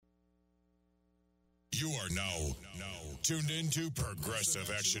You are now tuned into Progressive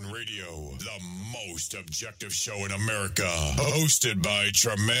Action Radio, the most objective show in America. Hosted by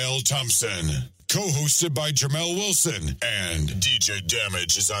Tramail Thompson. Co-hosted by Jamel Wilson. And DJ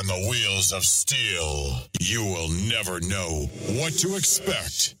Damage is on the wheels of steel. You will never know what to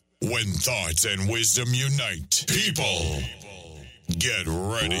expect when thoughts and wisdom unite. People, get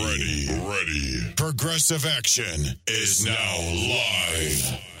ready. Progressive Action is now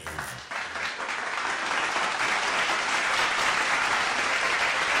live.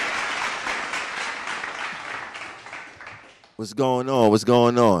 What's going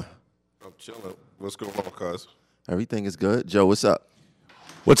on? I'm chilling. What's going on, cuz? Everything is good. Joe, what's up?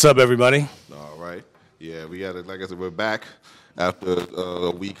 What's up, everybody? All right. Yeah, we had it. Like I said, we're back after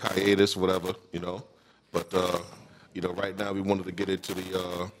a week hiatus, whatever, But, right now we wanted to get into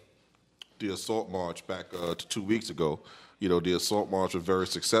the assault march back to 2 weeks ago. The assault march was very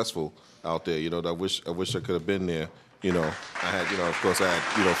successful out there. I wish I could have been there. I had, of course, I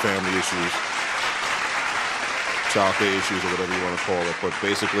had, family issues. Childcare issues or whatever you want to call it, but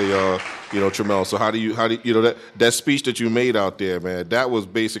basically, Tramail. So how do you that speech that you made out there, man? That was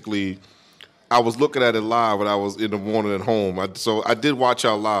basically, I was looking at it live when I was in the morning at home. So I did watch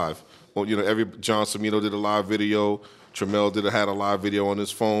y'all live. Well, John Cimino did a live video. Tramail had a live video on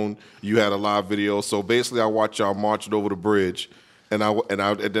his phone. You had a live video. So basically, I watched y'all marching over the bridge, and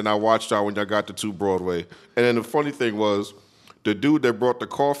then I watched y'all when y'all got to 2 Broadway. And then the funny thing was, the dude that brought the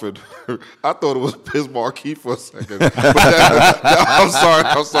coffin, I thought it was Biz Markie for a second. But I'm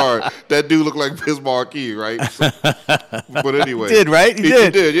sorry. That dude looked like Biz Markie, right? So, but anyway. He did, right? He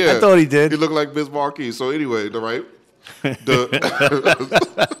did, yeah. I thought he did. He looked like Biz Markie. So anyway, right?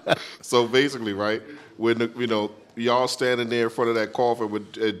 So basically, right, when y'all standing there in front of that coffin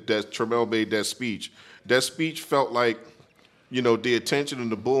with that Tramail made that speech felt like, the attention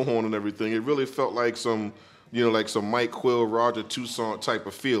and the bullhorn and everything. It really felt like some Mike Quill, Roger Toussaint type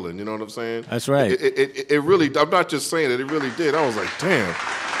of feeling. You know what I'm saying? That's right. It really, I'm not just saying it, it really did. I was like, damn.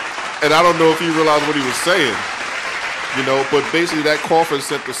 And I don't know if he realized what he was saying, but basically that coffin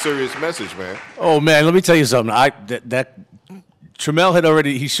sent a serious message, man. Oh, man, let me tell you something. Tramail had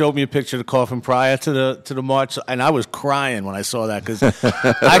already, he showed me a picture of the coffin prior to the march, and I was crying when I saw that because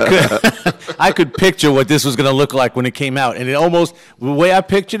I could picture what this was going to look like when it came out, and the way I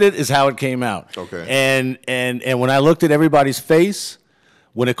pictured it is how it came out. Okay. And when I looked at everybody's face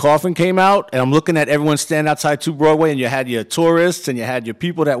when the coffin came out, and I'm looking at everyone standing outside 2 Broadway, and you had your tourists and you had your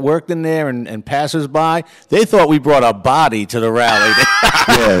people that worked in there and passersby, they thought we brought a body to the rally.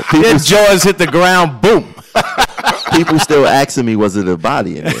 Yeah, Their jaws hit the ground, boom. People still asking me, was it a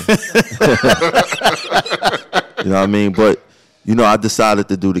body in there? You know what I mean? But, I decided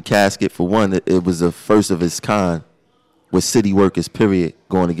to do the casket for one. It was the first of its kind with city workers, period,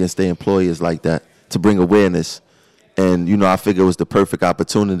 going against their employers like that to bring awareness. And, I figured it was the perfect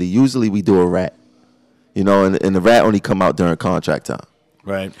opportunity. Usually we do a rat, and the rat only come out during contract time.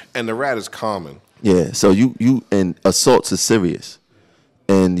 Right. And the rat is common. Yeah, so and assaults are serious.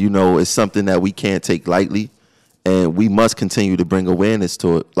 And, it's something that we can't take lightly. And we must continue to bring awareness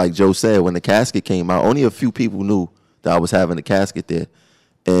to it. Like Joe said, when the casket came out, only a few people knew that I was having a casket there.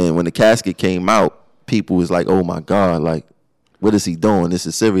 And when the casket came out, people was like, oh, my God, like, what is he doing? This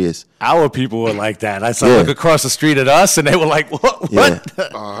is serious. Our people were like that. I saw look across the street at us, and they were like, what? Yeah,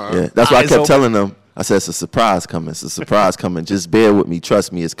 yeah. That's why I kept telling them, I said, it's a surprise coming. Just bear with me.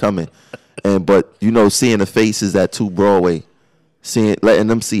 Trust me, it's coming. But seeing the faces at 2 Broadway, letting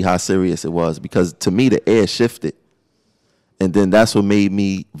them see how serious it was, because to me the air shifted, and then that's what made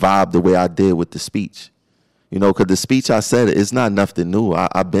me vibe the way I did with the speech, because the speech I said, it's not nothing new.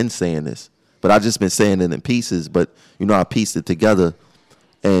 I've been saying this, but I just been saying it in pieces. But I pieced it together,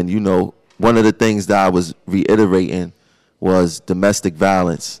 and one of the things that I was reiterating was domestic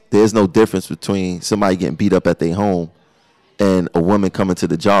violence. There's no difference between somebody getting beat up at their home and a woman coming to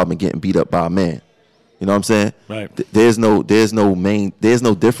the job and getting beat up by a man. You know what I'm saying? Right. There's no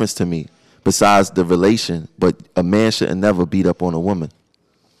difference to me besides the relation, but a man should never beat up on a woman.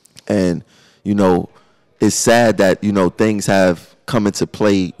 And, it's sad that, things have come into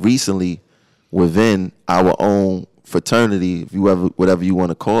play recently within our own fraternity, whatever you want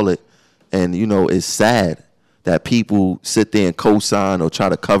to call it. And, it's sad that people sit there and co-sign or try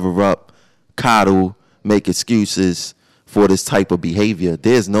to cover up, coddle, make excuses for this type of behavior.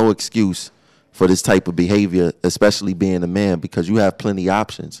 There's no excuse for this type of behavior, especially being a man, because you have plenty of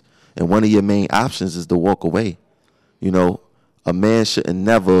options. And one of your main options is to walk away. A man should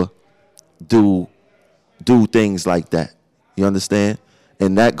never do things like that. You understand?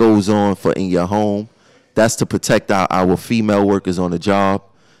 And that goes on for in your home. That's to protect our female workers on the job.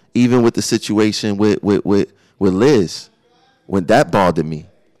 even with the situation with Liz, when that bothered me,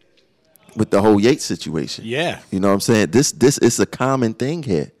 with the whole Yates situation. Yeah. You know what I'm saying? This is a common thing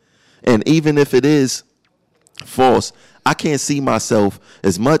here. And even if it is false, I can't see myself,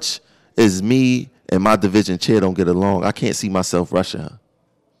 as much as me and my division chair don't get along, I can't see myself rushing her.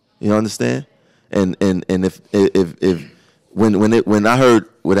 You understand? And if when I heard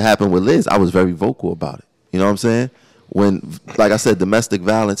what happened with Liz, I was very vocal about it. You know what I'm saying? When, like I said, domestic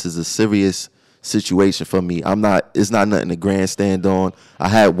violence is a serious situation for me. It's not nothing to grandstand on. I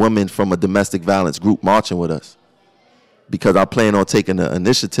had women from a domestic violence group marching with us because I plan on taking an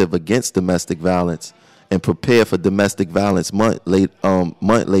initiative against domestic violence and prepare for domestic violence month later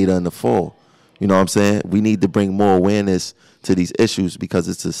in the fall. You know what I'm saying? We need to bring more awareness to these issues because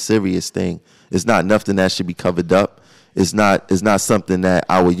it's a serious thing. It's not nothing that should be covered up. It's not something that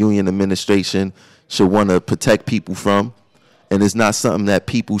our union administration should want to protect people from. And it's not something that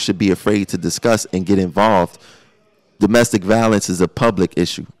people should be afraid to discuss and get involved. Domestic violence is a public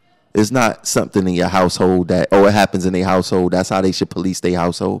issue. It's not something in your household that, it happens in their household, that's how they should police their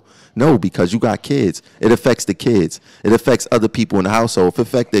household. No, because you got kids. It affects the kids. It affects other people in the household. If it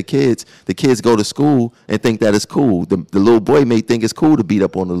affects their kids, the kids go to school and think that it's cool. The little boy may think it's cool to beat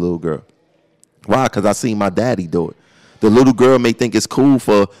up on the little girl. Why? Because I seen my daddy do it. The little girl may think it's cool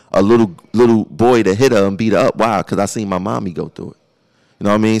for a little boy to hit her and beat her up. Why? Because I seen my mommy go through it. You know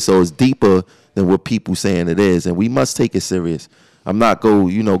what I mean? So it's deeper than what people saying it is, and we must take it serious. I'm not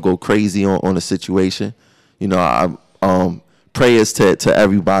go crazy on a situation. You know, prayers to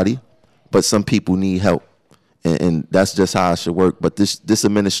everybody, but some people need help, and that's just how it should work. But this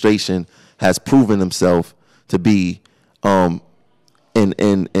administration has proven himself to be in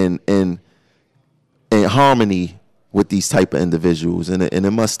harmony with these type of individuals, and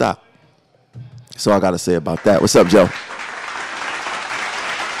it must stop. So I got to say about that. What's up, Joe?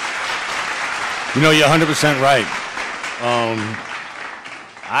 You know, you're 100% right.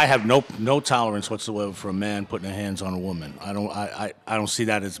 I have no tolerance whatsoever for a man putting their hands on a woman. I don't see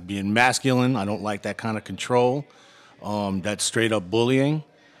that as being masculine. I don't like that kind of control. That's straight up bullying.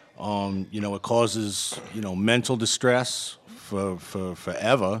 It causes mental distress for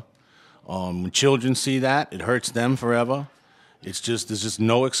forever. When children see that, it hurts them forever. There's just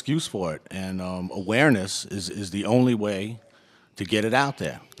no excuse for it, and awareness is the only way to get it out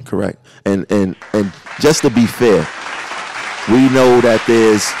there. Correct. And just to be fair, we know that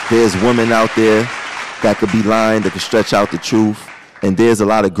there's women out there that could be lying, that could stretch out the truth, and there's a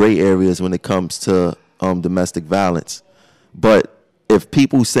lot of gray areas when it comes to domestic violence. But if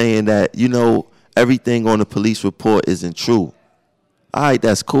people saying that everything on the police report isn't true, all right,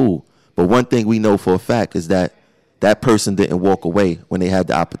 that's cool. But one thing we know for a fact is that person didn't walk away when they had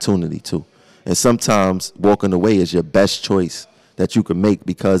the opportunity to. And sometimes walking away is your best choice that you can make,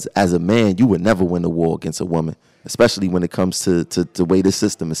 because as a man, you would never win a war against a woman, especially when it comes to the way the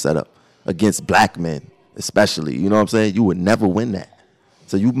system is set up, against black men especially. You know what I'm saying? You would never win that.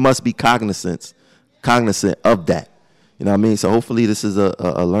 So you must be cognizant of that. You know what I mean? So hopefully this is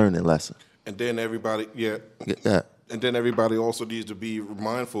a learning lesson. And then everybody, Yeah. And then everybody also needs to be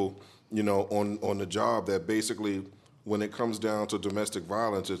mindful, on the job, that basically when it comes down to domestic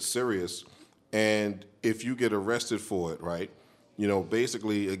violence, it's serious. And if you get arrested for it, right,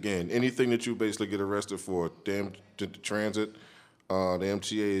 basically, again, anything that you basically get arrested for, the transit, the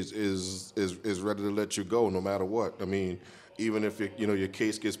MTA is ready to let you go no matter what. I mean, even if your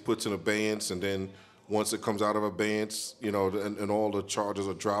case gets put in abeyance, and then once it comes out of abeyance, and all the charges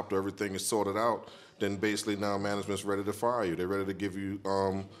are dropped or everything is sorted out, then basically now management's ready to fire you. They're ready to give you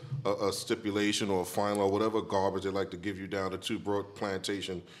a stipulation or a fine or whatever garbage they like to give you down to 2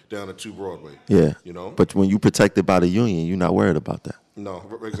 Plantation, down to 2 Broadway. Yeah. But when you protected by the union, you're not worried about that. No,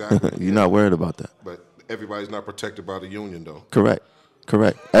 exactly. You're not worried about that. But everybody's not protected by the union, though. Correct.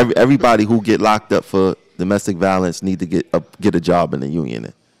 Everybody who get locked up for domestic violence need to get a job in the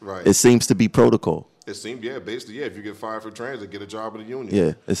union. Right. It seems to be protocol. It seems, basically, if you get fired for transit, get a job in the union.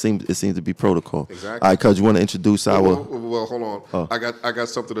 Yeah, it seems to be protocol. Exactly. All right, cuz you want to introduce our... Well, hold on. Oh. I got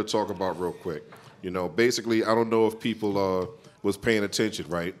something to talk about real quick. Basically, I don't know if people was paying attention,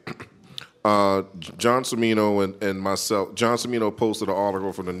 right? John Cimino and myself, John Cimino posted an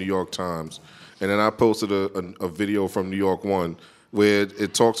article from the New York Times, and then I posted a video from New York One where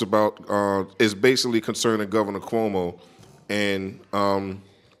it talks about, it's basically concerning Governor Cuomo, and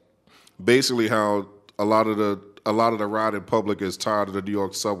basically how a lot of the riding public is tired of the New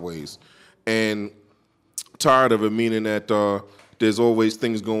York subways, and tired of it, meaning that there's always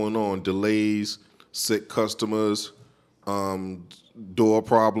things going on, delays, sick customers, door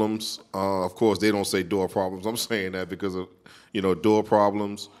problems. Of course, they don't say door problems. I'm saying that because of door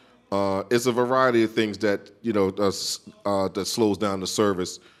problems, It's a variety of things that that slows down the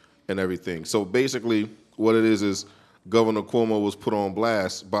service and everything. So basically, what it is Governor Cuomo was put on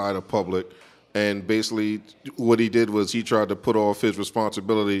blast by the public, and basically what he did was he tried to put off his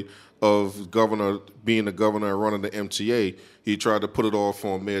responsibility of being the governor and running the MTA. He tried to put it off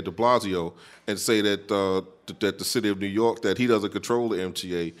on Mayor de Blasio and say that that the city of New York, that he doesn't control the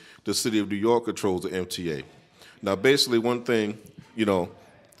MTA. The city of New York controls the MTA. Now, basically, one thing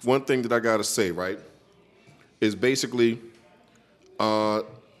that I got to say, right, is basically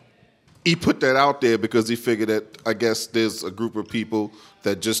he put that out there because he figured that, I guess, there's a group of people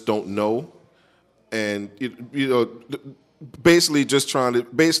that just don't know, and basically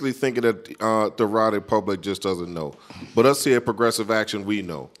thinking that the riding public just doesn't know. But us here at Progressive Action, we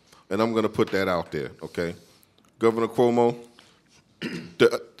know, and I'm going to put that out there. Okay, Governor Cuomo,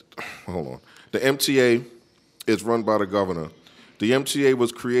 hold on. The MTA is run by the governor. The MTA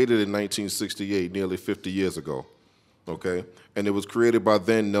was created in 1968, nearly 50 years ago. Okay, and it was created by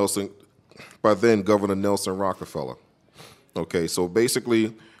then Governor Nelson Rockefeller. Okay, so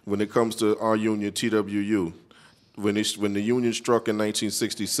basically, when it comes to our union, TWU, when the union struck in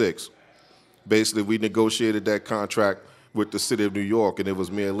 1966, basically we negotiated that contract with the city of New York, and it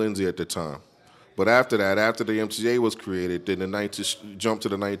was Mayor Lindsay at the time. But after that, after the MTA was created, then jump to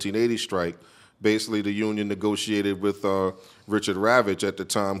the 1980 strike. Basically, the union negotiated with Richard Ravitch at the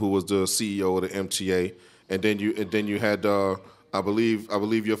time, who was the CEO of the MTA, and then you had I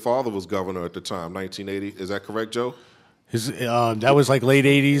believe your father was governor at the time, 1980. Is that correct, Joe? That was like late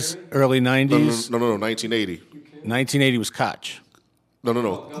 80s, early 90s. No, 1980. 1980 was Koch. No.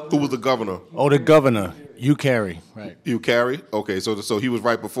 Who was the governor? Oh, the governor, Hugh Carey. Right. Hugh Carey? Okay, so he was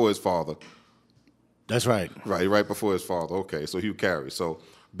right before his father. That's right. Right before his father. Okay, so Hugh Carey. So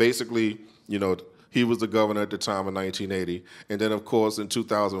basically, he was the governor at the time in 1980. And then, of course, in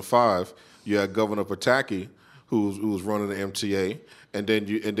 2005, you had Governor Pataki, who was running the MTA, and then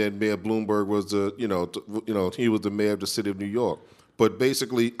Mayor Bloomberg was he was the mayor of the city of New York. But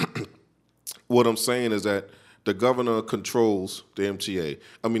basically, what I'm saying is that the governor controls the MTA.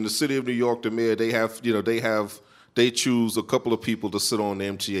 I mean, the city of New York, the mayor, they choose a couple of people to sit on the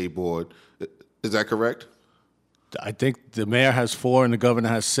MTA board. Is that correct? I think the mayor has 4 and the governor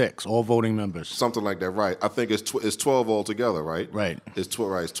has 6, all voting members. Something like that, right? I think it's 12 altogether, right? Right. It's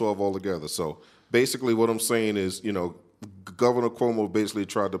 12, right? It's 12 altogether. So basically, what I'm saying is, Governor Cuomo basically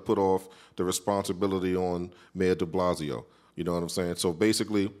tried to put off the responsibility on Mayor de Blasio. You know what I'm saying? So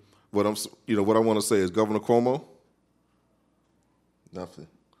basically, what I want to say is, Governor Cuomo, nothing.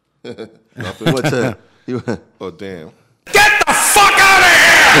 Nothing. Oh, damn. Get the fuck out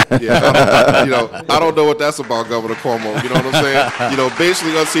of here! Yeah, I don't know what that's about, Governor Cuomo. You know what I'm saying?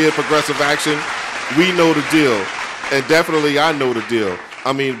 Basically, us here at Progressive Action, we know the deal, and definitely I know the deal.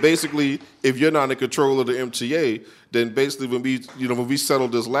 I mean, basically, if you're not in control of the MTA, then basically when we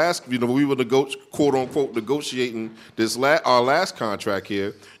settled this last, we were quote unquote negotiating our last contract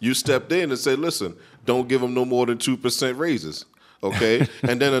here, you stepped in and said, listen, don't give them no more than 2% raises. Okay?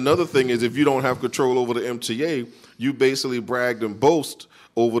 And then another thing is, if you don't have control over the MTA, you basically bragged and boast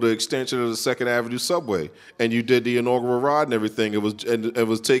over the extension of the 2nd Avenue subway, and you did the inaugural ride and everything. It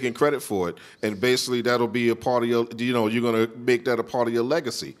was taking credit for it, and basically that'll be a part of your, you're gonna make that a part of your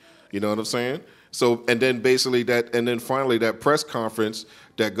legacy. You know what I'm saying? So, and then finally that press conference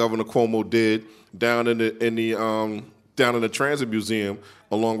that Governor Cuomo did down in the Transit Museum,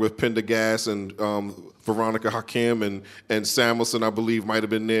 along with Pendergast and Veronica Hakim and Samuelson, I believe, might have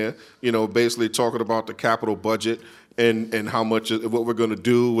been there. Basically talking about the capital budget and how much what we're going to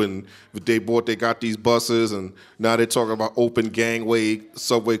do, and they got these buses, and now they're talking about open gangway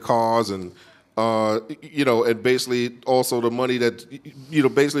subway cars, and and basically also the money that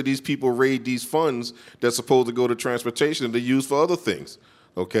basically these people raid these funds that's supposed to go to transportation and they use for other things.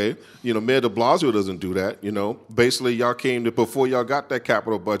 Okay, Mayor de Blasio doesn't do that. Basically y'all before y'all got that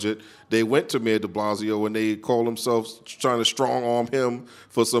capital budget, they went to Mayor de Blasio and they called themselves trying to strong arm him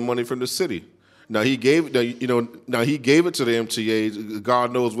for some money from the city. Now he gave it to the MTA.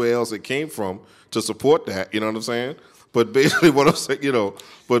 God knows where else it came from to support that. You know what I'm saying? But basically, what I'm saying,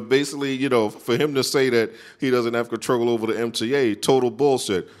 for him to say that he doesn't have control over the MTA, total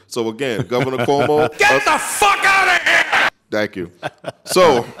bullshit. So again, Governor Cuomo, get the fuck out of here! Thank you.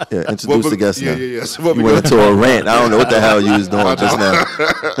 So yeah, introduce the guest now. Yeah. So you went into a rant. I don't know what the hell you was doing just now.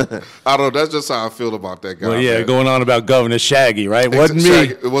 I don't know. That's just how I feel about that guy. Well, yeah, man. Going on about Governor Shaggy, right? Wasn't me.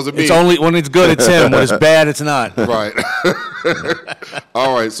 It wasn't me. It's only when it's good, it's him. When it's bad, it's not. Right.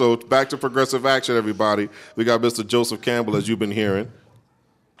 All right. So back to Progressive Action, everybody. We got Mr. Joseph Campbell, as you've been hearing.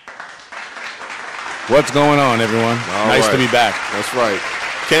 What's going on, everyone? Nice to be back. That's right.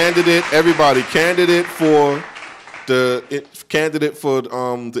 candidate for the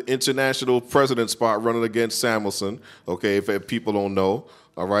international president spot running against Samuelson. Okay, if people don't know,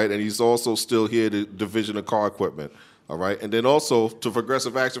 all right, and he's also still here at the Division of Car Equipment. All right, and then also to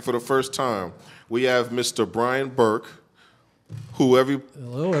Progressive Action for the first time, we have Mr. Brian Burke, Hello,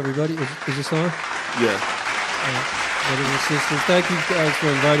 everybody. Is this on? Yeah. Brothers and sisters, thank you guys for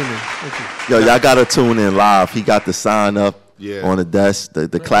inviting me. Thank you. Yo, y'all gotta tune in live. He got the sign up on the desk,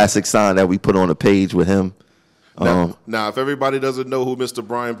 the classic sign that we put on the page with him. Now, if everybody doesn't know who Mr.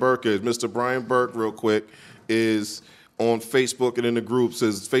 Brian Burke is, Mr. Brian Burke, real quick, is on Facebook and in the groups.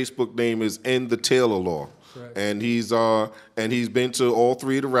 His Facebook name is End the Taylor Law, right. And he's been to all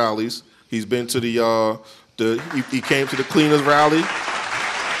three of the rallies. He's been to he came to the Cleaners rally.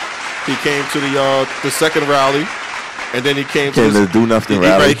 He came to the second rally. And then he came to the Do Nothing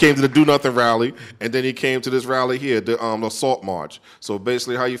rally. He came to the Do Nothing rally, and then he came to this rally here, the Assault March. So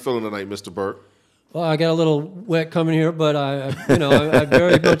basically, how you feeling tonight, Mr. Burke? Well, I got a little wet coming here, but I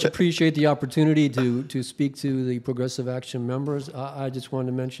very much appreciate the opportunity to speak to the Progressive Action members. I just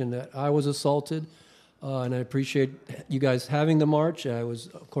wanted to mention that I was assaulted, and I appreciate you guys having the march. I was,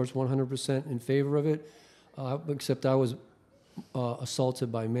 of course, 100% in favor of it, except I was assaulted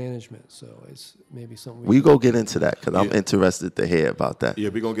by management, so it's maybe something we go get into that because I'm interested to hear about that. Yeah,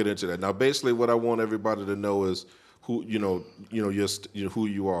 we're gonna get into that. Now, basically, what I want everybody to know is who who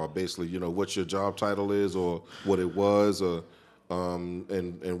you are. Basically, what your job title is, or what it was, or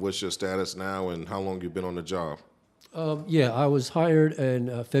and what's your status now, and how long you've been on the job. I was hired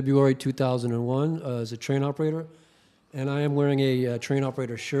in February 2001 as a train operator, and I am wearing a train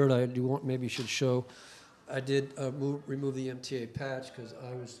operator shirt. I do want maybe should show. I did remove the MTA patch because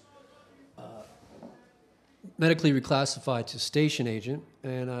I was medically reclassified to station agent,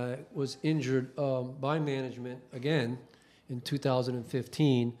 and I was injured by management again in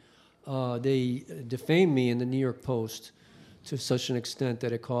 2015. They defamed me in the New York Post to such an extent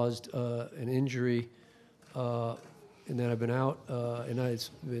that it caused an injury, and then I've been out, and it's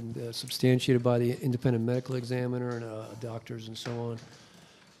been substantiated by the independent medical examiner and doctors and so on.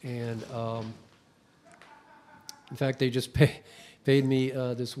 And in fact, they just paid me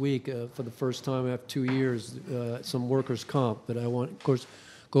this week for the first time after 2 years some workers' comp. But I want, of course,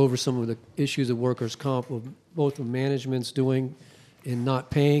 go over some of the issues of workers' comp, both the management's doing in not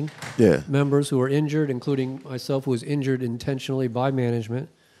paying members who are injured, including myself, who was injured intentionally by management.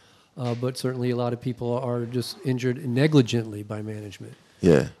 But certainly a lot of people are just injured negligently by management.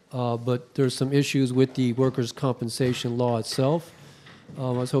 Yeah. But there's some issues with the workers' compensation law itself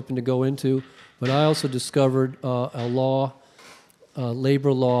I was hoping to go into. But I also discovered a law,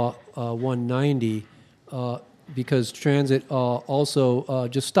 Labor Law 190, because transit also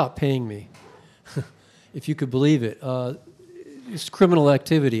just stopped paying me, if you could believe it. It's criminal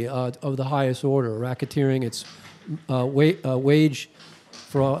activity of the highest order, racketeering. It's wage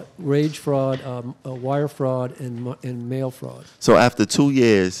fraud, wire fraud, and mail fraud. So after 2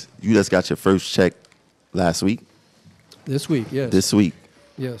 years, you just got your first check last week? This week, yes. This week?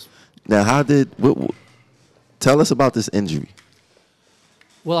 Yes. Now, tell us about this injury.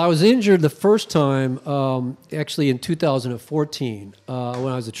 Well, I was injured the first time, actually in 2014, when I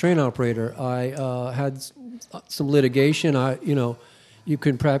was a train operator. I had some litigation. You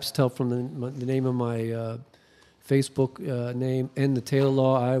can perhaps tell from the name of my Facebook name, End the Taylor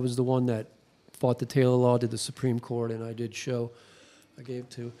Law. I was the one that fought the Taylor Law to the Supreme Court, and I gave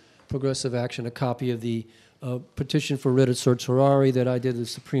to Progressive Action a copy of the petition for writ of certiorari that I did to the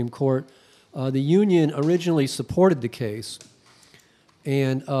Supreme Court. The union originally supported the case,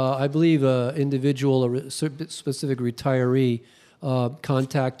 and I believe an individual, a specific retiree,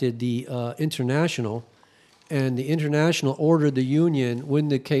 contacted the International, and the International ordered the union, when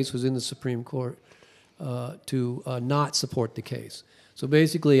the case was in the Supreme Court, to not support the case. So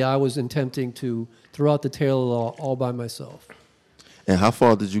basically, I was attempting to throw out the Taylor Law all by myself. And how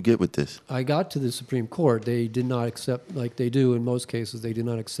far did you get with this? I got to the Supreme Court. They did not accept, like they do in most cases, they did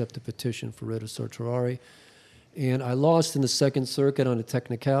not accept the petition for writ of certiorari. And I lost in the Second Circuit on a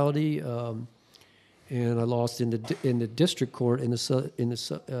technicality, and I lost in the district court in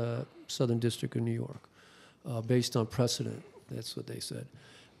the Southern District of New York, based on precedent. That's what they said.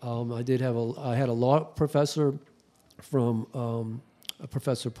 I had a law professor from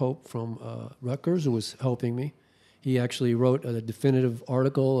Professor Pope from Rutgers who was helping me. He actually wrote a definitive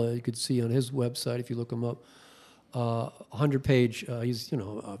article. You could see on his website if you look him up. 100-page. He's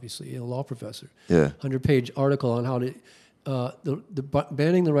obviously a law professor. Yeah. 100-page article on how to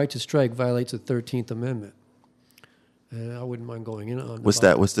banning the right to strike violates the 13th Amendment. and I wouldn't mind going in on. What's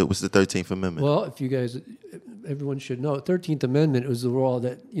that? What's the 13th Amendment? Well, if you guys, everyone should know, 13th Amendment was the law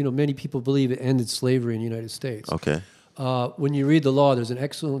that many people believe it ended slavery in the United States. Okay. When you read the law, there's an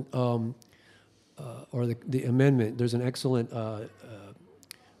excellent, or the amendment. There's an excellent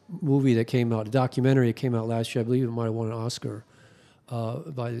movie that came out, a documentary that came out last year. I believe it might have won an Oscar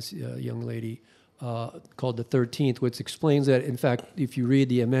by this young lady called The 13th, which explains that, in fact, if you read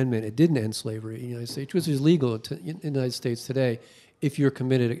the amendment, it didn't end slavery in the United States, which is legal in the United States today if you're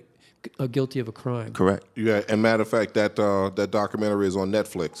guilty of a crime. Correct. Yeah, and matter of fact, that documentary is on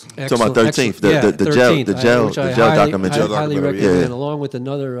Netflix. Talking about 13th, the 13th, the jail which I documentary. highly recommend, Yeah. along with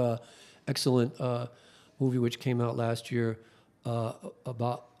another excellent movie which came out last year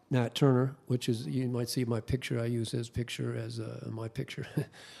about Nat Turner, which is, you might see my picture. I use his picture as my picture.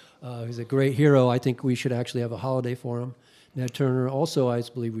 He's a great hero. I think we should actually have a holiday for him. Nat Turner. Also, I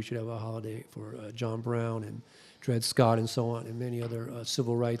believe we should have a holiday for John Brown and Dred Scott and so on, and many other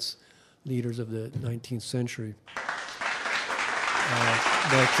civil rights leaders of the 19th century.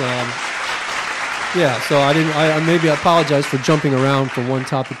 So I apologize for jumping around from one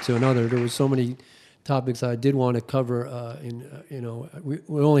topic to another. There were so many topics I did want to cover. We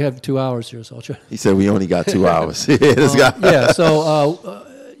only have 2 hours here, so I'll try. He said we only got 2 hours. I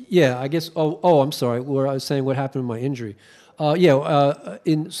guess. I'm sorry. Where I was saying what happened to my injury.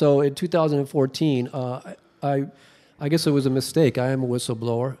 In 2014, I guess it was a mistake. I am a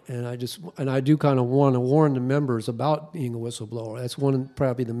whistleblower, and I do kind of want to warn the members about being a whistleblower. That's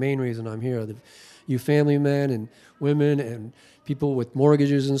probably the main reason I'm here. You family men and women and people with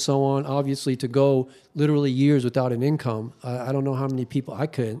mortgages and so on, obviously to go literally years without an income. I don't know how many people, I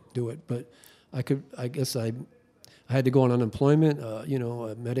couldn't do it, but I could. I guess I had to go on unemployment,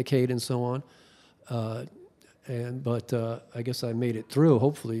 Medicaid and so on. But I guess I made it through,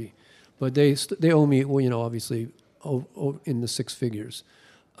 hopefully. But they owe me, obviously, in the six figures.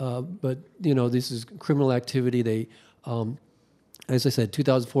 But this is criminal activity. They, as I said,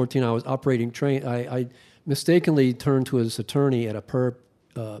 2014, I was operating train. I mistakenly turned to his attorney at a PERB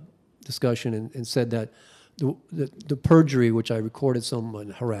discussion and said that the perjury, which I recorded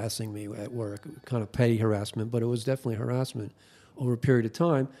someone harassing me at work, kind of petty harassment, but it was definitely harassment over a period of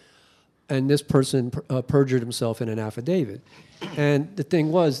time. And this person perjured himself in an affidavit. And the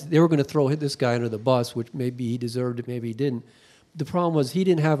thing was, they were going to throw this guy under the bus, which maybe he deserved it, maybe he didn't. The problem was he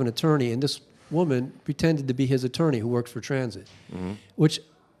didn't have an attorney, and this woman pretended to be his attorney who works for transit, which,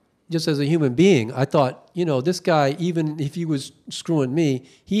 just as a human being, I thought, this guy, even if he was screwing me,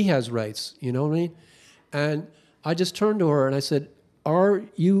 he has rights, you know what I mean? And I just turned to her and I said, "Are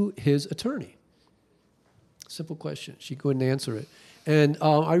you his attorney?" Simple question. She couldn't answer it. And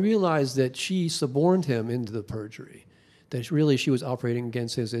I realized that she suborned him into the perjury, that really she was operating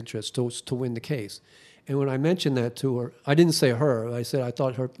against his interests to win the case. And when I mentioned that to her, I didn't say her. I said I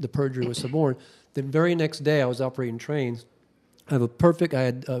thought the perjury was suborned. The very next day, I was operating trains. I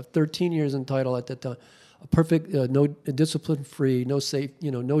had 13 years in title at that time, a perfect, no discipline-free, no safe,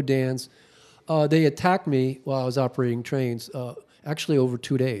 no dance. They attacked me while I was operating trains, actually over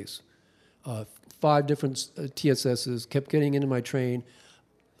 2 days. 5 different TSSs kept getting into my train,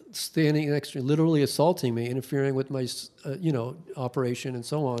 standing next to me, literally assaulting me, interfering with my, operation and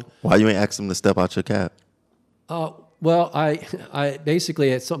so on. Why you ain't ask them to step out your cab? Well, I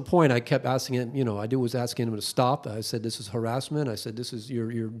basically at some point I kept asking him, I was asking him to stop. I said, "This is harassment." I said, "This is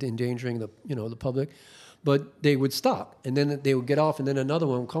you're endangering the public." But they would stop, and then they would get off, and then another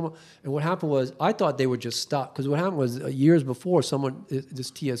one would come up. And what happened was, I thought they would just stop, because what happened was years before, this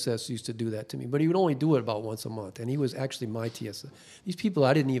TSS used to do that to me, but he would only do it about once a month, and he was actually my TSS. These people,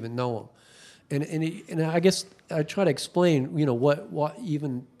 I didn't even know them, and I guess I try to explain, what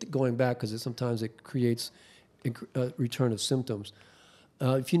even going back, because sometimes it creates a return of symptoms.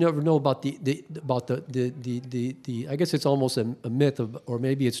 If you never know about the I guess it's almost a myth, or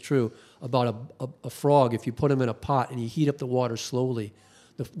maybe it's true, about a frog. If you put him in a pot and you heat up the water slowly,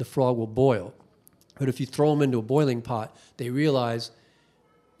 the frog will boil. But if you throw them into a boiling pot, they realize,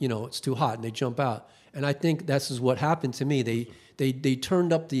 it's too hot and they jump out. And I think this is what happened to me. They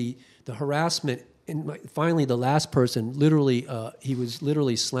turned up the harassment, and finally the last person literally he was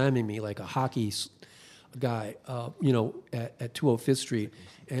literally slamming me like a hockey guy, at 205th Street,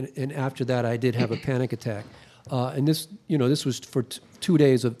 and after that I did have a panic attack, and this was for 2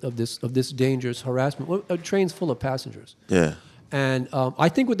 days of this dangerous harassment. Well, a train's full of passengers. Yeah. And I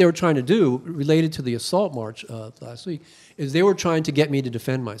think what they were trying to do, related to the assault march last week, is they were trying to get me to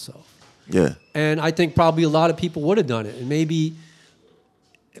defend myself. Yeah. And I think probably a lot of people would have done it, and maybe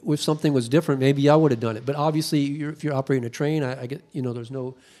if something was different, maybe I would have done it. But obviously, if you're operating a train, I get,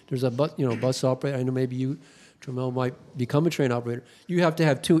 there's a bus operator. I know maybe you Trammell might become a train operator. You have to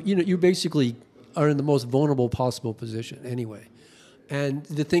have two. You basically are in the most vulnerable possible position anyway. And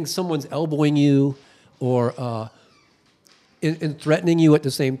the thing, someone's elbowing you or and threatening you at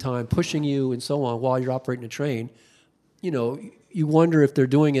the same time, pushing you and so on while you're operating a train, you wonder if they're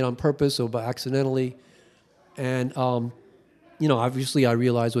doing it on purpose or by accidentally. And, obviously I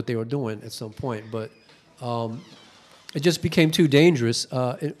realized what they were doing at some point, but it just became too dangerous,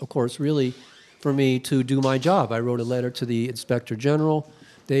 of course, really, for me to do my job. I wrote a letter to the Inspector General.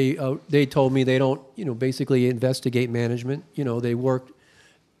 They told me they don't, basically investigate management. They work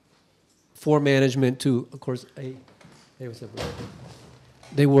for management to, of course, hey, what's up, bro?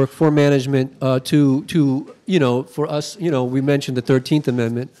 They work for management for us, we mentioned the 13th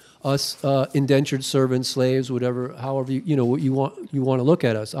Amendment, us indentured servants, slaves, whatever, however what you want to look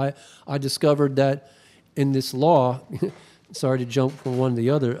at us. I discovered that in this law, sorry to jump from one to the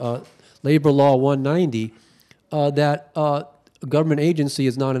other, Labor Law 190, that a government agency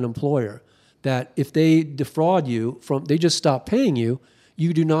is not an employer. That if they defraud you they just stop paying you,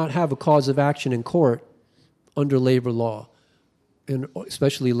 you do not have a cause of action in court under labor law, and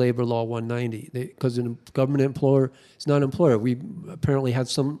especially Labor Law 190. Because a government employer is not an employer. We apparently have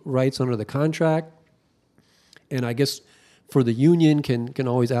some rights under the contract, and I guess for the union can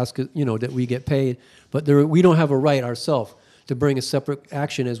always ask that we get paid, but we don't have a right ourselves to bring a separate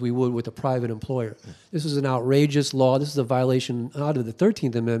action as we would with a private employer. This is an outrageous law. This is a violation not of the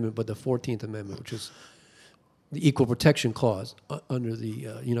 13th Amendment, but the 14th Amendment, which is the Equal Protection Clause under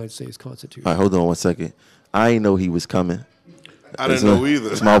the United States Constitution. All right, hold on 1 second. I ain't know he was coming. I didn't know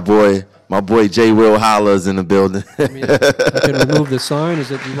either. It's my boy J. Will Holler's in the building. I can remove the sign.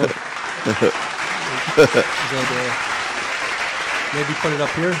 Is it? Maybe put it up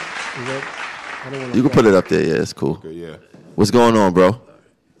here. I don't want to. You can put it up there. Yeah, it's cool. Okay, yeah. What's going on, bro?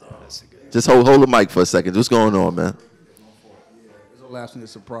 Just hold the mic for a second. What's going on, man? It's a last-minute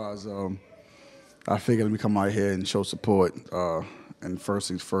surprise. I figured let me come out here and show support. And first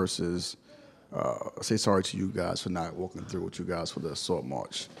things first is say sorry to you guys for not walking through with you guys for the assault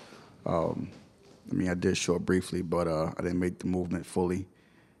march. I did show up briefly, but I didn't make the movement fully.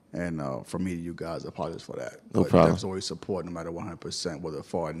 And for me, you guys, I apologize for that. No but problem. There's always support, no matter 100%, whether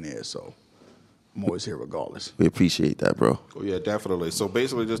far or near. So I'm always here regardless. We appreciate that, bro. Oh, yeah, definitely. So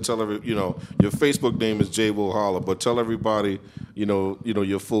basically, just tell your Facebook name is J. Will Holler, but tell everybody,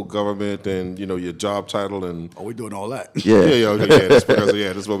 your full government and your job title and. Oh, we doing all that? Yeah. Yeah. That's because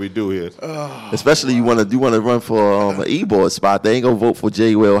that's what we do here. Especially you want to run for an e-board spot. They ain't gonna vote for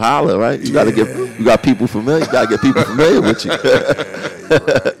J. Will Holler, right? You got people familiar. You gotta get people familiar with you.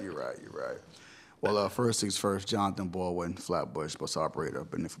 You're right. Well, first things first, Jonathan Baldwin, Flatbush bus operator.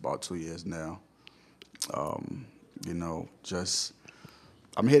 I've been there for about 2 years now. I'm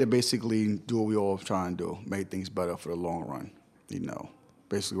here to basically do what we all try and do, make things better for the long run.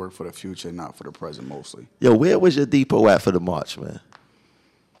 Basically work for the future, not for the present mostly. Yo, where was your depot at for the march, man?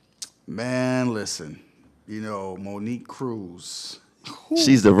 Man, listen, Monique Cruz.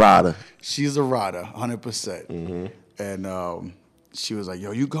 She's the rider. She's a rider, 100%. Mm-hmm. And she was like,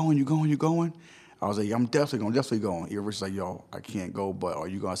 yo, you going? I was like, yeah, I'm definitely going. Even Rich was like, yo, I can't go, but are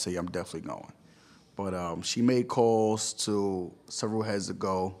you going to say I'm definitely going? But she made calls to several heads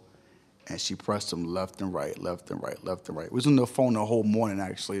ago, and she pressed them left and right. We was on the phone the whole morning,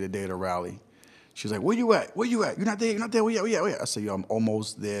 actually, the day of the rally. She was like, where you at? You're not there? Where you at? I said, yo, I'm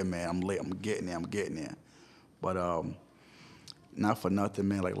almost there, man. I'm late. I'm getting there. But not for nothing,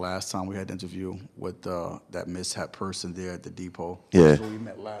 man. Like last time we had the interview with that mishap person there at the depot. Yeah. That's where we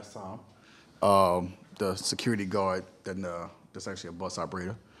met last time. The security guard, that's actually a bus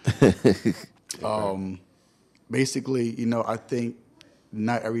operator. Basically, I think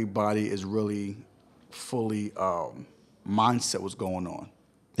not everybody is really fully mindset what's going on.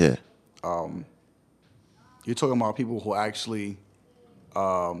 Yeah. You're talking about people who actually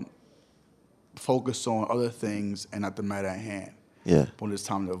focus on other things and not the matter at hand. Yeah. When it's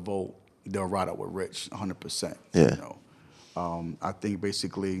time to vote, they'll ride out with Rich 100%. Yeah. I think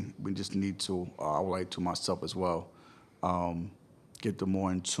basically we just need to, I would like to myself as well, get them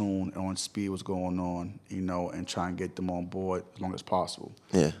more in tune and on speed what's going on, and try and get them on board as long as possible.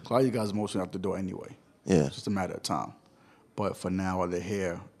 Yeah. A lot of you guys are mostly out the door anyway. Yeah. It's just a matter of time. But for now, while they're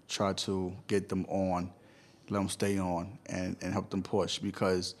here, try to get them on, let them stay on, and help them push.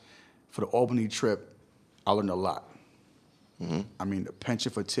 Because for the Albany trip, I learned a lot. Mm-hmm. The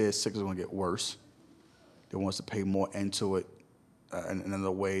pension for Tier 6 is going to get worse. They want us to pay more into it in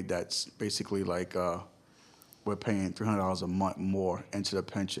another way that's basically like we're paying $300 a month more into the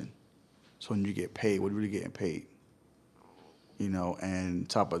pension. So when you get paid, what are you really getting paid? You know, and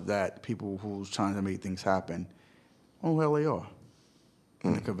top of that, people who's trying to make things happen, oh, hell they are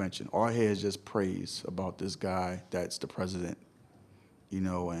in the convention. All I hear is just praise about this guy that's the president, you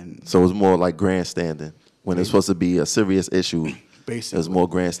know, and So it's more like grandstanding when it's supposed to be a serious issue. basically. It's more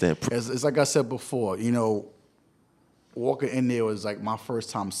grandstand. It's like I said before, you know, walking in there was like my first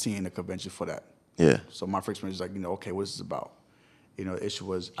time seeing the convention for that. Yeah. So my first experience was like, you know, okay, what's this about? You know, the issue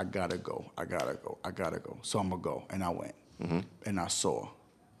was I gotta go. So I'm gonna go, and I went, and I saw.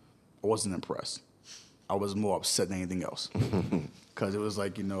 I wasn't impressed. I was more upset than anything else, because it was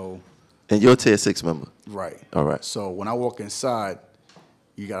like, you know, And you're a Tier 6 member. right. All right. So when I walk inside,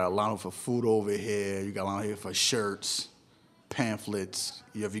 you got a line for food over here. You got a line here for shirts, pamphlets.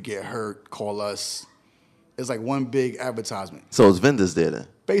 You know, if you get hurt, call us. It's like one big advertisement. So it's vendors there then.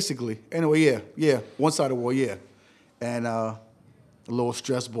 Basically. Anyway, yeah. One side of the wall, yeah. And a little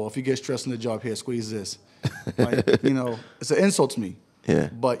stress ball. If you get stressed in the job, here, squeeze this. Like, you know, it's an insult to me. Yeah.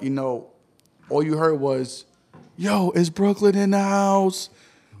 But, you know, all you heard was, yo, is Brooklyn in the house?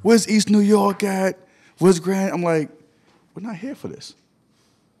 Where's East New York at? Where's Grand? I'm like, we're not here for this.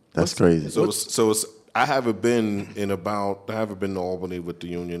 That's crazy. So it's I haven't been to Albany with the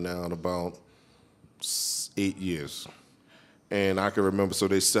union now in about 8 years. And I can remember, so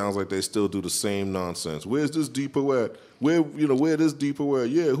they sounds like they still do the same nonsense. Where's this depot at? Where this depot at?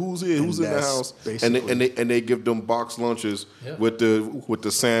 Yeah, who's here? Who's in the house? And they give them box lunches with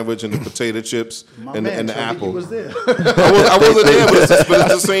the sandwich and the potato chips and the apple. He was there. I wasn't there, but it's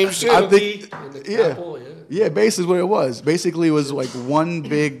the same shit. I think, yeah. Apple, yeah. Yeah, basically what it was. Basically, it was like one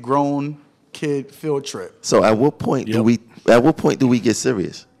big grown kid field trip. So at what point do we get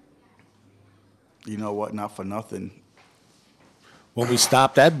serious? You know what? Not for nothing. When we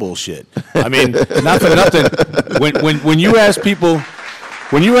stop that bullshit. I mean, not for nothing. When you ask people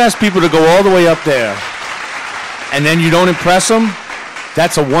to go all the way up there, and then you don't impress them,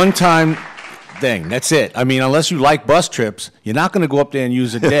 that's a one-time thing. That's it. I mean, unless you like bus trips, you're not going to go up there and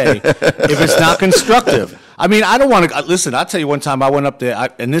use a day if it's not constructive. I mean, I don't want to listen. I'll tell you one time I went up there,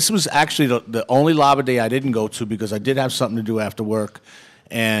 and this was actually the only lobby day I didn't go to because I did have something to do after work,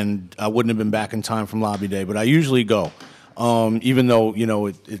 and I wouldn't have been back in time from lobby day. But I usually go. Even though, you know,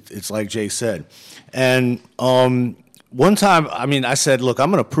 it's like Jay said. And one time, I mean, I said, look,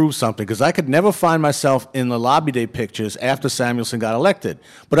 I'm going to prove something because I could never find myself in the lobby day pictures after Samuelson got elected.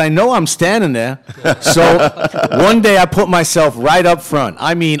 But I know I'm standing there. So one day I put myself right up front.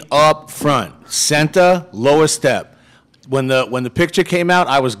 I mean up front. Center, lowest step. When the picture came out,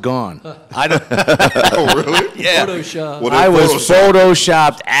 I was gone. Oh, really? Yeah. Photoshop. I was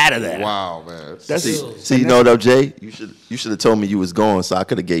photoshopped out of there. Wow, man. See, you know though, Jay, you should have told me you was gone, so I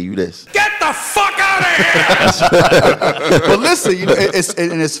could have gave you this. Get the fuck out of here! But listen, you know,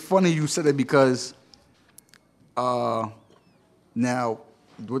 it's funny you said it because now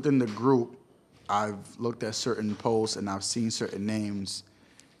within the group, I've looked at certain posts and I've seen certain names,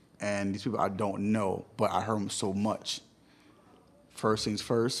 and these people I don't know, but I heard them so much. First things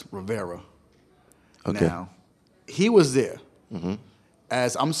first, Rivera. Okay. Now, he was there. Mm-hmm.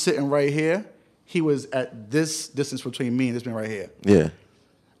 As I'm sitting right here, he was at this distance between me and this man right here. Yeah.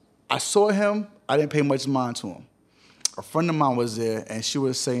 I saw him. I didn't pay much mind to him. A friend of mine was there, and she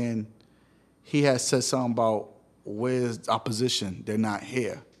was saying he had said something about where's opposition? They're not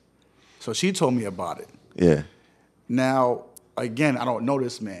here. So she told me about it. Yeah. Now, again, I don't know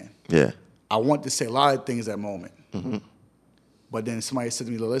this man. Yeah. I want to say a lot of things at that moment. Mm-hmm. But then somebody said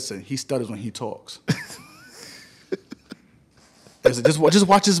to me, listen, he stutters when he talks. I said, just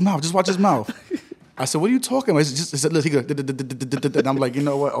watch his mouth. Just watch his mouth. I said, what are you talking about? He said, listen, he goes, and I'm like, you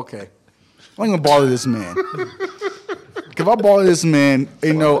know what? Okay. I'm not going to bother this man. If I bother this man,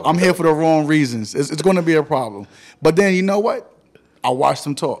 you know, I'm here for the wrong reasons. It's going to be a problem. But then, you know what? I watched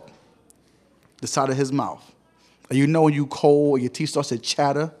him talk. The side of his mouth. You know when you cold, your teeth starts to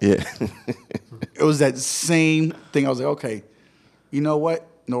chatter? Yeah. It was that same thing. I was like, okay, you know what?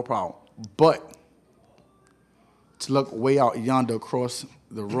 No problem. But to look way out yonder across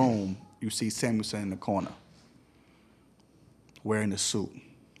the room, you see Samuelson in the corner wearing a suit.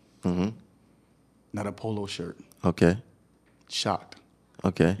 Mm-hmm. Not a polo shirt. Okay. Shocked.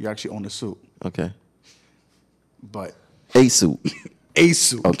 Okay. You actually own a suit. Okay. But A suit. a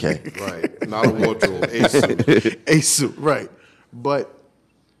suit. Okay. Right. Not a wardrobe. A suit. A suit, right. But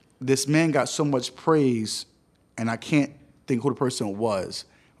this man got so much praise, and I can't think who the person was,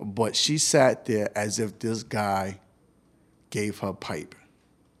 but she sat there as if this guy gave her pipe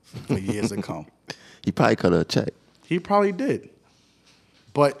for years to come. He probably cut her a check. He probably did.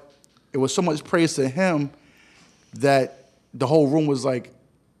 But it was so much praise to him that the whole room was like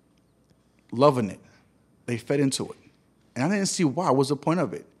loving it. They fed into it. And I didn't see why. What's the point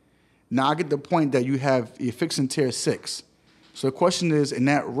of it? Now I get the point that you're fixing tier 6. So the question is, in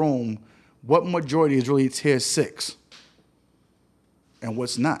that room, what majority is really tier 6? And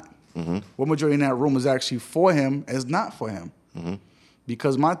what's not? Mm-hmm. What majority in that room is actually for him and is not for him? Mm-hmm.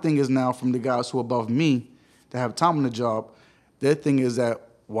 Because my thing is now from the guys who are above me that have time on the job, their thing is that,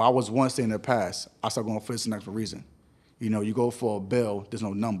 well, I was once there in the past, I started going for this next reason. You know, you go for a bill, there's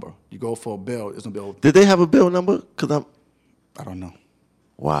no number. You go for a bill, there's no bill. Did they have a bill number? I don't know.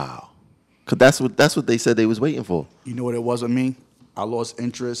 Wow. Because that's what they said they was waiting for. You know what it was with me? I lost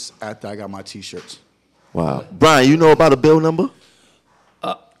interest after I got my T-shirts. Wow. Brian, you know about a bill number?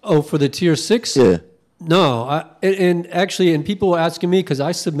 For the tier 6? Yeah. No, and people were asking me because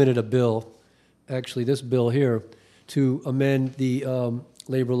I submitted a bill, actually this bill here, to amend the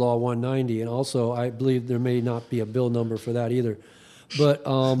Labor Law 190, and also I believe there may not be a bill number for that either. But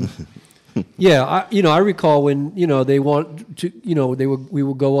yeah, I recall when they want to, we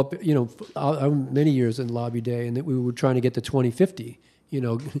would go up, many years in lobby day, and that we were trying to get to 2050,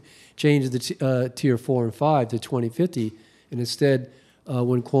 change the tier 4 and 5 to 2050, and instead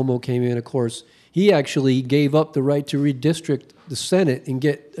when Cuomo came in, of course. He actually gave up the right to redistrict the Senate and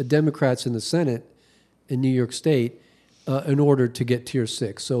get Democrats in the Senate in New York State in order to get Tier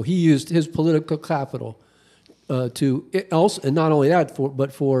 6. So he used his political capital also, and not only that,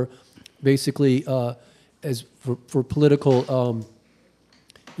 but for basically for political,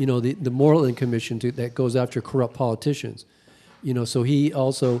 the Moreland Commission that goes after corrupt politicians. So he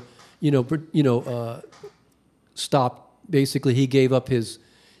also, stopped. Basically, he gave up his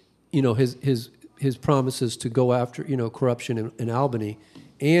promises to go after, corruption in Albany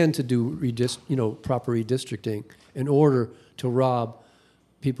and to do proper redistricting in order to rob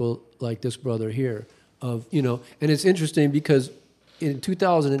people like this brother here of, and it's interesting because in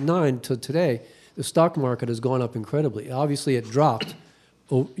 2009 to today, the stock market has gone up incredibly. Obviously, it dropped,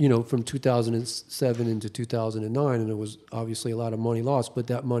 from 2007 into 2009, and there was obviously a lot of money lost, but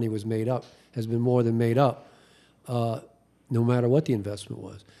that money was made up, has been more than made up, no matter what the investment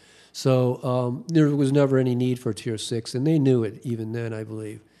was. So there was never any need for Tier 6, and they knew it even then, I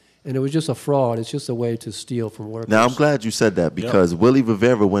believe. And it was just a fraud. It's just a way to steal from workers. Now, I'm glad you said that because Willie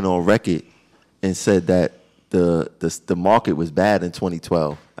Rivera went on record and said that the market was bad in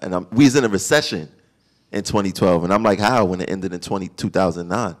 2012. And we was in a recession in 2012. And I'm like, how? When it ended in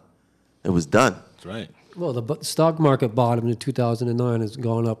 2009. It was done. That's right. Well, the stock market bottom in 2009 has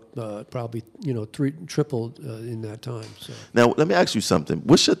gone up probably, tripled in that time. So now, let me ask you something.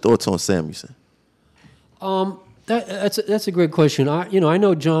 What's your thoughts on Samuelson? That's a great question. I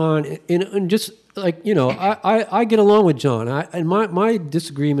know John, and just like I get along with John. And my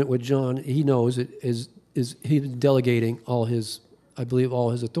disagreement with John, he knows it is he's delegating all his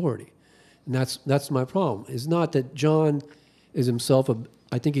authority, and that's my problem. It's not that John is himself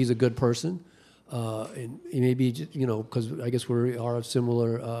I think he's a good person. And maybe because I guess we are of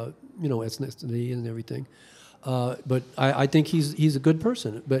similar ethnicity and everything, but I think he's a good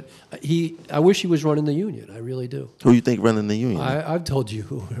person. But I wish he was running the union. I really do. Who you think running the union? I've told you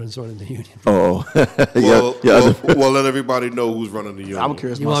who is running the union. Oh, well, let everybody know who's running the union. I'm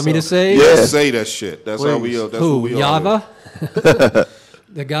curious. You want me to say? Yeah, say that shit. That's how we. That's who? Who we Yava,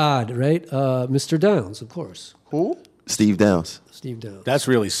 the God, right? Mr. Downs, of course. Who? Steve Downs. Steve Downs. That's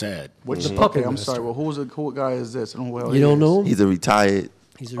really sad. Which the puppet I'm master. sorry. Well, who guy is this? I don't know who you don't know him? He's a retired.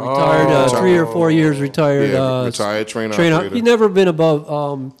 He's a retired, 3 or 4 years retired. Retired train operator. He's never been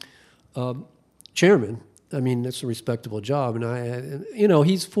above chairman. I mean, that's a respectable job, and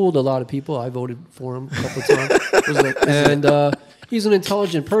he's fooled a lot of people. I voted for him a couple of times, and he's an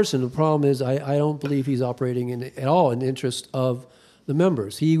intelligent person. The problem is, I don't believe he's operating at all in the interest of the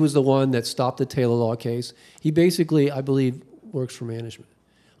members. He was the one that stopped the Taylor Law case. He basically, I believe, works for management,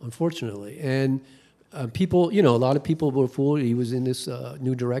 unfortunately. And people, a lot of people were fooled. He was in this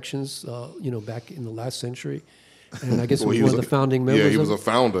New Directions, back in the last century. And I guess he was one of the founding members. Yeah, he was a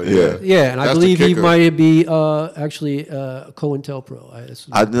founder. Yeah, and I believe he might be actually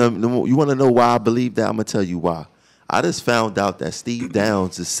COINTELPRO. You want to know why I believe that? I'm going to tell you why. I just found out that Steve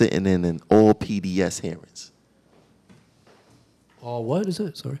Downs is sitting in all PDS hearings. Oh, what is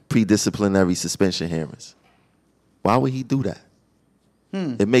it? Sorry. Pre-disciplinary suspension hearings. Why would he do that?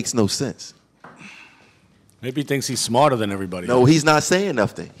 It makes no sense. Maybe he thinks he's smarter than everybody. No, he's not saying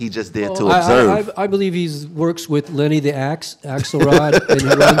nothing. He's just there to observe. I believe he works with Lenny the Axelrod, and he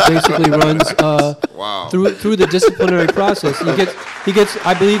basically runs through the disciplinary process. He gets.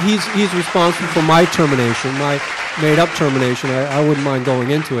 I believe he's responsible for my termination, my made-up termination. I wouldn't mind going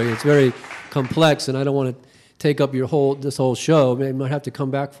into it. It's very complex, and I don't want to take up this whole show. I might have to come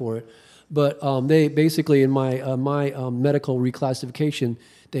back for it. But they basically, in my medical reclassification,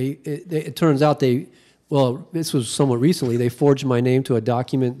 it turns out well, this was somewhat recently, they forged my name to a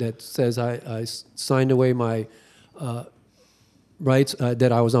document that says I signed away my rights,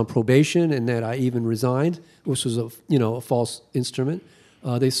 that I was on probation and that I even resigned, which was a false instrument.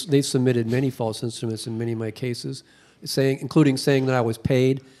 They submitted many false instruments in many of my cases, including saying that I was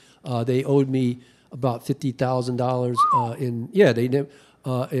paid. They owed me about $50,000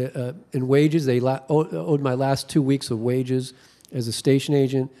 in wages. They owed my last 2 weeks of wages as a station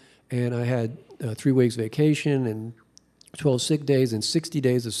agent, and I had 3 weeks vacation and 12 sick days and 60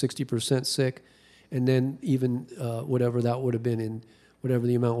 days of 60% sick, and then even whatever the amount would have been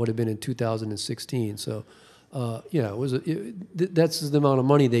in 2016. So, that's the amount of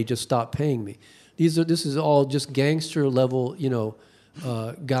money they just stopped paying me. This is all just gangster level,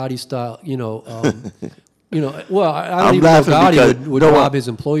 Gotti style, Well, I don't even know Gotti would rob his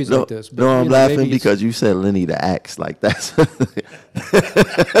employees like this. But, I'm laughing because you said Lenny the Axe, like that's.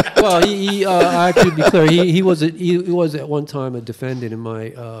 Well, I have to be clear. He was at one time a defendant in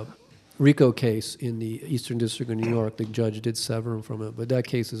my RICO case in the Eastern District of New York. The judge did sever him from it, but that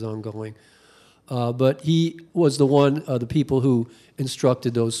case is ongoing. But he was the people who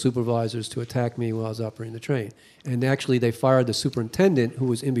instructed those supervisors to attack me while I was operating the train. And actually, they fired the superintendent who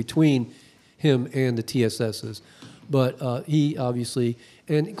was in between him and the TSSs. But he obviously,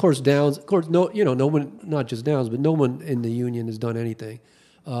 and of course Downs, no one, not just Downs, but no one in the union has done anything.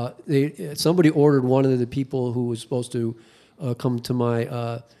 Somebody ordered one of the people who was supposed to come to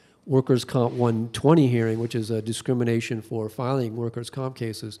my workers' comp 120 hearing, which is a discrimination for filing workers' comp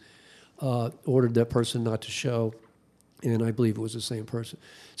cases, ordered that person not to show, and I believe it was the same person.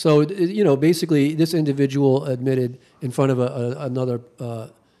 So, basically, this individual admitted in front of another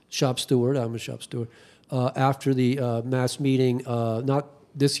shop steward, I'm a shop steward, after the mass meeting, not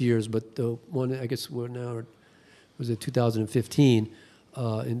this year's, but the one, I guess we're now, was it 2015,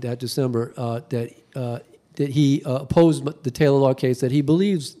 in that December, that he opposed the Taylor Law case, that he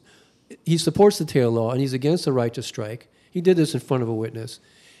believes he supports the Taylor Law and he's against the right to strike. He did this in front of a witness.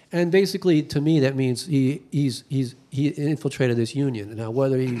 And basically, to me, that means he infiltrated this union. Now,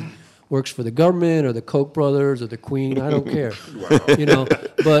 whether he works for the government or the Koch brothers or the Queen, I don't care. Wow.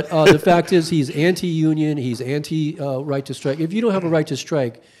 But the fact is, he's anti-union. He's anti-right to strike. If you don't have a right to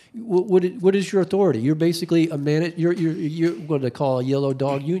strike, what is your authority? You're basically a man. You're what they call a yellow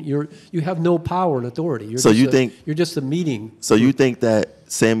dog. You have no power and authority. You're just a meeting. So you think that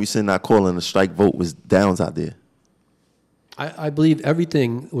Samuelson not calling a strike vote was Downs out there? I believe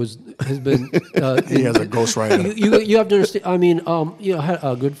everything has been. He has a ghostwriter. You have to understand. I mean, I had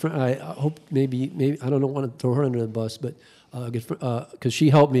a good friend. I hope maybe I don't want to throw her under the bus, but because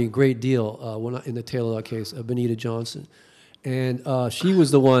she helped me a great deal in the Taylor Law case, Benita Johnson, and she was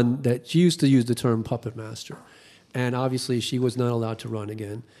the one that she used to use the term puppet master, and obviously she was not allowed to run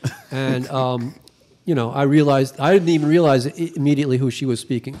again, and I realized I didn't even realize immediately who she was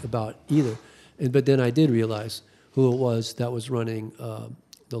speaking about either, but then I did realize who it was that was running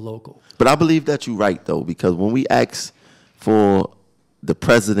the local. But I believe that you're right, though, because when we asked for the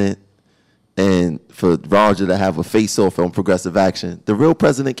president and for Roger to have a face-off on Progressive Action, the real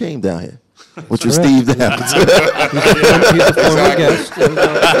president came down here, which was Steve Downs. He's a former guest.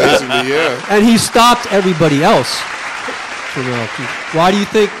 Basically, yeah. And he stopped everybody else. Who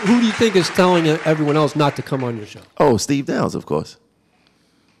do you think is telling everyone else not to come on your show? Oh, Steve Downs, of course.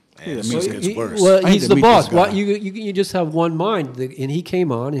 Yeah, that means it's worse. Well, he's the boss. Why, you just have one mind, and he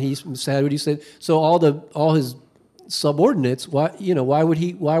came on and he said what he said. So all his subordinates, why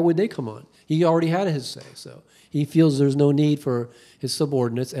would they come on? He already had his say. So he feels there's no need for his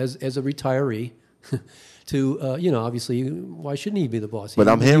subordinates as a retiree to obviously why shouldn't he be the boss? But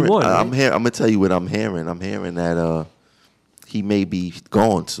I'm gonna tell you what I'm hearing. I'm hearing that he may be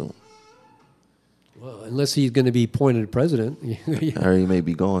gone soon. Well, unless he's going to be appointed president. Or he may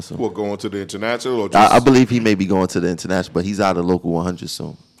be going soon. Well, going to the international? Or I believe he may be going to the international, but he's out of Local 100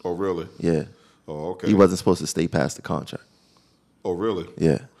 soon. Oh, really? Yeah. Oh, okay. He wasn't supposed to stay past the contract. Oh, really?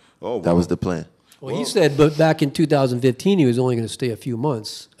 Yeah. Oh, wow. That was the plan. Well, he said, but back in 2015, he was only going to stay a few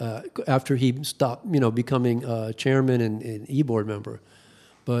months after he stopped, becoming chairman and e-board member.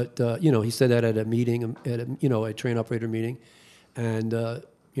 But, he said that at a meeting, a train operator meeting. And,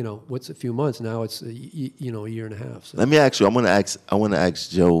 what's a few months now? It's a year and a half. So. Let me ask you. I want to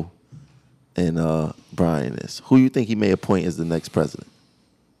ask Joe and Brian this. Who you think he may appoint as the next president?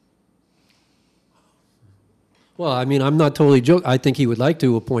 Well, I mean, I'm not totally joking. I think he would like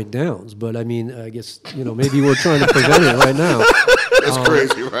to appoint Downs, but I mean, I guess maybe we're trying to prevent it right now. That's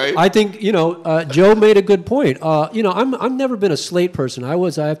crazy, right? I think Joe made a good point. I've never been a slate person. I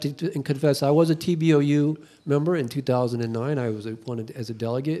have to confess, I was a TBOU member in 2009. I was appointed as a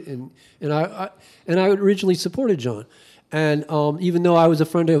delegate, and I originally supported John, and even though I was a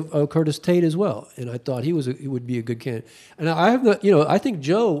friend of Curtis Tate as well, and I thought he would be a good candidate, and I think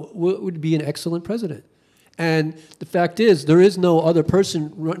Joe would be an excellent president. And the fact is, there is no other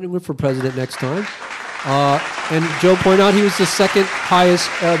person running for president next time. And Joe pointed out he was the second highest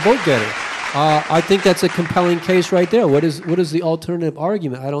vote getter. I think that's a compelling case right there. What is the alternative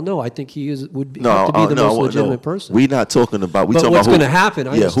argument? I don't know. I think he have to be the most legitimate person. We're not talking about. But what's going to happen?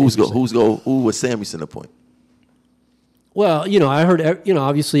 Who would Samuelson appoint? Well, I heard,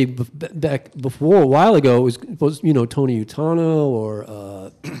 obviously back before a while ago it was Tony Utano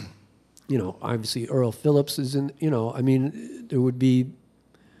or. Obviously Earl Phillips is in, there would be,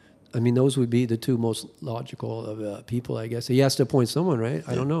 those would be the two most logical of people, I guess. He has to appoint someone, right?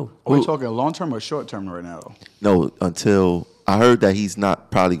 I don't know. Are we talking long-term or short-term right now? No, until, I heard that he's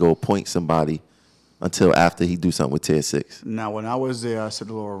not probably going to appoint somebody until after he do something with Tier 6. Now, when I was there, I said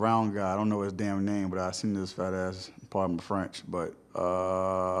the little round guy, I don't know his damn name, but I seen this fat ass, pardon my French, but,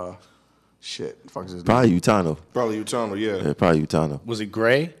 shit, fuck is his Probably name? Utano. Probably Utano, yeah. Yeah, probably Utano. Was he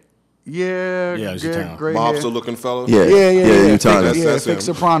gray? Yeah, Yeah, he's Utano. great hair. Mobster looking fella. Yeah, Utano. Yeah, That's fake him.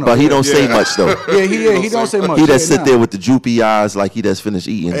 soprano. But he don't say Yeah. much though. He don't say much. He just sit there with the droopy eyes like he just finished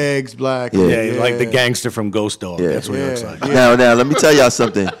eating. eggs, black. Yeah. Like the gangster from Ghost Dog. Yeah. That's what he looks Yeah. like. Now, let me tell y'all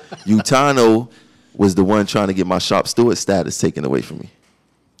something. Utano was the one trying to get my Sharp Stewart status taken away from me.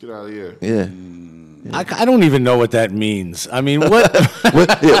 Get out of here. Yeah. I don't even know what that means. I mean, what?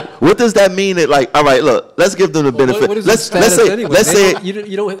 What does that mean? All right, look, let's give them the benefit. What is let's the status say, anyway? let's say,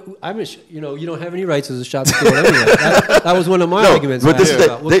 you don't have any rights as a shop steward anyway. That was one of my arguments. but this I is had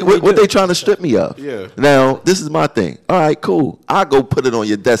about what they trying to strip me of. Yeah. Now, this is my thing. All right, cool. I'll go put it on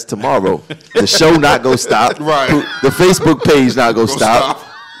your desk tomorrow. The show not go stop. Right. The Facebook page not go stop.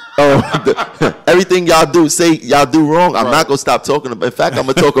 Everything y'all do wrong. I'm not gonna stop talking about. In fact, I'm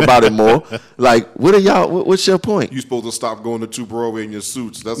gonna talk about it more. Like, what are y'all? What's your point? You supposed to stop going to Tupperware in your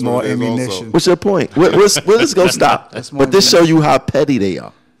suits. That's More what it is also. ammunition. What's your point? Where this gonna stop? more But this show you how petty they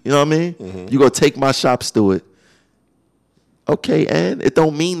are. You know what I mean? You gonna take my Shop Steward? Okay, and it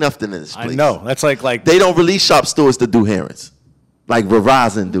don't mean nothing in this place. I know. That's like They don't release Shop Stewards to do hearings, like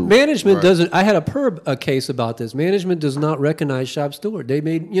Verizon do. Management doesn't. I had a case about this. Management does not recognize shop steward. They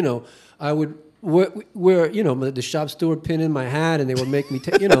made I would wear the shop steward pin in my hat, and they would make me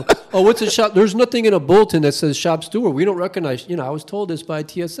oh, what's a shop? There's nothing in a bulletin that says shop steward. We don't recognize. I was told this by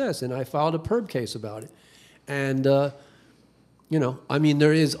TSS, and I filed a PERB case about it. And there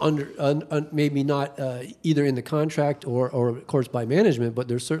is maybe not either in the contract or of course by management, but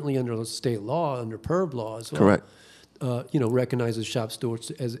there's certainly under the state law, under PERB law as well. Correct. Recognizes shop stewards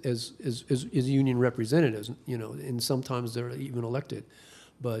as union representatives, and sometimes they're even elected.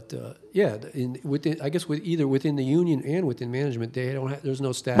 But within the union and within management, they don't have. There's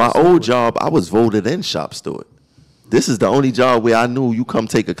no status. My old job, I was voted in Shop Steward. This is the only job where I knew you come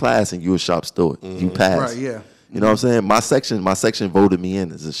take a class and you a Shop Steward. You pass. Right, yeah. You know what I'm saying? My section voted me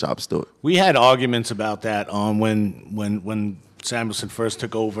in as a Shop Steward. we had arguments about that when Samuelson first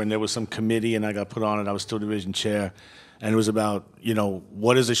took over, and there was some committee, and I got put on it. I was still division chair, and it was about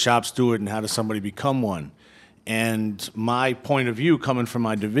what is a shop steward and how does somebody become one. And my point of view, coming from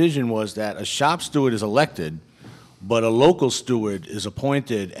my division, was that a shop steward is elected, but a local steward is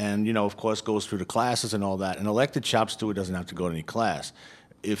appointed, and of course, goes through the classes and all that. An elected shop steward doesn't have to go to any class.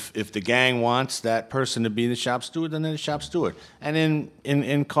 If the gang wants that person to be the shop steward, then they're the shop steward. And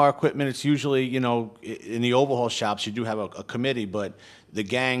in car equipment, it's usually, in the overhaul shops, you do have a committee, but the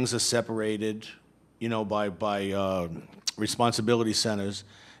gangs are separated, by responsibility centers,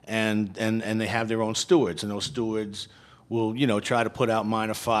 and they have their own stewards, and those stewards will, try to put out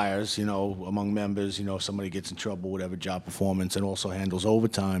minor fires, among members, if somebody gets in trouble, whatever, job performance, and also handles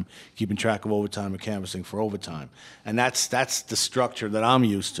overtime, keeping track of overtime and canvassing for overtime. And that's the structure that I'm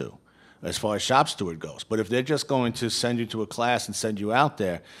used to as far as shop steward goes. But if they're just going to send you to a class and send you out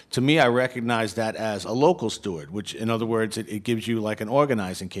there, to me, I recognize that as a local steward, which, in other words, it gives you like an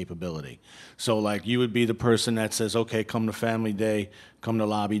organizing capability. So like you would be the person that says, okay, come to family day, come to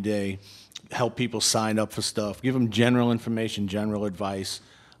lobby day, help people sign up for stuff, give them general information, general advice,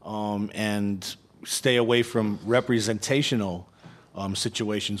 and stay away from representational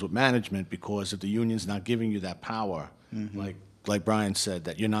situations with management, because if the union's not giving you that power, like Brian said,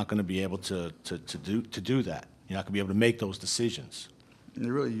 that you're not going to be able to do that. You're not going to be able to make those decisions.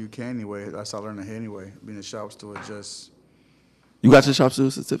 Really, you can anyway. That's how I learned it anyway. Being a shop steward, just You got your shop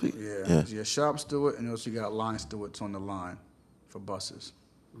steward certificate? yeah. Your shop steward, and also you got line stewards on the line for buses.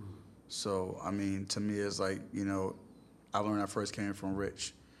 So I mean, to me, it's like I learned when I first came from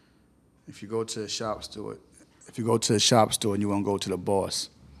Rich. If you go to a shop steward, and you want to go to the boss,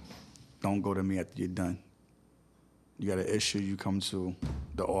 don't go to me after you're done. You got an issue, you come to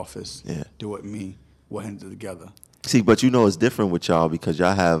the office. Yeah. Do it me. We'll handle it together. See, but it's different with y'all because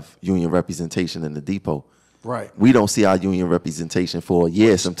y'all have union representation in the depot. Right. We don't see our union representation for a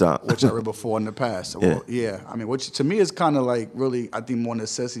year sometimes. Which I read before in the past. Well, yeah. I mean, which to me is kind of like really, I think more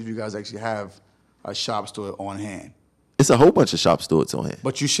necessity if you guys actually have a shop steward on hand. It's a whole bunch of shop stewards on here.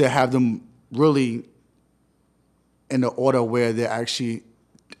 But you should have them really in the order where they're actually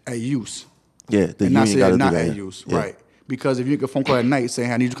at use. Yeah, the and not union say got they're to not do at that. use. Yeah. Right. Because if you get a phone call at night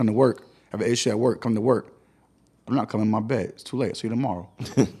saying, I need you to come to work, I have an issue at work, come to work. I'm not coming in my bed. It's too late. See you tomorrow.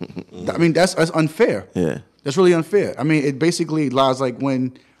 I mean, that's unfair. Yeah. That's really unfair. I mean, it basically lies like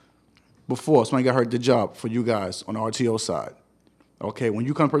when before somebody got hurt at the job for you guys on the RTO side. Okay, when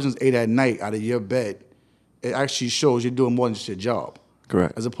you come to person's 8 at night out of your bed, it actually shows you're doing more than just your job.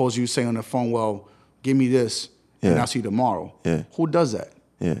 Correct. As opposed to you saying on the phone, well, give me this and I'll see you tomorrow. Yeah. Who does that?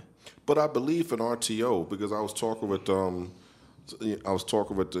 Yeah. But I believe in RTO because I was talking with the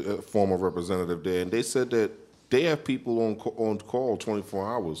former representative there, and they said that they have people on call 24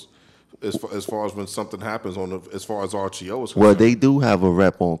 hours as far as when something happens as far as RTO is concerned. Well, they do have a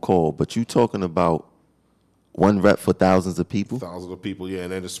rep on call, but you talking about one rep for thousands of people? Thousands of people, yeah,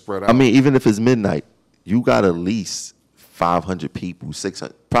 and then it's spread out. I mean, even if it's midnight, you got at least 500 people,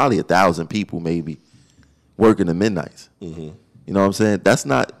 600, probably 1,000 people maybe working the midnights. Mm-hmm. You know what I'm saying? That's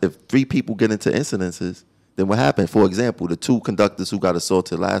not, if 3 people get into incidences, then what happened? For example, the 2 conductors who got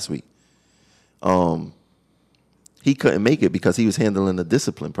assaulted last week, he couldn't make it because he was handling a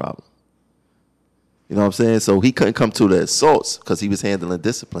discipline problem. You know what I'm saying? So he couldn't come to the assaults because he was handling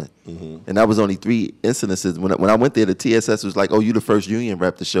discipline. Mm-hmm. And that was only 3 incidences. When I went there, the TSS was like, oh, you the first union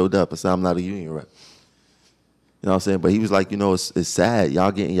rep that showed up. I said, I'm not a union rep. You know what I'm saying? But he was like, it's sad.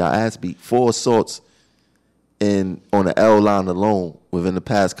 Y'all getting your ass beat. 4 assaults on the L line alone within the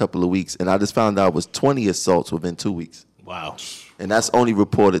past couple of weeks. And I just found out it was 20 assaults within 2 weeks. Wow. And that's only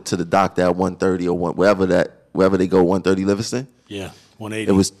reported to the doctor at 130 or wherever they go, 130 Livingston. Yeah,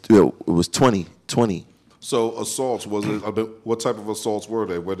 180. It was 20. So assaults, what type of assaults were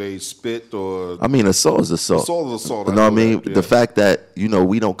they? Were they spit or? I mean, assault is assault. Assault is assault. You know what I mean? Yeah. The fact that,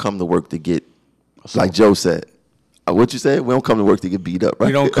 we don't come to work to get, like Joe said. What you said? We don't come to work to get beat up, right?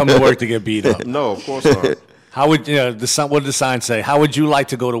 We don't come to work to get beat up. No, of course not. How would what did the sign say? How would you like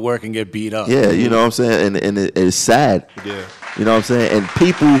to go to work and get beat up? Yeah, you know what I'm saying? And it's sad. Yeah. You know what I'm saying? And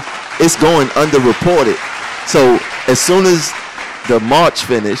people, it's going underreported. So as soon as the march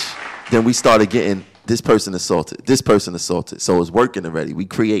finished, then we started getting this person assaulted. So it's working already. We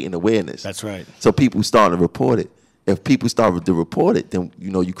creating awareness. That's right. So people starting to report it. If people start to report it, then,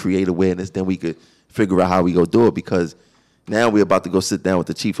 you create awareness. Then we could figure out how we go do it, because now we're about to go sit down with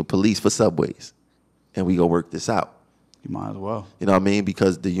the chief of police for subways. And we go work this out. You might as well. You know what I mean?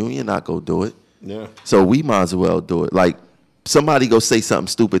 Because the union not go do it. Yeah. So we might as well do it. Like, somebody go say something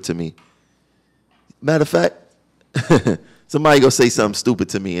stupid to me. Matter of fact, somebody go say something stupid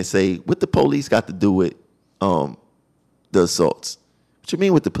to me and say, what the police got to do with the assaults? What you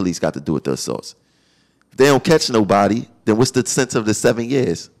mean what the police got to do with the assaults? If they don't catch nobody, then what's the sense of the 7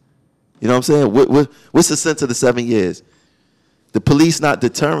 years? You know what I'm saying? What's the sense of the 7 years? The police not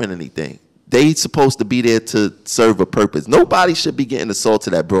deterring anything. They supposed to be there to serve a purpose. Nobody should be getting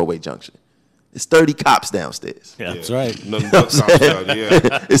assaulted at Broadway Junction. It's 30 cops downstairs. Yeah, that's right. Nothing but cops down,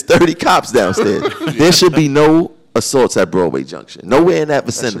 yeah. It's 30 cops downstairs. There should be no assaults at Broadway Junction. Nowhere in that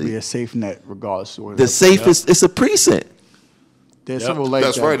That should vicinity. be a safe net regardless. Of The safest, it's a precinct. There's several like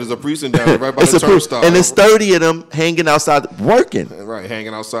That's that. right. There's a precinct down there right by It's the a turnstile. and there's 30 of them hanging outside working. Right,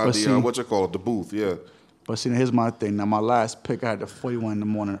 hanging outside But the, see- the booth, yeah. But see, here's my thing. Now, my last pick, I had the 41 in the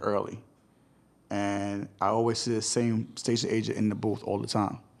morning early. And I always see the same station agent in the booth all the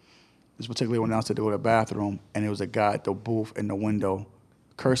time. This particular one, I said to go to the bathroom, and there was a guy at the booth in the window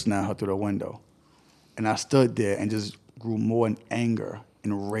cursing at her through the window. And I stood there and just grew more in anger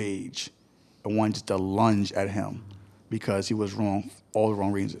and rage and wanted just to lunge at him because he was wrong, all the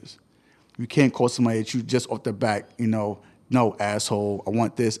wrong reasons. You can't call somebody that you just off the back, no, asshole, I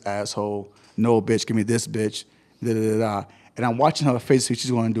want this, asshole, no, bitch, give me this, bitch, da-da-da-da. And I'm watching her face, see what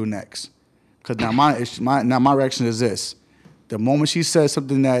she's going to do next. Because now my reaction is this. The moment she says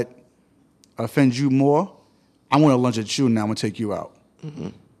something that offends you more, I'm going to lunge at you, and now I'm going to take you out. Mm-hmm.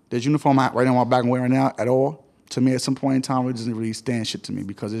 There's uniform right on my back I'm wearing now at all. to me, at some point in time, it doesn't really stand shit to me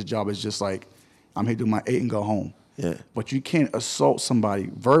because his job is just like, I'm here to do my 8 and go home. Yeah. But you can't assault somebody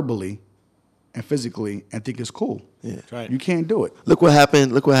verbally and physically and think it's cool. Yeah. Right. You can't do it. Look what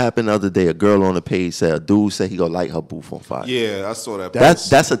happened. Look what happened the other day. A girl on the page said a dude said he gonna light her booth on fire. Yeah, I saw that.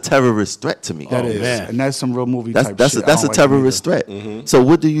 That's a terrorist threat to me. That is, man. and that's some real movie That's type that's shit. a, that's I a don't like it terrorist either. threat. So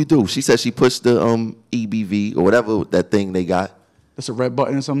what do you do? She said she pushed the EBV or whatever that thing they got. It's a red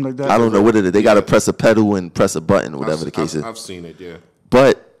button or something like that. I don't know what it is. They got to press a pedal and press a button, whatever the case is. I've seen it. Yeah.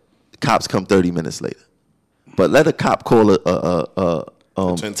 But cops come 30 minutes later. But let a cop call a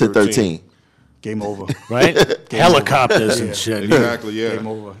 1013. Game over. Right? Helicopters and shit. Exactly. Yeah. Game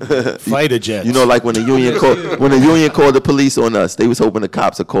over. Fighter jets. You know, like when the union called the police on us, they was hoping the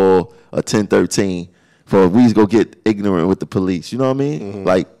cops would call a 1013 for we was go get ignorant with the police. You know what I mean?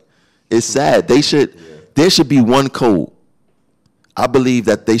 Like, it's sad. There should be one code. I believe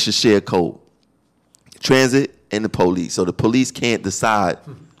that they should share code. Transit and the police. So the police can't decide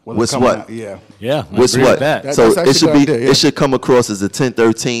what's coming what. out, yeah. Yeah. I What's agree what? with that. So That's it should actually be a good idea, yeah. it should come across as a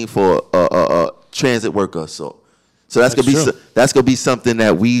 1013 for a transit worker assault. So that's gonna be something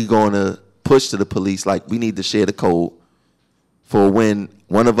that we gonna push to the police. Like we need to share the code for when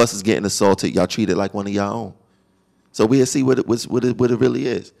one of us is getting assaulted. Y'all treat it like one of y'all own. So we'll see what it really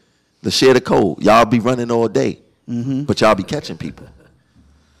is. To share the code. Y'all be running all day, but y'all be catching people.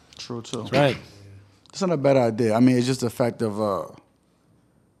 True, too. Right. It's not a bad idea. I mean, it's just the fact of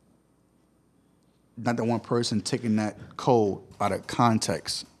not the one person taking that code out of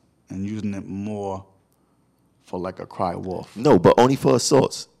context and using it more for like a cry wolf. No, but only for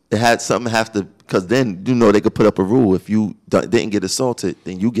assaults. It had something have to, because then, they could put up a rule. If you didn't get assaulted,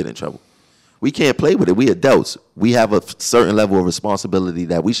 then you get in trouble. We can't play with it. We adults. We have a certain level of responsibility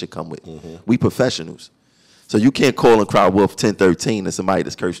that we should come with. We professionals. So you can't call and cry wolf 1013 to somebody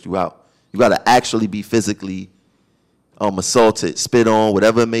that's cursed you out. You got to actually be physically assaulted, spit on,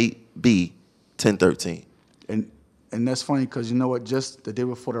 whatever it may be, 1013. And that's funny because you know what? Just the day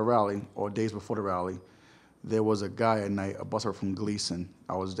before the rally, or days before the rally, there was a guy at night, a busser from Gleason.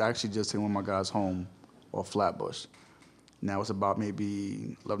 I was actually just taking one of my guys home, or Flatbush. Now it's about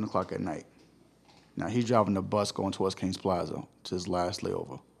maybe 11 o'clock at night. Now he's driving the bus going towards Kings Plaza to his last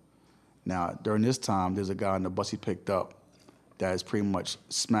layover. Now during this time, there's a guy on the bus he picked up that is pretty much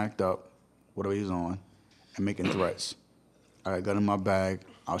smacked up, whatever he's on, and making threats. I got a gun in my bag.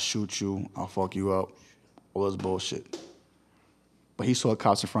 I'll shoot you. I'll fuck you up. All this bullshit. But he saw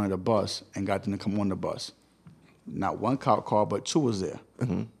cops in front of the bus and got them to come on the bus. Not one cop called, but 2 was there.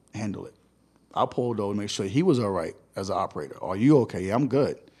 Handle it. I pulled over to make sure he was all right as an operator. Are you okay? Yeah, I'm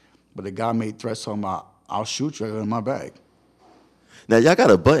good. But the guy made threats talking about, I'll shoot you. I got it in my bag. Now, y'all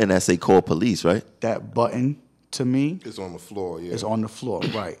got a button that say call police, right? That button, to me, It's on the floor. Yeah. is on the floor,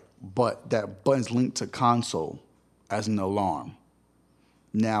 right. But that button's linked to console as an alarm.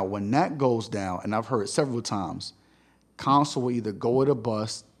 Now, when that goes down, and I've heard it several times, console will either go with a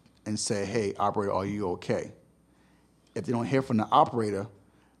bus and say, hey, operator, are you okay? If they don't hear from the operator,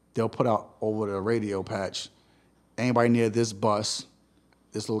 they'll put out over the radio patch, anybody near this bus,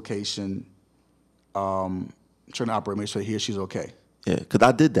 this location, trying to operate, make sure he or she's okay. Yeah, because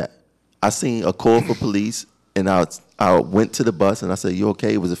I did that. I seen a call for police, and I went to the bus, and I said, you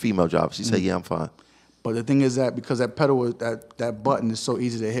okay? It was a female driver. She said, yeah, I'm fine. But the thing is that because that pedal, that button is so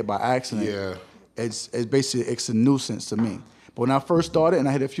easy to hit by accident, Yeah. it's basically a nuisance to me. But when I first started and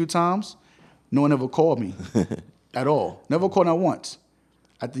I hit it a few times, no one ever called me at all. Never called not once.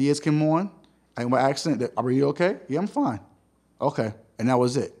 After the years came on, I by accident, are you okay? Yeah, I'm fine. Okay, and that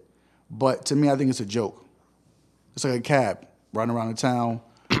was it. But to me, I think it's a joke. It's like a cab riding around the town,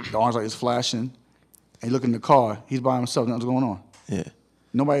 the orange light is flashing, and you look in the car, he's by himself, nothing's going on. Yeah.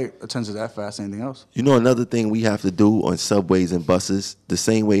 Nobody attends to that fast, anything else. You know, another thing we have to do on subways and buses, the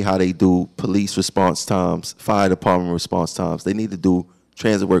same way how they do police response times, fire department response times, they need to do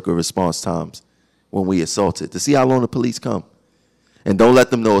transit worker response times when we assaulted to see how long the police come. And don't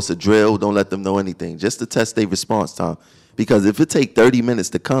let them know it's a drill. Don't let them know anything. Just to test their response time. Because if it take 30 minutes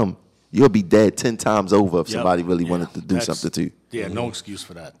to come, you'll be dead 10 times over if somebody really wanted to do something to you. Yeah, no excuse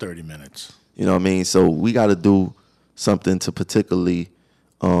for that. 30 minutes. You know what I mean? So we got to do something to particularly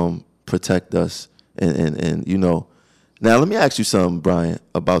protect us. And you know. Now, let me ask you something, Brian,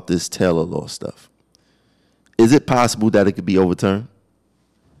 about this Taylor law stuff. Is it possible that it could be overturned?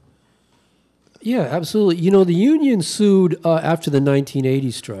 Yeah, absolutely. You know, the union sued after the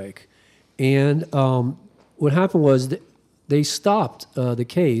 1980 strike, and what happened was they stopped the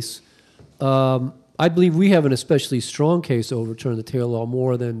case. I believe we have an especially strong case to overturn the Taylor law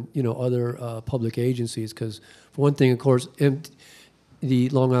more than other public agencies, because for one thing, of course, the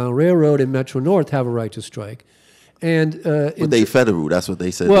Long Island Railroad and Metro North have a right to strike. But they federal. That's what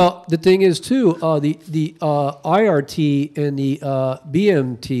they said. Well, the thing is too, the IRT and the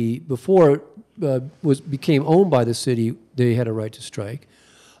BMT before it became owned by the city, they had a right to strike,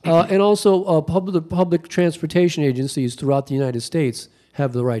 and also public transportation agencies throughout the United States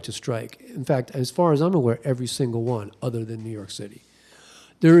have the right to strike. In fact, as far as I'm aware, every single one, other than New York City.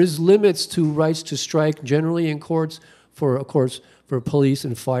 There is limits to rights to strike generally in courts for police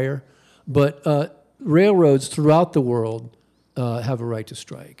and fire, but railroads throughout the world have a right to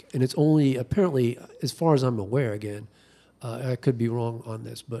strike, and it's only apparently, as far as I'm aware, again, I could be wrong on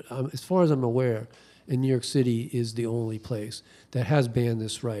this, but as far as I'm aware, in New York City is the only place that has banned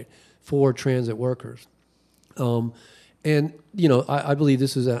this right for transit workers. And, I believe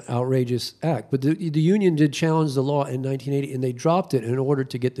this is an outrageous act. But the union did challenge the law in 1980, and they dropped it in order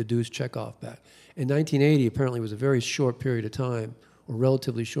to get the dues checkoff back. In 1980, apparently, was a very short period of time, or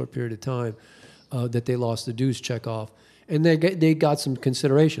relatively short period of time, that they lost the dues checkoff. And they got some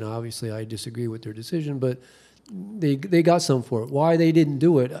consideration. Obviously, I disagree with their decision, but they got some for it. Why they didn't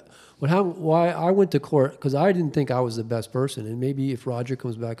do it, why I went to court, because I didn't think I was the best person. And maybe if Roger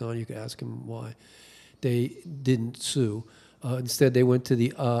comes back on, you could ask him why they didn't sue. Instead, they went to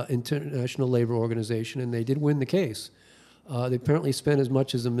the International Labor Organization, and they did win the case. They apparently spent as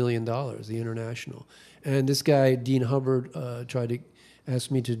much as $1 million, the International. And this guy, Dean Hubbard, tried to ask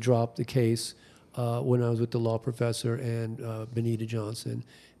me to drop the case when I was with the law professor and Benita Johnson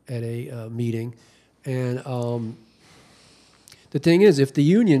at a meeting. And the thing is, if the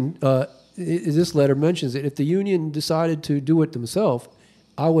union, this letter mentions it, if the union decided to do it themselves,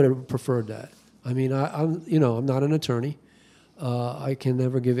 I would have preferred that. I mean, I'm not an attorney. I can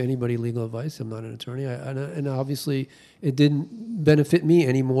never give anybody legal advice. I'm not an attorney, and obviously, it didn't benefit me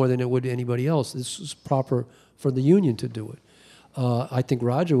any more than it would anybody else. This was proper for the union to do it. I think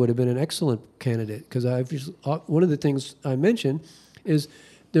Roger would have been an excellent candidate because one of the things I mentioned is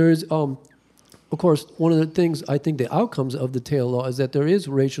there is, of course, one of the things I think the outcomes of the Taylor law is that there is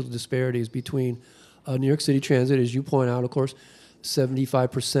racial disparities between New York City Transit, as you point out, of course.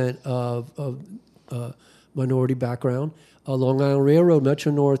 75% of minority background. Long Island Railroad,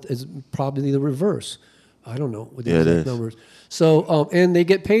 Metro North is probably the reverse. I don't know what the exact numbers. So, and they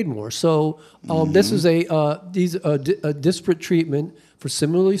get paid more. So, this is a disparate treatment for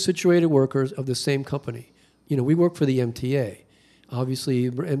similarly situated workers of the same company. We work for the MTA.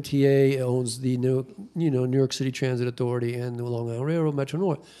 Obviously, MTA owns the New York City Transit Authority and the Long Island Railroad, Metro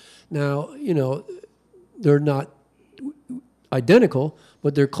North. Now, they're not identical,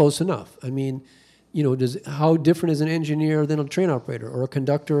 but they're close enough. I mean, how different is an engineer than a train operator or a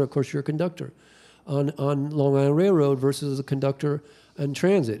conductor? Of course, you're a conductor on Long Island Railroad versus a conductor in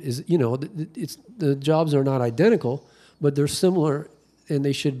transit. The jobs are not identical, but they're similar, and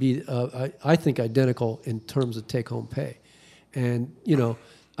they should be, I think, identical in terms of take-home pay. And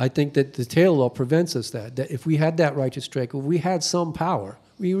I think that the Taylor law prevents us that if we had that right to strike, if we had some power,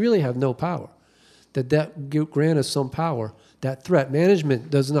 we really have no power. That grant us some power. That threat management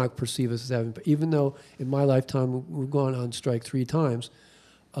does not perceive us as having, even though in my lifetime we've gone on strike 3 times.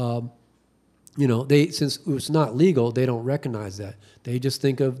 Since it's not legal, they don't recognize that. They just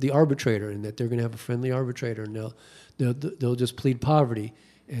think of the arbitrator and that they're going to have a friendly arbitrator, and they'll just plead poverty,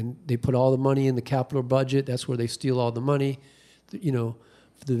 and they put all the money in the capital budget. That's where they steal all the money. The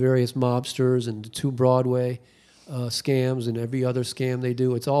various mobsters and the 2 Broadway scams and every other scam they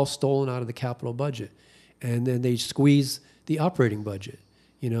do, it's all stolen out of the capital budget, and then they squeeze the operating budget,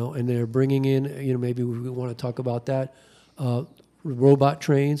 and they're bringing in, maybe we want to talk about that, robot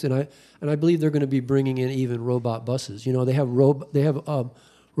trains, and I believe they're going to be bringing in even robot buses. They have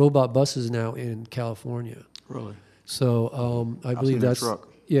robot buses now in California. Really? So I believe that's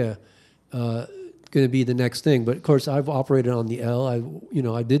going to be the next thing. But of course, I've operated on the L. I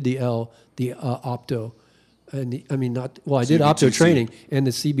did the L, the Opto, and I did Opto training and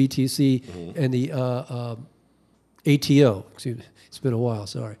the CBTC and the ATO. Excuse me, it's been a while.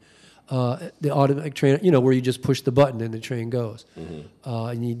 Sorry. The automatic train, where you just push the button and the train goes,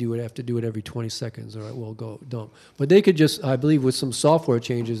 and you have to do it every 20 seconds. All right, well, don't. But they could just, I believe, with some software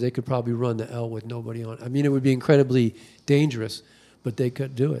changes, they could probably run the L with nobody on. It would be incredibly dangerous, but they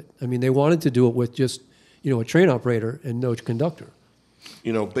could do it. They wanted to do it with just, a train operator and no conductor.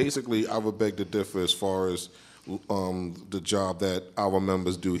 Basically, I would beg to differ as far as the job that our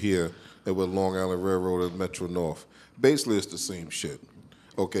members do here and with Long Island Railroad and Metro North. Basically, it's the same shit.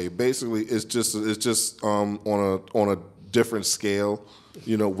 Okay, basically, it's just on a different scale,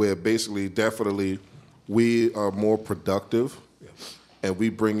 where basically, definitely, we are more productive, and we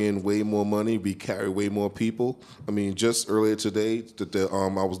bring in way more money. We carry way more people. Just earlier today,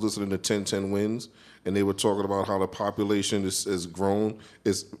 I was listening to 1010 Wins, and they were talking about how the population has grown.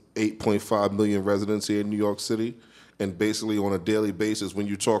 It's 8.5 million residents here in New York City, and basically on a daily basis, when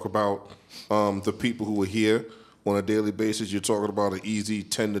you talk about the people who are here on a daily basis, you're talking about an easy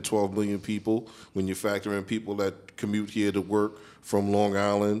 10 to 12 million people. When you factor in people that commute here to work from Long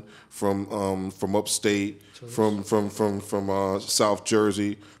Island, from upstate, from South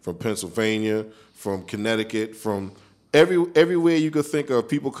Jersey, from Pennsylvania, from Connecticut, from everywhere you could think of,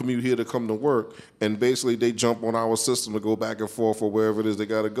 people commute here to come to work, and basically they jump on our system to go back and forth or wherever it is they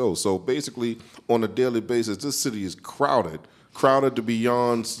got to go. So basically, on a daily basis, this city is crowded to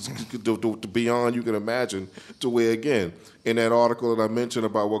beyond you can imagine, to where, again, in that article that I mentioned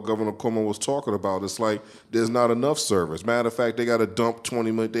about what Governor Cuomo was talking about, it's like there's not enough service. Matter of fact, they got to dump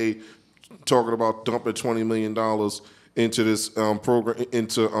 $20 million. They talking about dumping $20 million into this program,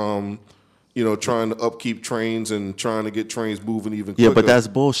 into trying to upkeep trains and trying to get trains moving even quicker. Yeah, but that's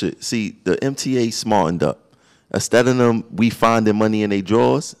bullshit. See, the MTA smartened up. Instead of them, we finding money in their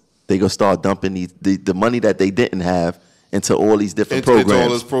drawers, they gonna start dumping the money that they didn't have into all these different programs. Into all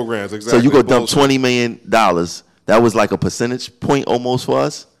those programs, exactly. So you go dump $20 million. That was like a percentage point almost for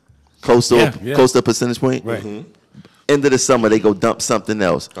us, close to a percentage point. Right. Mm-hmm. End of the summer, they go dump something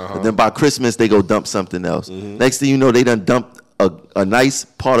else. And then by Christmas, they go dump something else. Next thing you know, they done dumped a nice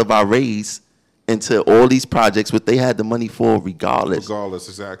part of our raise into all these projects, what they had the money for regardless. Regardless,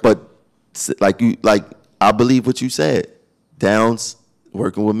 exactly. But I believe what you said. Downs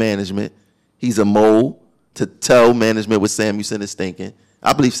working with management. He's a mole to tell management what Samuelson is thinking.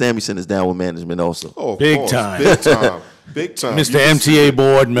 I believe Samuelson is down with management also. Oh, of Big course. time. Big time. Big time. Mr. MTA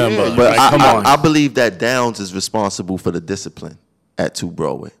board member. Yeah, But come on. I believe that Downs is responsible for the discipline at 2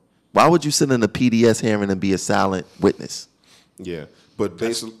 Broadway. Why would you sit in a PDS hearing and be a silent witness? Yeah, but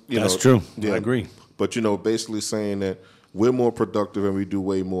basically, that's true. Yeah, I agree. But basically saying that we're more productive and we do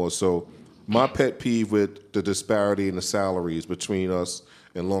way more. So my pet peeve with the disparity in the salaries between us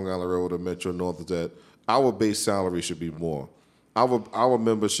and Long Island Railroad and Metro North is that our base salary should be more. Our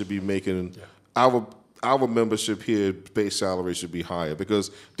members should be making our membership here base salary should be higher because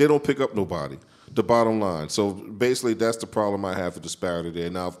they don't pick up nobody. The bottom line. So basically, that's the problem I have with disparity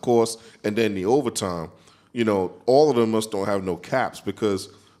there. Now, of course, and then the overtime. All of them don't have no caps because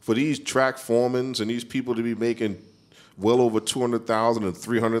for these track foremans and these people to be making well over $200,000 and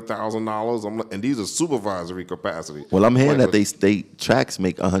 $300,000, and these are supervisory capacity. Well, I'm hearing that they tracks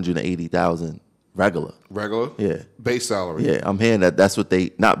make $180,000 regular. Regular? Yeah. Base salary. Yeah, I'm hearing that's what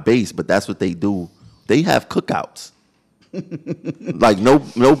they, not base, but that's what they do. They have cookouts. Like no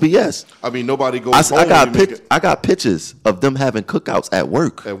BS. I mean, nobody goes home. I got pictures of them having cookouts at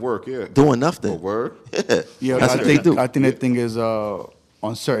work. At work, yeah. Doing nothing. A word? Yeah, that's what they do. I think the thing is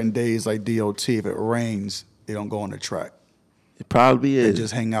on certain days like DOT, if it rains, they don't go on the track. It probably They is.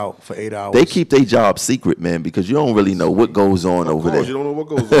 just hang out for 8 hours. They keep their job secret, man, because you don't really know what goes on over there. You don't know what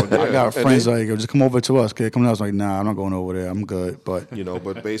goes on. Yeah. I got friends like, just come over to us, kid. Come to us. Like, nah, I'm not going over there. I'm good. But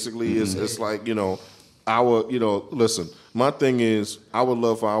But basically, it's like listen. My thing is, I would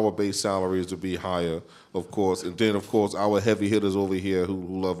love for our base salaries to be higher, of course, and then of course our heavy hitters over here who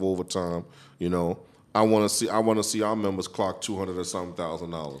love overtime. I want to see our members clock $200,000 or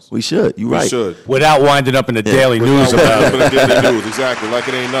something. We should. You're right. We should. Without winding up in the Daily News Without about it. the Daily News, exactly, like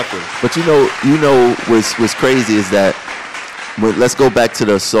it ain't nothing. But what's crazy is that let's go back to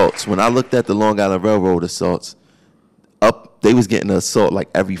the assaults. When I looked at the Long Island Railroad assaults, they was getting an assault like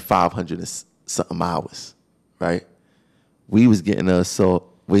every 500 and something hours, right? We was getting an assault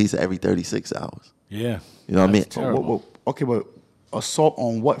every 36 hours. Yeah. You know what I mean? terrible. okay, but assault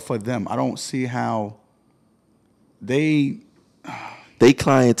on what for them? I don't see how they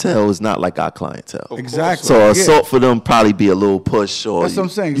clientele is not like our clientele. exactly. So assault for them probably be a little push, or That's what I'm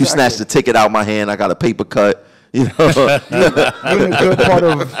saying, you exactly. snatch the ticket out my hand, I got a paper cut. You're in a good part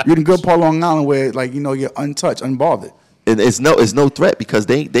of Long Island where you're untouched, unbothered. And it's no threat because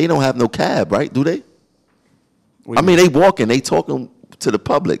they don't have no cab, right? Do they? I mean, they walking, they talking to the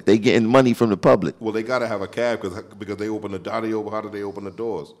public, they getting money from the public. Well, they got to have a cab because they open the how do they open the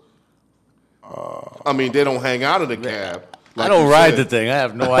doors? I mean, they don't hang out in the cab. I like don't you ride said. the thing. I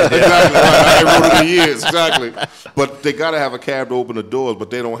have no idea. Exactly. I ain't rode it in years. Exactly. But they got to have a cab to open the doors, but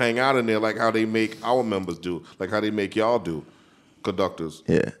they don't hang out in there like how they make our members do, like how they make y'all do, conductors.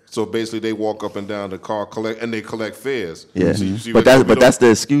 Yeah. So basically, they walk up and down the car, they collect fares. Yeah. So you see But that's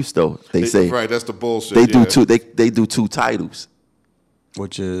the excuse though. They say right. That's the bullshit. they do two. They do two titles,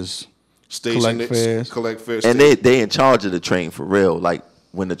 Which is Station collect fares. Collect fares. and they in charge of the train for real. Like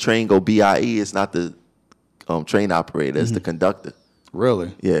when the train go BIE, it's not the train operator, it's the conductor.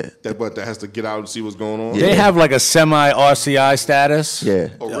 Really? Yeah. But that has to get out and see what's going on. They have like a semi RCI status. Yeah.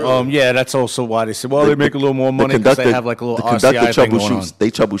 Oh, really? Yeah, that's also why they said, well, they make a little more money because they have like a little the conductor RCI thing going on. troubleshoots.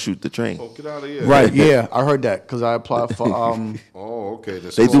 They troubleshoot the train. Oh, get out of here. Right. Yeah, I heard that because I applied for. Oh, okay.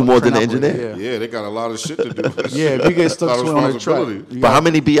 They do more than the train operator, engineer. Yeah, they got a lot of shit to do. Yeah, if you get stuck A lot of on the track, responsibility. you But got- how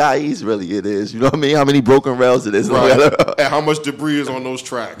many BIEs really it is? You know what I mean? How many broken rails it is? Right. And how much debris is on those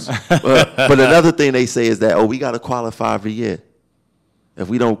tracks? But another thing they say is that, we got to qualify every year. If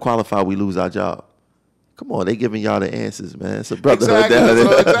we don't qualify, we lose our job. Come on, they giving y'all the answers, man. It's a brotherhood Exactly. down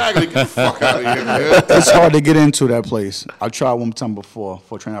there. Exactly. Get the fuck out of here, man. It's hard to get into that place. I tried one time before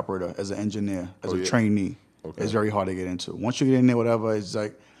for a train operator as an engineer, as a trainee. Okay. It's very hard to get into. Once you get in there, whatever, it's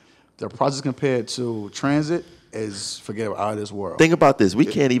like the process compared to transit is forget it, out of this world. Think about this. We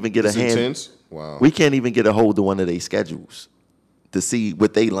can't even get It's a hand. intense? Wow. We can't even get a hold of one of their schedules to see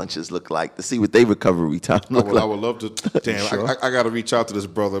what their lunches look like, to see what their recovery time look I like. would love to. Damn, I got to reach out to this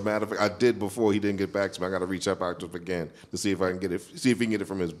brother. Matter of fact, I did before he didn't get back to me. I got to reach out to him again to see if I can get it. See if he can get it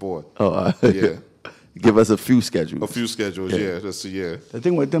from his boy. Yeah, Give us a few schedules. a few schedules. Yeah, just yeah. The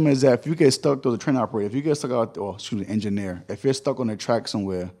thing with them is that if you get stuck, as a train operator, if you get stuck out, or excuse me, engineer, if you're stuck on the track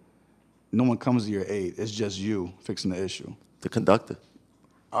somewhere, no one comes to your aid. It's just you fixing the issue. The conductor.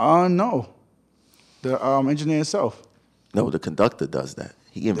 No, the engineer itself. No, the conductor does that.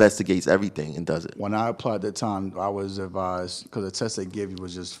 He investigates everything and does it. When I applied at the time, I was advised, because the test they give you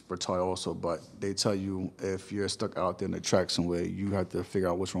was just retarded also, but they tell you if you're stuck out there in the track somewhere, you have to figure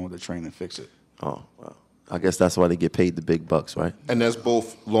out what's wrong with the train and fix it. Oh, well. I guess that's why they get paid the big bucks, right? And that's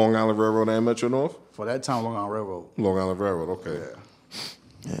both Long Island Railroad and Metro North. For that time, Long Island Railroad. Long Island Railroad. Okay.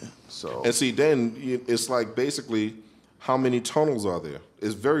 Yeah. So And see, then it's like basically, how many tunnels are there?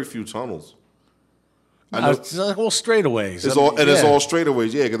 It's very few tunnels. I know It's like all straightaways. it's all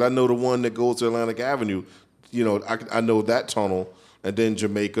straightaways. Yeah, because I know the one that goes to Atlantic Avenue. You know, I know that tunnel, and then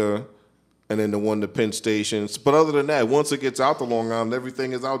Jamaica, and then the one to Penn Station. But other than that, once it gets out to Long Island,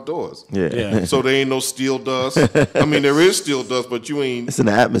 everything is outdoors. Yeah. So there ain't no steel dust. I mean, there is steel dust, but you ain't. It's in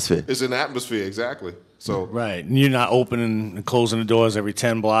the atmosphere. It's in the atmosphere, exactly. So Right. And you're not opening and closing the doors every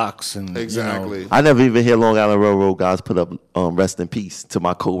 10 blocks. And exactly. I never even hear Long Island Railroad guys put up rest in peace to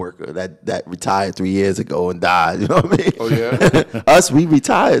my coworker that retired 3 years ago and died. You know what I mean? Oh, yeah? Us, we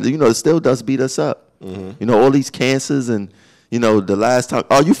retired. You know, it still does beat us up. You know, all these cancers and, you know, the last time.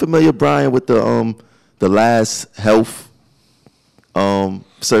 Are you familiar, Brian, with the last health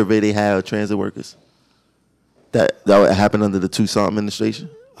survey they had of transit workers? That happened under the Tucson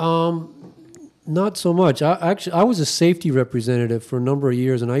administration? Not so much. I was a safety representative for a number of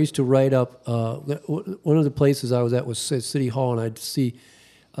years, and I used to write up. One of the places I was at was City Hall, and I'd see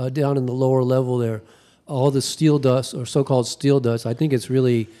down in the lower level there all the steel dust, or so-called steel dust. I think it's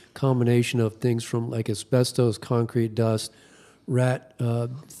really a combination of things from like asbestos, concrete dust, rat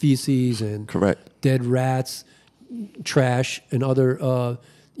feces, and Correct. dead rats, trash, and other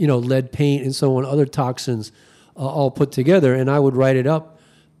lead paint and so on, other toxins, all put together. And I would write it up.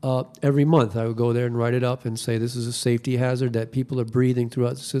 Every month, I would go there and write it up and say this is a safety hazard that people are breathing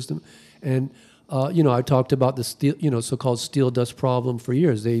throughout the system. And I talked about the steel, so-called steel dust problem for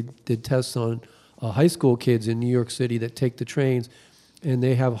years. They did tests on high school kids in New York City that take the trains, and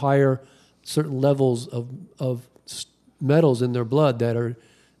they have higher certain levels of metals in their blood that are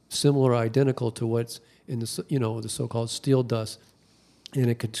similar, or identical to what's in the so-called steel dust, and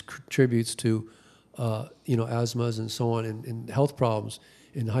it contributes to asthmas and so on, and health problems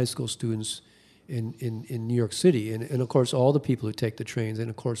in high school students in New York City. And of course, all the people who take the trains, and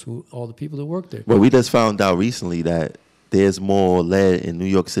of course, all the people that work there. Well, we just found out recently that there's more lead in New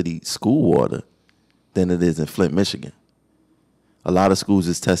York City school water than it is in Flint, Michigan. A lot of schools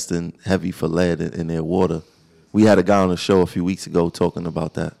is testing heavy for lead in their water. We had a guy on the show a few weeks ago talking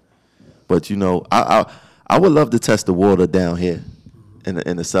about that. But, I would love to test the water down here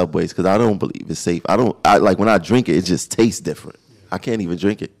in the subways, because I don't believe it's safe. Like when I drink it, it just tastes different. I can't even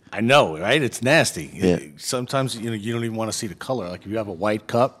drink it. I know, right? It's nasty. Yeah. Sometimes you don't even want to see the color. Like if you have a white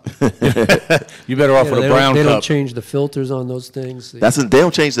cup, you're better off with a brown They cup. don't change the filters on those things. They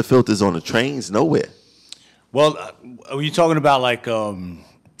don't change the filters on the trains nowhere. Well, are you talking about like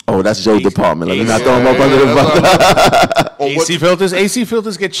Oh, that's Joe's department. Let me not throw him up under the bus. AC filters? AC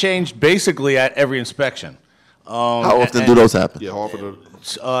filters get changed basically at every inspection. How often do those happen? Yeah, half of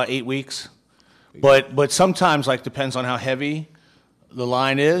the 8 weeks. But sometimes, like, depends on how heavy the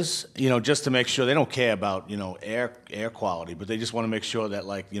line is, just to make sure. They don't care about, air quality, but they just want to make sure that,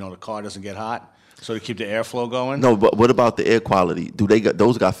 like, the car doesn't get hot, so to keep the airflow going. No, but what about the air quality?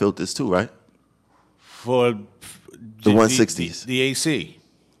 Those got filters too, right? For The 160s. The AC.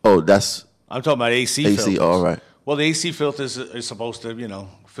 Oh, that's I'm talking about AC AC. filters. All right. Well, the AC filters are supposed to,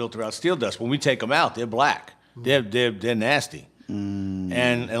 filter out steel dust. When we take them out, they're black. They're nasty.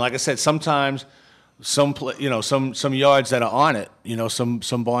 And like I said, sometimes some yards that are on it,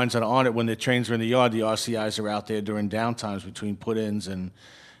 some barns that are on it, when the trains are in the yard, the RCIs are out there during downtimes between put-ins and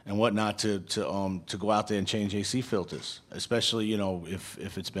whatnot to go out there and change AC filters, especially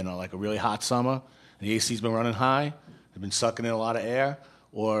if it's been like a really hot summer and the AC's been running high, they've been sucking in a lot of air,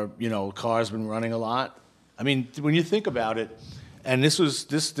 or car's been running a lot. I mean, when you think about it. And this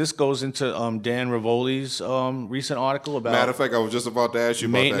goes into Dan Rivoli's recent article about. Matter of fact, I was just about to ask you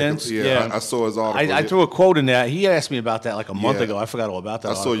maintenance. About that. Yeah. I saw his article. I threw a quote in there. He asked me about that like a month ago. I forgot all about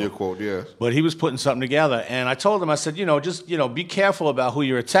that. I saw your quote. Yeah. But he was putting something together, and I told him, I said, just be careful about who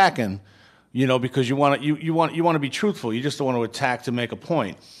you're attacking, because you want to be truthful. You just don't want to attack to make a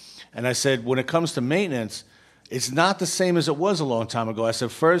point. And I said, when it comes to maintenance, it's not the same as it was a long time ago. I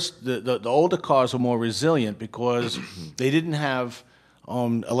said, first, the older cars were more resilient because they didn't have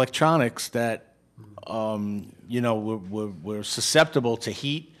electronics that, were susceptible to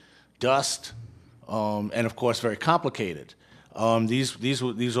heat, dust, and of course, very complicated. These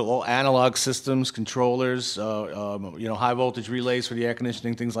are all analog systems, controllers, high voltage relays for the air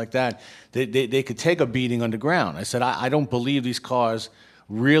conditioning, things like that. They could take a beating underground. I said, I don't believe these cars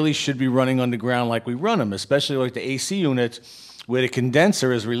really should be running underground like we run them, especially like the AC units where the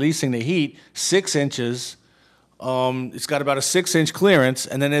condenser is releasing the heat 6 inches. It's got about a 6-inch clearance,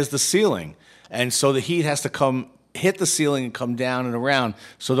 and then there's the ceiling. And so the heat has to hit the ceiling and come down and around.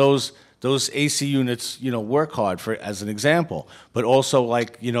 So those AC units, work hard, as an example. But also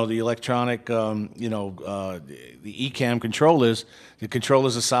like, the electronic, the ECAM controllers, the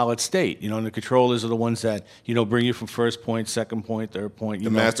controllers are solid state, and the controllers are the ones that, bring you from first point, second point, third point.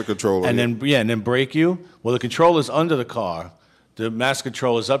 The master controller. And then break you. Well, the controller's under the car. The master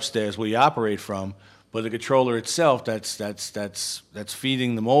controller's upstairs where you operate from. But the controller itself, that's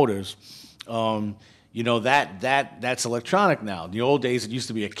feeding the motors. That's electronic now. In the old days, it used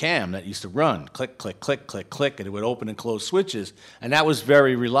to be a cam that used to run, click, click, click, click, click, and it would open and close switches. And that was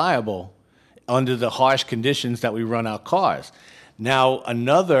very reliable under the harsh conditions that we run our cars. Now,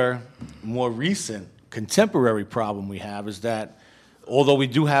 another more recent contemporary problem we have is that although we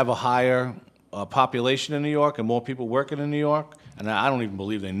do have a higher population in New York and more people working in New York, and I don't even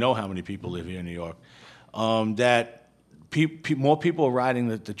believe they know how many people live here in New York, that more people are riding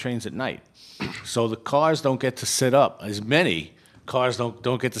the trains at night. So the cars don't get to sit up. As many cars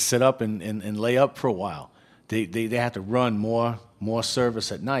don't get to sit up and lay up for a while. They have to run more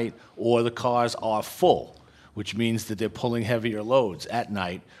service at night, or the cars are full, which means that they're pulling heavier loads at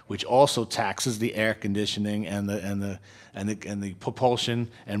night, which also taxes the air conditioning and the propulsion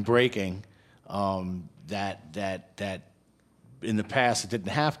and braking that in the past it didn't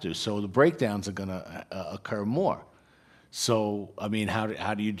have to. So the breakdowns are going to occur more. So I mean, how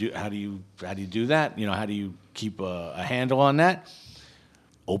do you do that? How do you keep a handle on that?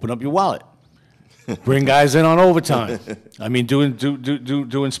 Open up your wallet. Bring guys in on overtime. I mean,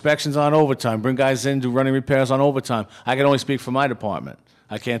 do inspections on overtime. Bring guys in, do running repairs on overtime. I can only speak for my department.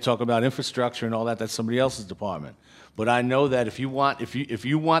 I can't talk about infrastructure and all that. That's somebody else's department. But I know that if you want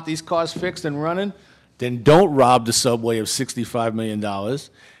these cars fixed and running, then don't rob the subway of $65 million.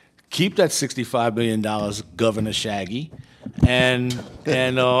 Keep that $65 million, Governor Shaggy, and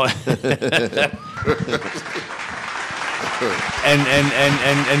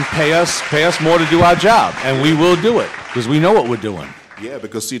pay us more to do our job, and we will do it because we know what we're doing. Yeah,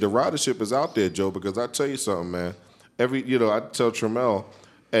 because see, the ridership is out there, Joe. Because I tell you something, man. I tell Tramel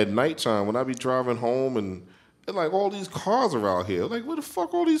at nighttime when I be driving home and like all these cars are out here. Like, where the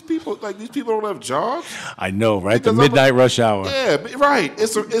fuck all these people? Like, these people don't have jobs. I know, right? Because the midnight rush hour. Yeah, right.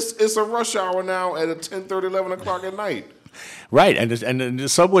 It's a rush hour now at 10:30, 11 o'clock at night. Right, and the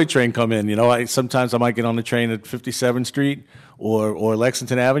subway train come in. Sometimes I might get on the train at 57th Street or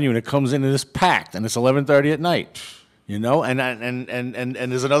Lexington Avenue, and it comes in and it's packed, and it's 11:30 at night. And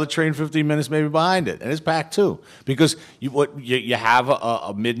there's another train 15 minutes maybe behind it, and it's packed too. Because you have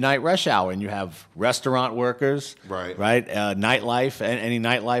a midnight rush hour, and you have restaurant workers, right, nightlife, and any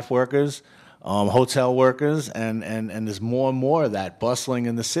nightlife workers, hotel workers, and there's more and more of that bustling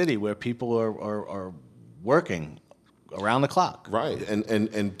in the city where people are working around the clock. Right,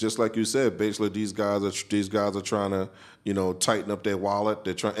 and just like you said, basically these guys are trying to tighten up their wallet.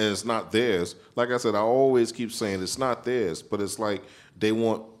 They're trying, and it's not theirs. Like I said, I always keep saying it's not theirs, but it's like they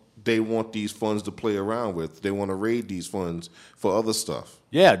want these funds to play around with. They want to raid these funds for other stuff.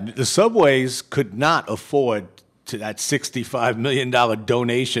 Yeah, the subways could not afford that $65 million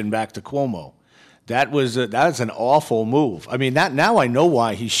donation back to Cuomo. That's an awful move. I mean, now I know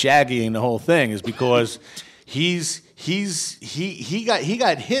why he's shaggying the whole thing is because he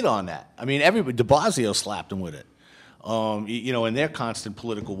got hit on that. I mean, everybody, De Blasio slapped him with it. In their constant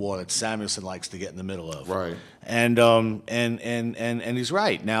political war that Samuelson likes to get in the middle of. Right. And he's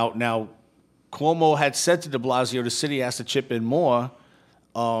right. Now Cuomo had said to De Blasio the city has to chip in more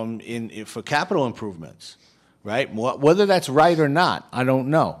for capital improvements. Right? Whether that's right or not, I don't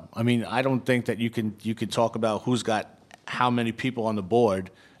know. I mean, I don't think that you can talk about who's got how many people on the board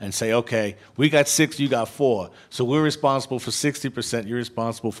and say, okay, we got 6, you got 4, so we're responsible for 60%, you're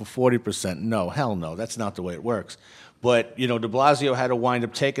responsible for 40%. No, hell no, that's not the way it works. But, De Blasio had to wind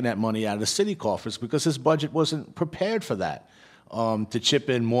up taking that money out of the city coffers because his budget wasn't prepared for that, to chip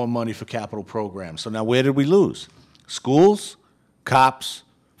in more money for capital programs. So now where did we lose? Schools, cops,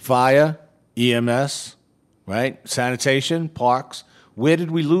 fire, EMS, right? Sanitation, parks. Where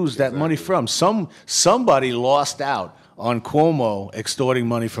did we lose that money from? Somebody lost out on Cuomo extorting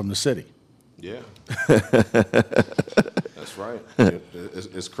money from the city. Yeah. That's right.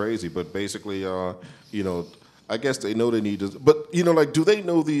 It's crazy. But basically, I guess they know they need to. But, do they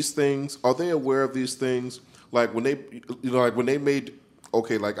know these things? Are they aware of these things? Like when they, when they made,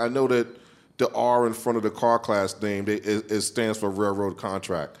 I know that the R in front of the car class name, it stands for railroad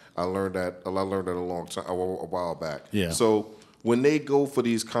contract. I learned that a while back. Yeah. So when they go for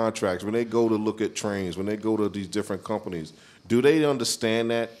these contracts, when they go to look at trains, when they go to these different companies, do they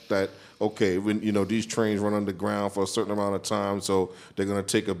understand that okay, when these trains run underground for a certain amount of time, so they're going to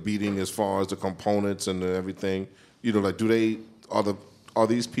take a beating as far as the components and everything? Are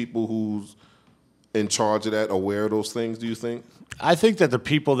these people who's in charge of that aware of those things? Do you think? I think that the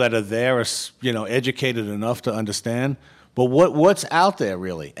people that are there are educated enough to understand. But what's out there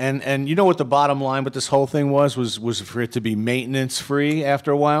really? And you know what the bottom line with this whole thing was for it to be maintenance free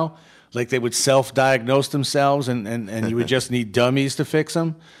after a while? Like they would self-diagnose themselves and you would just need dummies to fix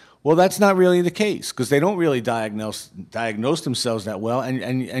them? Well, that's not really the case because they don't really diagnose themselves that well,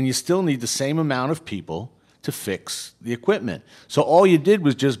 and you still need the same amount of people to fix the equipment. So all you did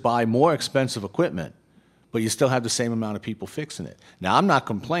was just buy more expensive equipment, but you still have the same amount of people fixing it. Now, I'm not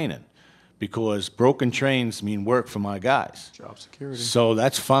complaining because broken trains mean work for my guys. Job security. So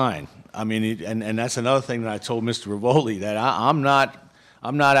that's fine. I mean, and that's another thing that I told Mr. Rivoli, that I'm not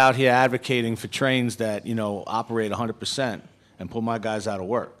out here advocating for trains that, operate 100% and put my guys out of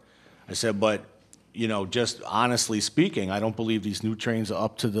work. I said, but, just honestly speaking, I don't believe these new trains are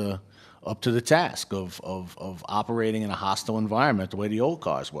up to the task of operating in a hostile environment the way the old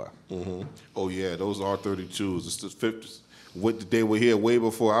cars were. Mm-hmm. Oh, yeah, those R32s. It's the 50s. They were here way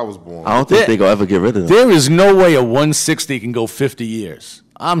before I was born. I don't think they're going to ever get rid of them. There is no way a 160 can go 50 years.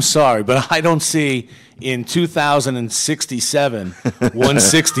 I'm sorry, but I don't see in 2067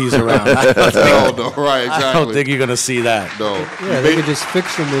 160s around. Right, exactly. I don't think you're going to see that. No. Yeah, they could just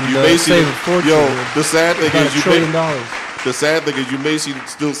fix them and save a fortune. The sad thing about is $1 trillion. The sad thing is you may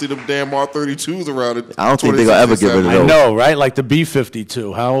still see them damn R32s around it. I don't think they're going to ever get rid of those. I know, right? Like the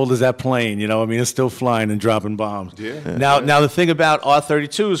B-52. How old is that plane? It's still flying and dropping bombs. Yeah. Now the thing about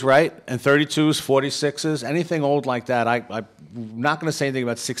R32s, right? And 32s, 46s, anything old like that, I'm not going to say anything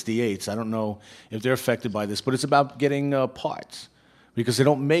about 68s. I don't know if they're affected by this, but it's about getting parts because they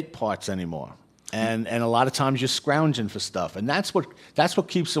don't make parts anymore. And a lot of times you're scrounging for stuff. And that's what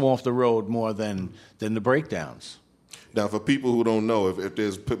keeps them off the road more than the breakdowns. Now, for people who don't know, if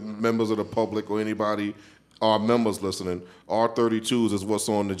there's members of the public or anybody, our members listening, R32s is what's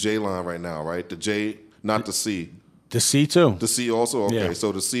on the J line right now, right? The J, not the C. The C too. The C also? Okay, Yeah.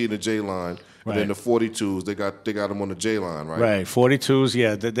 So the C and the J line. Right. And then the 42s, they got them on the J line, right? Right. 42s,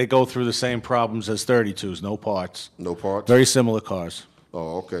 yeah, they go through the same problems as 32s, no parts. No parts? Very similar cars.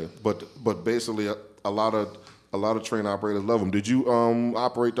 Oh, okay. But basically, a lot of train operators love them. Did you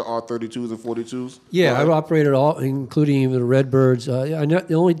operate the R32s and 42s? Yeah, I've operated all, including even the Redbirds.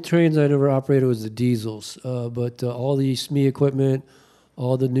 The only trains I never operated was the diesels, but all the SME equipment,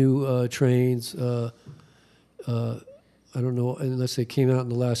 all the new trains. I don't know unless they came out in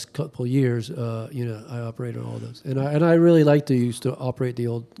the last couple of years. I operated all those, and I really like to used to operate the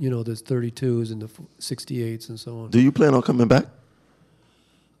old, the 32s and the 68s and so on. Do you plan on coming back?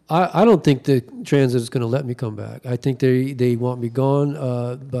 I don't think the transit is going to let me come back. I think they want me gone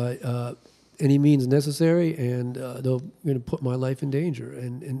by any means necessary, and they're going to put my life in danger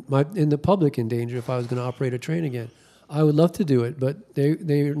and the public in danger if I was going to operate a train again. I would love to do it, but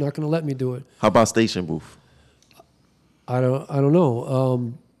they're not going to let me do it. How about station booth? I don't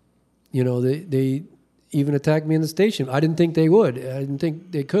know. They even attacked me in the station. I didn't think they would. I didn't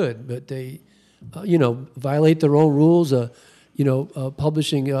think they could, but they, violate their own rules.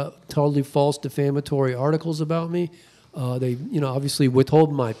 Publishing totally false defamatory articles about me. They, obviously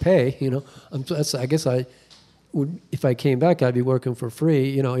withhold my pay. I guess I if I came back, I'd be working for free.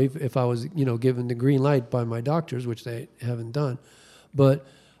 You know, if I was, you know, given the green light by my doctors, which they haven't done. But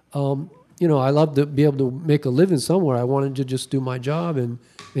you know, I love to be able to make a living somewhere. I wanted to just do my job, and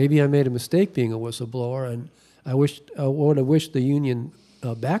maybe I made a mistake being a whistleblower, and I would have wished the union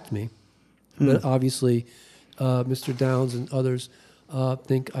backed me. But obviously, Mr. Downs and others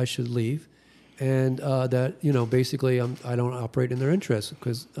think I should leave, and that, you know, basically I don't operate in their interests,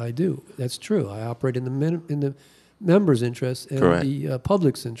 because I do. That's true. I operate in the members' interests and Correct. the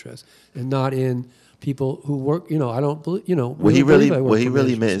public's interests, and not in people who work. You know, I don't believe. You know, What he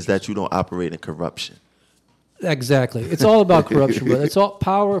really meant is that you don't operate in corruption. Exactly. It's all about corruption, but it's all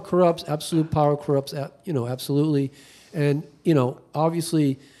power corrupts. Absolute power corrupts. You know, absolutely. And you know,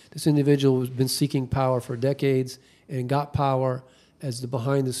 obviously, this individual has been seeking power for decades and got power as the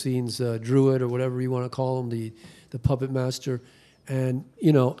behind-the-scenes druid, or whatever you want to call him, the puppet master. And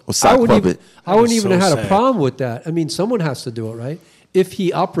you know, sock puppet. I wouldn't even so have had sad. a problem with that. I mean, someone has to do it, right? If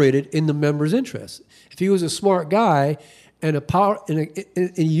he operated in the members' interests, if he was a smart guy and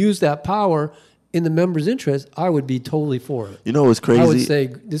and used that power in the members' interest, I would be totally for it. You know what's crazy? I would say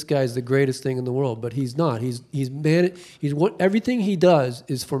this guy's the greatest thing in the world, but he's not. Everything he does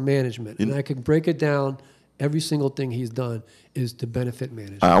is for management, and I can break it down. Every single thing he's done is to benefit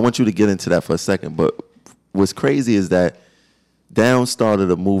management. I want you to get into that for a second, but what's crazy is that Downs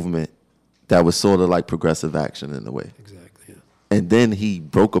started a movement that was sort of like progressive action in a way. Exactly. Yeah. And then he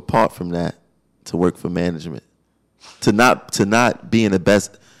broke apart from that to work for management, to not be in the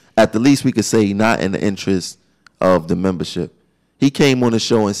best, at the least we could say, not in the interest of the membership. He came on the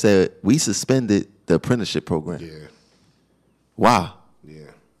show and said, we suspended the apprenticeship program. Yeah. Wow.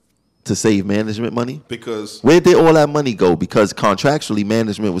 Yeah. To save management money? Because Where did all that money go? Because contractually,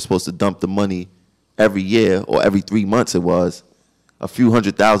 management was supposed to dump the money every year, or every 3 months it was, a few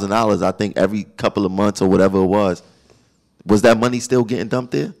 $100,000, I think, every couple of months or whatever it was. Was that money still getting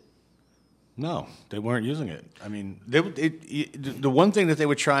dumped there? No, they weren't using it. I mean, the one thing that they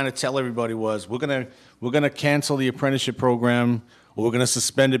were trying to tell everybody was, we're gonna cancel the apprenticeship program, or we're gonna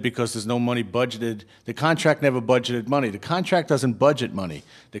suspend it because there's no money budgeted. The contract never budgeted money. The contract doesn't budget money.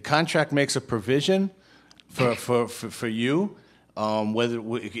 The contract makes a provision for you. Whether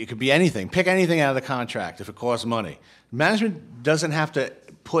it could be anything. Pick anything out of the contract if it costs money. Management doesn't have to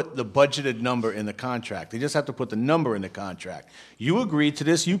put the budgeted number in the contract. They just have to put the number in the contract. You agreed to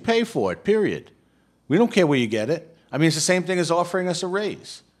this, you pay for it, period. We don't care where you get it. I mean, it's the same thing as offering us a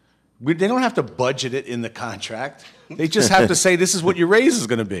raise. They don't have to budget it in the contract. They just have to say, this is what your raise is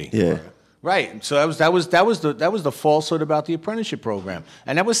going to be. Yeah. Right. So that was the falsehood about the apprenticeship program,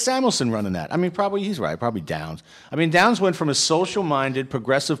 and that was Samuelson running that. I mean, probably he's right. Probably Downs. I mean, Downs went from a social-minded,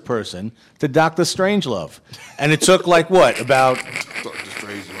 progressive person to Dr. Strangelove, and it took like what about?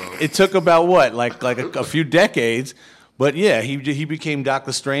 It took about what like a few decades, but yeah, he became Dr.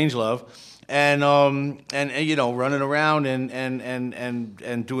 Strangelove, and you know, running around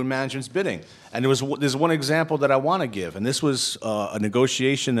and doing management's bidding. And there's one example that I want to give, and this was a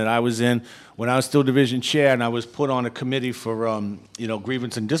negotiation that I was in when I was still division chair, and I was put on a committee for you know,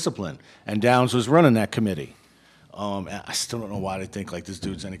 grievance and discipline, and Downs was running that committee. I still don't know why they think like this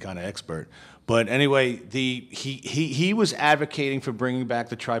dude's any kind of expert, but anyway, he was advocating for bringing back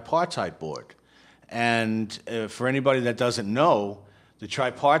the tripartite board, and for anybody that doesn't know, the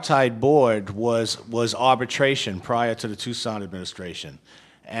tripartite board was arbitration prior to the Tucson administration.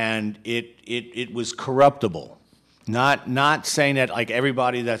 And it was corruptible. Not saying that like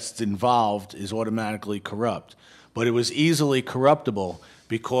everybody that's involved is automatically corrupt, but it was easily corruptible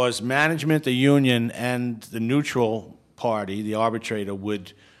because management, the union, and the neutral party, the arbitrator,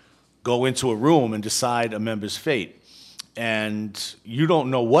 would go into a room and decide a member's fate. And you don't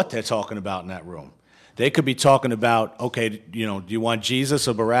know what they're talking about in that room. They could be talking about, okay, you know, do you want Jesus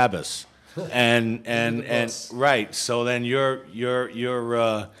or Barabbas? And right, so then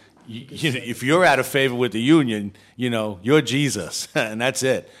if you're out of favor with the union, you know, you're Jesus, and that's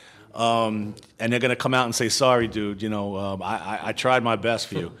it. And they're going to come out and say, sorry, dude, you know, I tried my best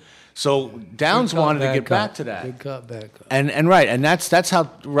for you. So Downs wanted to get back to that. Good cut, bad cut. And right, and that's how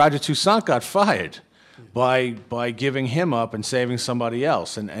Roger Toussaint got fired, by giving him up and saving somebody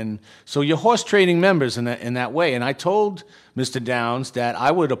else. And so you're horse trading members in that way. And I told Mr. Downs that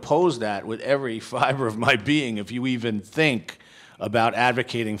I would oppose that with every fiber of my being if you even think about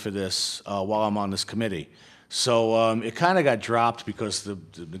advocating for this while I'm on this committee. So it kind of got dropped because the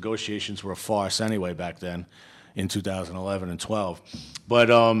negotiations were a farce anyway back then in 2011 and 12.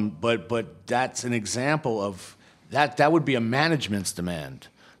 But that's an example of that would be a management's demand.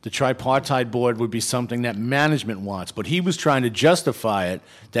 the tripartite board would be something that management wants. But he was trying to justify it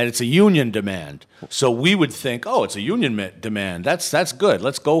that it's a union demand. So we would think, oh, it's a union demand. That's good.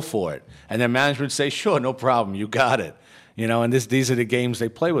 Let's go for it. And then management would say, sure, no problem. You got it. You know, and these are the games they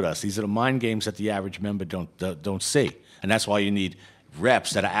play with us. These are the mind games that the average member don't see. And that's why you need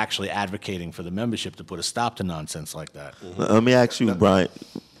reps that are actually advocating for the membership to put a stop to nonsense like that. Let me ask you, Brian.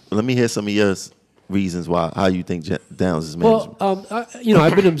 Let me hear some of your reasons how you think Downs is managed. Well,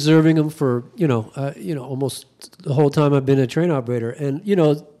 I've been observing him for almost the whole time I've been a train operator, and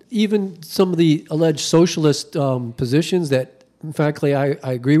even some of the alleged socialist positions that, in fact, I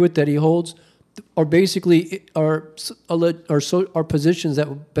agree with that he holds, are basically are positions that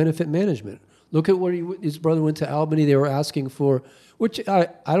would benefit management. Look at what his brother went to Albany. They were asking for, which I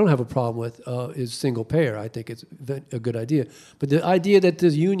don't have a problem with, is single payer. I think it's a good idea. But the idea that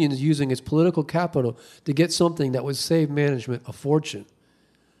this union is using its political capital to get something that would save management a fortune.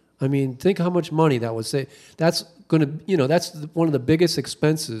 I mean, think how much money that would save. That's going to, that's one of the biggest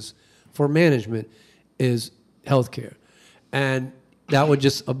expenses for management is healthcare. And that would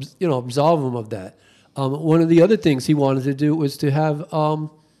just, absolve them of that. One of the other things he wanted to do was to have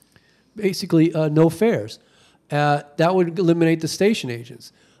basically no fares. That would eliminate the station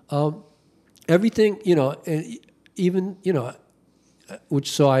agents. Everything, and even,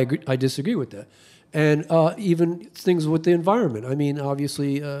 so I disagree with that. And even things with the environment. I mean,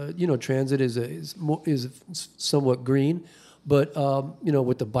 obviously, transit is somewhat green, but,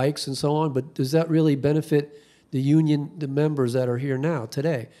 with the bikes and so on, but does that really benefit the members that are here now,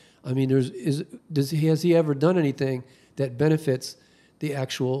 today? I mean, has he ever done anything that benefits the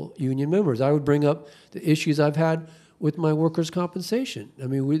actual union members? I would bring up the issues I've had with my workers' compensation. I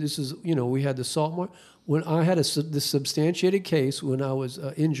mean, we had the salt mark. When I had this substantiated case when I was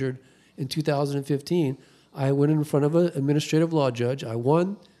injured in 2015, I went in front of an administrative law judge. I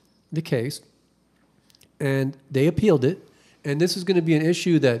won the case, and they appealed it. And this is going to be an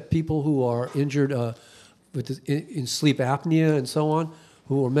issue that people who are injured in sleep apnea and so on,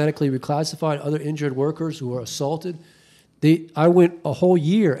 who are medically reclassified, other injured workers who are assaulted, I went a whole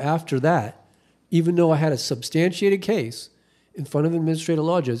year after that, even though I had a substantiated case in front of an administrative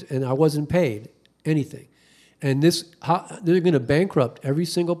law judge, and I wasn't paid anything. And they're going to bankrupt every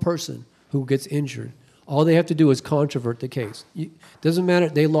single person who gets injured. All they have to do is controvert the case. It doesn't matter.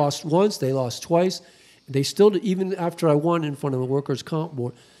 They lost once, they lost twice. They still, even after I won in front of the workers' comp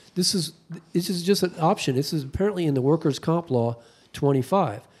board, this is just an option. This is apparently in the workers' comp law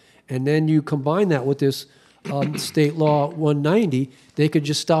 25. And then you combine that with this state law 190, they could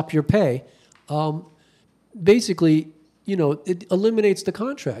just stop your pay. Basically, it eliminates the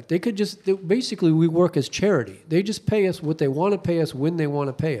contract. They could basically, we work as charity. They just pay us what they want to pay us when they want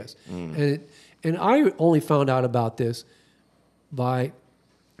to pay us. And I only found out about this by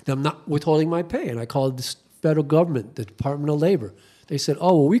them not withholding my pay. And I called the federal government, the Department of Labor. They said,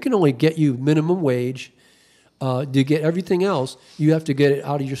 oh, well, we can only get you minimum wage. To get everything else, you have to get it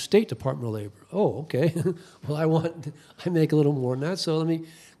out of your state Department of Labor. Oh, okay. Well, I make a little more than that, so let me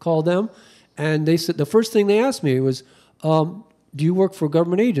call them. And they said, the first thing they asked me was, do you work for a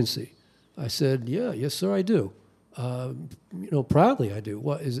government agency? I said, yes, sir, I do. Proudly I do.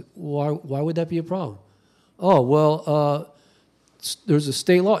 Why would that be a problem? Oh, well, there's a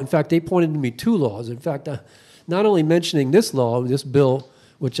state law. In fact, they pointed to me two laws. In fact, not only mentioning this law, this bill,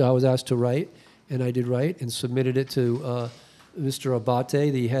 which I was asked to write, and I did write and submitted it to Mr.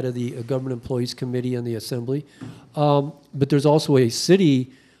 Abate, the head of the Government Employees Committee on the Assembly. But there's also a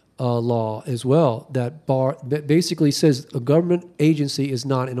city law as well that basically says a government agency is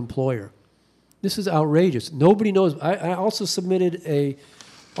not an employer. This is outrageous. Nobody knows. I also submitted a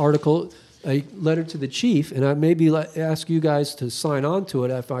letter to the chief, and I maybe ask you guys to sign on to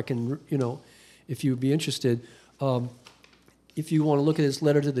it if I can, if you'd be interested. If you want to look at this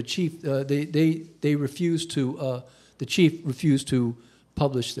letter to the chief, they refused to. The chief refused to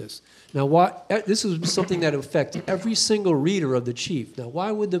publish this. Now, this is something that affects every single reader of the chief. Now,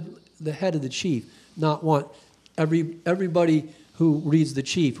 why would the head of the chief not want everybody who reads the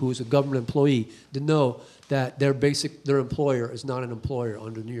chief, who is a government employee, to know that their employer is not an employer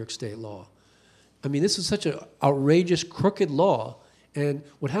under New York State law? I mean, this is such an outrageous, crooked law. And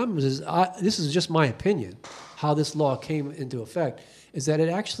what happens is, this is just my opinion, how this law came into effect, is that it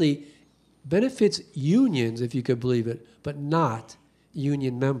actually benefits unions, if you could believe it, but not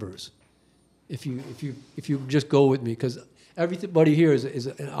union members. If you just go with me, because everybody here is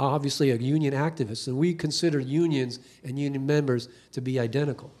obviously a union activist, and we consider unions and union members to be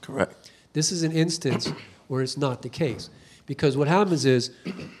identical. Correct. This is an instance where it's not the case, because what happens is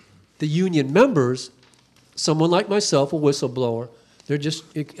the union members, someone like myself, a whistleblower, They're just,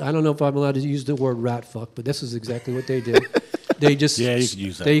 I don't know if I'm allowed to use the word rat fuck, but this is exactly what they did. They just, Yeah, you could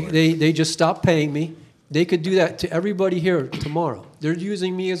use that they, word. they just stopped paying me. They could do that to everybody here tomorrow. They're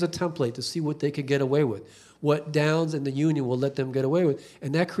using me as a template to see what they could get away with, what Downs and the union will let them get away with.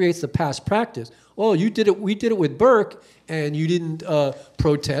 And that creates the past practice. Oh, you did it. We did it with Burke, and you didn't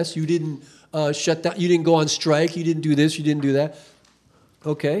protest. You didn't shut down. You didn't go on strike. You didn't do this. You didn't do that.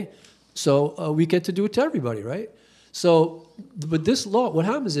 Okay, so we get to do it to everybody, right? So, but this law, what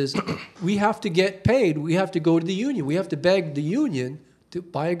happens is we have to get paid. We have to go to the union. We have to beg the union to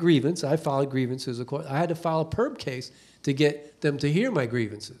buy a grievance. I filed grievances, of course. I had to file a PERB case to get them to hear my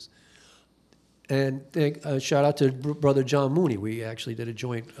grievances. And shout out to Brother John Mooney. We actually did a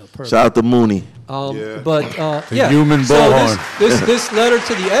joint PERB. Shout out to Mooney. But yeah, human so bullhorn. this letter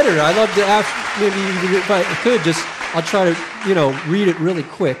to the editor, I'd love to ask, maybe if I could just, I'll try to read it really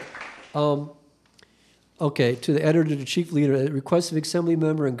quick. Okay, to the editor, the chief leader, at the request of Assembly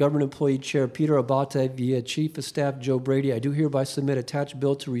member and government employee chair Peter Abate via Chief of Staff Joe Brady, I do hereby submit attached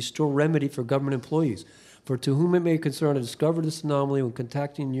bill to restore remedy for government employees. For to whom it may concern, I discovered this anomaly when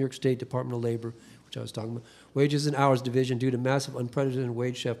contacting New York State Department of Labor, which I was talking about, wages and hours division due to massive unprecedented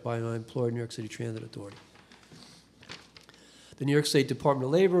wage theft by my employer, New York City Transit Authority. The New York State Department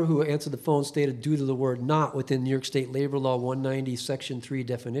of Labor, who answered the phone, stated due to the word not within New York State Labor Law 190, Section 3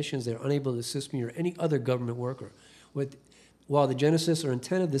 definitions, they are unable to assist me or any other government worker. While the genesis or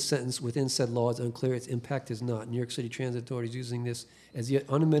intent of this sentence within said law is unclear, its impact is not. New York City Transit Authority is using this as yet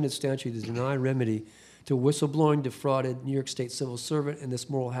unamended statute to deny remedy to whistleblowing defrauded New York State civil servant, and this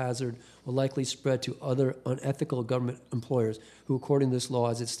moral hazard will likely spread to other unethical government employers who, according to this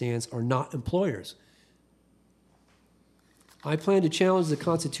law as it stands, are not employers. I plan to challenge the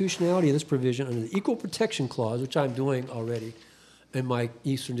constitutionality of this provision under the Equal Protection Clause, which I'm doing already in my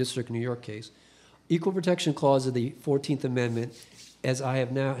Eastern District of New York case. Equal Protection Clause of the 14th Amendment, as I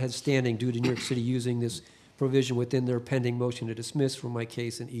have now had standing due to New York City using this provision within their pending motion to dismiss from my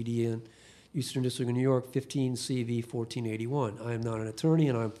case in EDN, Eastern District of New York, 15 CV 1481. I am not an attorney,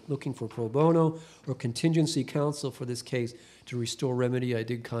 and I'm looking for pro bono or contingency counsel for this case to restore remedy. I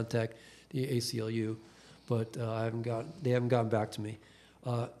did contact the ACLU, but they haven't gotten back to me.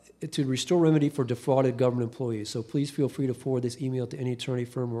 To restore remedy for defrauded government employees. So please feel free to forward this email to any attorney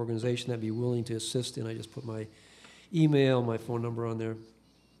firm or organization that'd be willing to assist. And I just put my email, my phone number on there.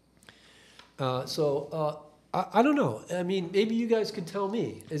 I don't know. I mean, maybe you guys could tell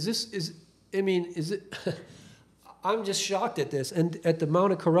me. Is it? I'm just shocked at this and at the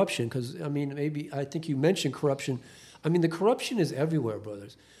amount of corruption. Because I think you mentioned corruption. I mean, the corruption is everywhere,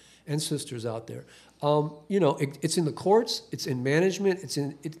 brothers and sisters out there. It's in the courts, it's in management, it's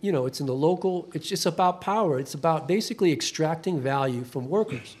in the local. It's just about power. It's about basically extracting value from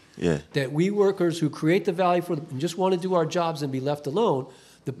workers. Yeah. That we workers who create the value for them and just want to do our jobs and be left alone,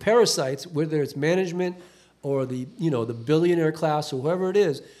 the parasites, whether it's management or the billionaire class or whoever it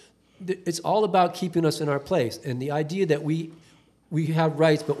is, it's all about keeping us in our place. And the idea that we have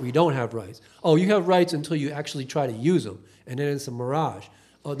rights, but we don't have rights. Oh, you have rights until you actually try to use them, and then it's a mirage.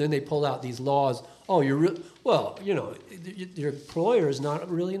 Oh, then they pull out these laws. Oh, your employer is not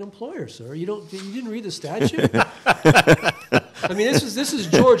really an employer, sir. You didn't read the statute. I mean, this is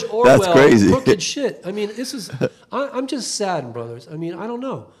George Orwell. That's crazy. Crooked shit. I mean, I'm just saddened, brothers. I mean, I don't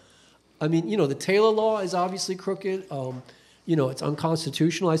know. I mean, the Taylor law is obviously crooked. It's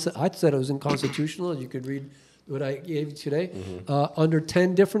unconstitutional. I said it was unconstitutional. You could read what I gave you today, under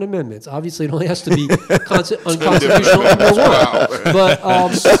 10 different amendments. Obviously, it only has to be unconstitutional under one. But,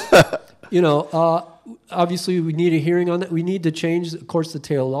 obviously, we need a hearing on that. We need to change, of course, the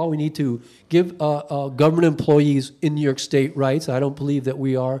Taylor law. We need to give government employees in New York State rights. I don't believe that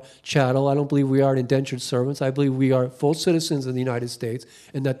we are chattel. I don't believe we are indentured servants. I believe we are full citizens of the United States,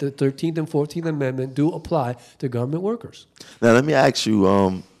 and that the 13th and 14th Amendment do apply to government workers. Now, let me ask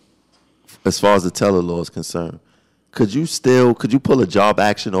you, as far as the Taylor law is concerned, could you pull a job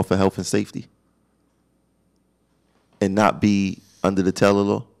action off of health and safety and not be under the Taylor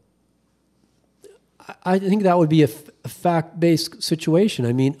law? I think that would be a fact-based situation.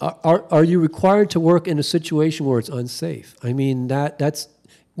 I mean, are you required to work in a situation where it's unsafe? I mean, that's.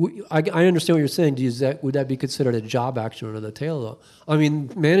 I understand what you're saying. Would that be considered a job action under the Taylor law? I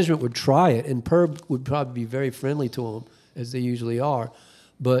mean, management would try it, and PERB would probably be very friendly to them, as they usually are.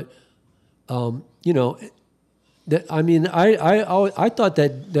 But I thought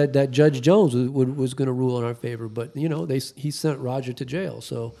that Judge Jones was going to rule in our favor, but he sent Roger to jail.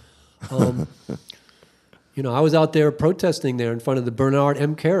 So, You know, I was out there protesting there in front of the Bernard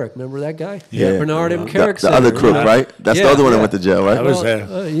M. Carrick. Remember that guy? Yeah. Bernard M. Carrick. The other crook, right? That's the other one that went to jail, right? I was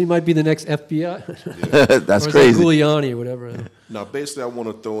there. He might be the next FBI. That's or is crazy. that Giuliani or whatever. Now, basically, I want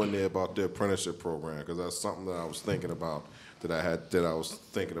to throw in there about the apprenticeship program because that's something that I was thinking about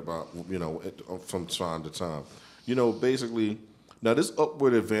you know, from time to time. You know, basically, now this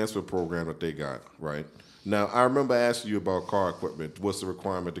upward advancement program that they got, right? Now, I remember asking you about car equipment. What's the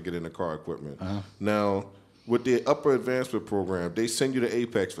requirement to get into car equipment? Now, with the upper advancement program, they send you to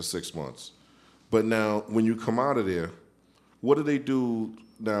Apex for 6 months. But now, when you come out of there, what do they do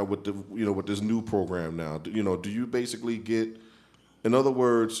now with the with this new program now? You know, do you basically get, in other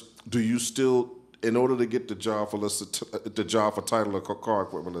words, do you still, in order to get the job for the job for title of car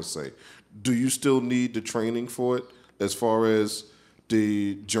equipment, let's say, do you still need the training for it as far as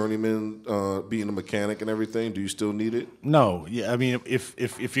the journeyman being a mechanic and everything? Do you still need it? No, yeah. I mean,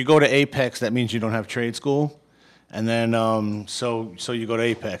 if you go to Apex, that means you don't have trade school, and then so you go to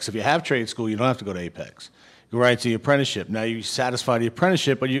Apex. If you have trade school, you don't have to go to Apex. You go right to the apprenticeship. Now you satisfy the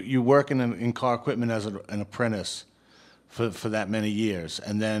apprenticeship, but you work in car equipment as an apprentice for that many years,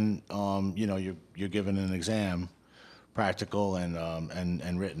 and then you're given an exam, practical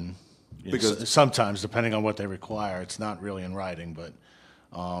and written. Because sometimes, depending on what they require, it's not really in writing, but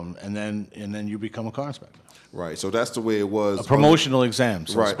and then you become a car inspector. Right. So that's the way it was. A promotional exam.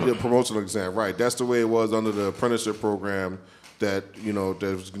 Right. A promotional exam. Right. That's the way it was under the apprenticeship program that that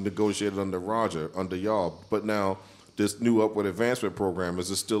was negotiated under Roger, under y'all. But now this new upward advancement program,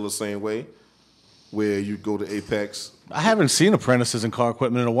 is it still the same way, where you go to Apex? I haven't seen apprentices in car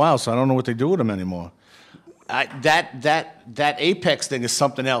equipment in a while, so I don't know what they do with them anymore. That Apex thing is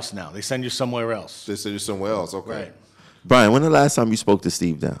something else now. They send you somewhere else. They send you somewhere else. Okay. Right. Brian, when the last time you spoke to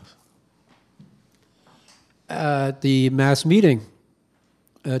Steve Downs? At the mass meeting.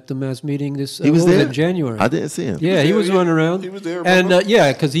 This He was there in January. I didn't see him. Yeah, he was running around. He was there, and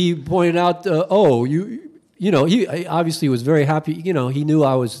remember? because he pointed out, he obviously was very happy. You know, he knew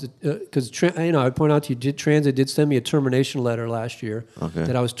I was because I point out to you, Transit did send me a termination letter last year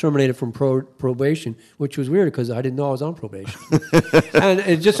that I was terminated from probation, which was weird because I didn't know I was on probation. And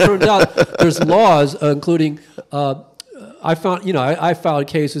it just turns out there's laws, including I filed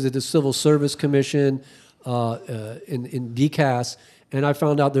cases at the Civil Service Commission in DCAS, and I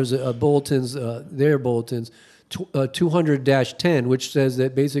found out there's their bulletins, 200-10, which says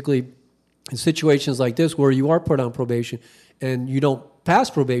that basically in situations like this where you are put on probation and you don't pass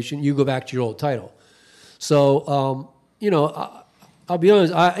probation, you go back to your old title. So, I'll be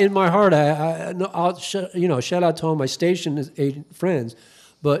honest, in my heart, I'll shout out to all my station agent friends,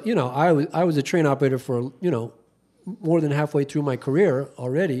 but, I was a train operator for, more than halfway through my career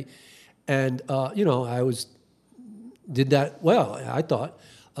already, and, did that well, I thought.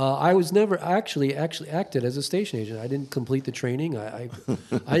 I was never actually acted as a station agent. I didn't complete the training. I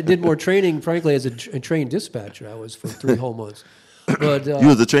did more training, frankly, as a trained dispatcher. I was for 3 whole months. But you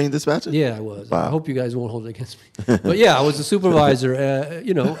was a trained dispatcher? Yeah, I was. Wow. I hope you guys won't hold it against me. But yeah, I was a supervisor. I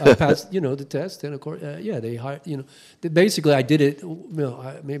passed, the test, and of course, they hired. Basically, I did it.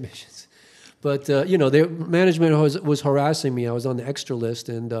 Maybe I should. But their management was harassing me. I was on the extra list,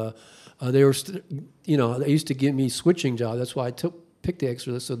 and they were, they used to give me switching jobs. That's why I picked the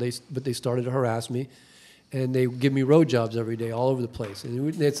extra list. But they started to harass me, and they give me road jobs every day, all over the place.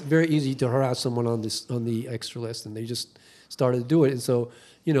 And it's very easy to harass someone on the extra list, and they just started to do it. And so,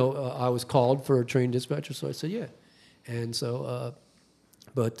 I was called for a trained dispatcher, so I said yeah. And so,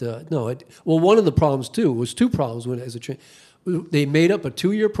 one of the problems too was 2 problems when as a train. They made up a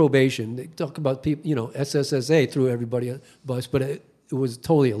 2-year probation. They talk about people, SSSA threw everybody on the bus, but it was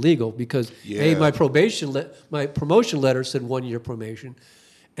totally illegal because my promotion letter said 1-year probation,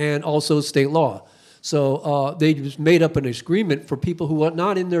 and also state law. So they just made up an agreement for people who are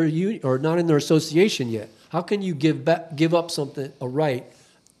not in their union or not in their association yet. How can you give up something,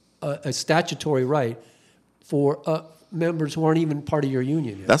 a statutory right, for members who aren't even part of your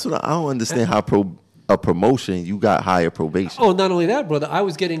union yet? That's what I don't understand. How a promotion you got higher probation. Oh, not only that, brother, I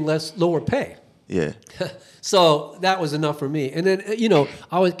was getting lower pay. Yeah. So that was enough for me. And then,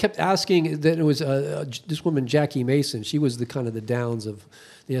 I kept asking that it was this woman, Jackie Mason. She was the kind of the Downs of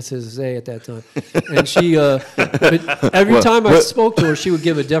the SSA at that time. And she, but every time I spoke to her, she would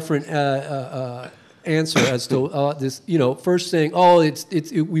give a different answer as to this, first saying,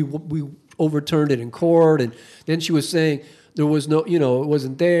 we overturned it in court. And then she was saying there was no, it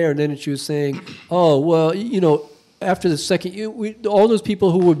wasn't there. And then she was saying, after the second, all those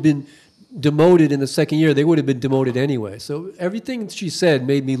people who had been demoted in the second year, they would have been demoted anyway. So everything she said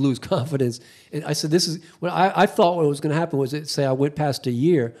made me lose confidence. And I said, this is what I thought what was going to happen was say I went past a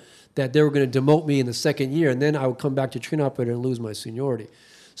year, that they were going to demote me in the second year, and then I would come back to train operator and lose my seniority.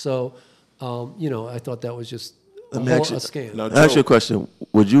 So, I thought that was just a scam. Now, I ask you a question.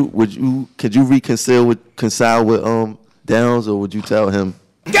 Could you reconcile with Downs, or would you tell him,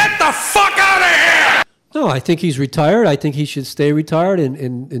 Get the fuck out of here! No, I think he's retired. I think he should stay retired,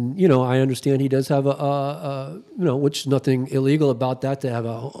 and I understand he does have which nothing illegal about that, to have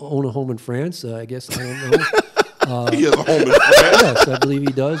own a home in France. I guess I don't know. He has a home in France. Yes, I believe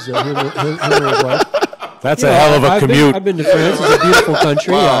he does. Him and his wife. That's a hell of a commute. I've been to France. It's a beautiful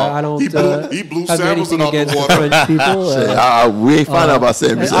country. Wow. I don't He blew have Samuelson anything out the against the water. French people. we ain't find out about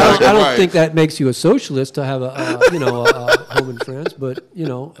Sammy? I don't Right. think that makes you a socialist to have a home in France, but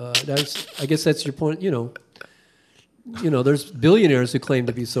I guess that's your point. There's billionaires who claim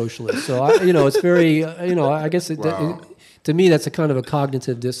to be socialists. So it's very I guess to me that's a kind of a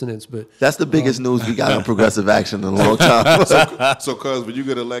cognitive dissonance. But That's the biggest news we got on Progressive Action in a long time. So, cuz when you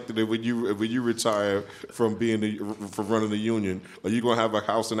get elected and when you retire from from running the union, are you gonna have a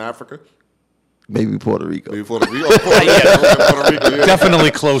house in Africa? Maybe Puerto Rico. Maybe Puerto Rico. Puerto Rico, yeah.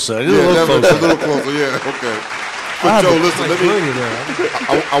 Definitely closer. A little Definitely closer. a little closer. Yeah, okay. But Joe, listen,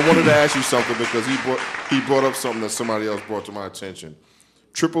 I wanted to ask you something because he brought up something that somebody else brought to my attention.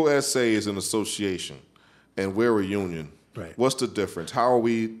 Triple SA is an association, and we're a union. Right. What's the difference? How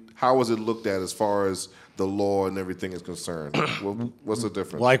is it looked at as far as the law and everything is concerned? What's the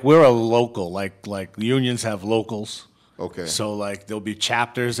difference? Like we're a local. Like unions have locals. Okay. So there'll be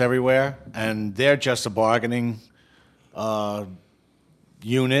chapters everywhere, and they're just a bargaining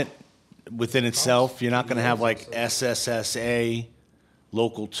unit within itself. You're not going to have like SSSA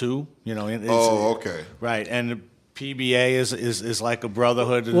Local 2. Okay. Right, and PBA is like a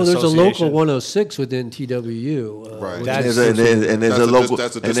brotherhood. Well, there's a association. local 106 within TWU. Right. which That's- is- And there's a local,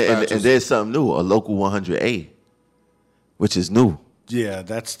 that's a and dispatcher's. there's something new, a local 100A, which is new. Yeah,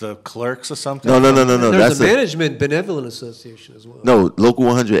 that's the clerks or something. No. there's That's a management benevolent association as well. no. Local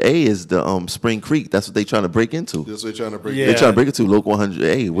 100A is the Spring Creek. That's what they're trying to break into. That's what they're trying to break. Yeah. They're trying to break into Local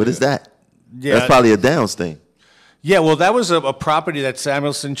 100A. What is that? Yeah. That's probably a Downs thing. Yeah, well, that was a property that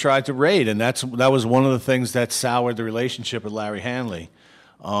Samuelson tried to raid, and that was one of the things that soured the relationship with Larry Hanley.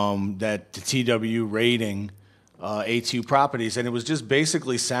 That the TW raiding ATU properties, and it was just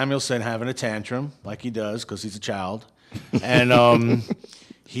basically Samuelson having a tantrum like he does because he's a child, and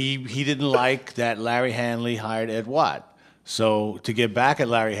he didn't like that Larry Hanley hired Ed Watt. So to get back at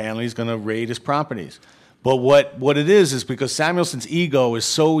Larry Hanley, he's going to raid his properties. But what it is because Samuelson's ego is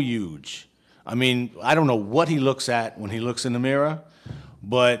so huge. I mean, I don't know what he looks at when he looks in the mirror,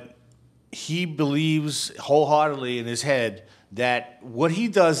 but he believes wholeheartedly in his head that what he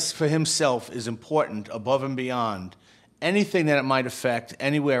does for himself is important above and beyond anything that it might affect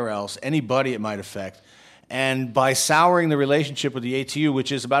anywhere else, anybody it might affect. And by souring the relationship with the ATU,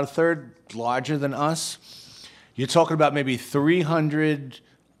 which is about a third larger than us, you're talking about maybe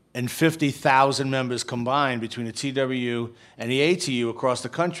 350,000 members combined between the TWU and the ATU across the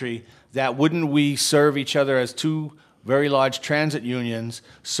country. That wouldn't we serve each other as two very large transit unions,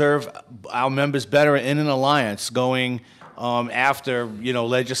 serve our members better in an alliance going after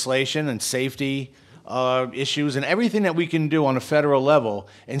legislation and safety issues and everything that we can do on a federal level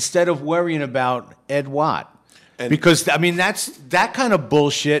instead of worrying about Ed Watt. Because, I mean, that kind of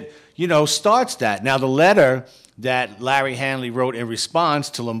bullshit, starts that. Now, the letter that Larry Hanley wrote in response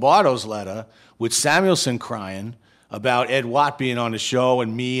to Lombardo's letter with Samuelson crying about Ed Watt being on the show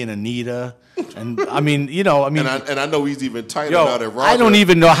and me and Anita. And, I mean. And I know he's even tighter now than Roger. I don't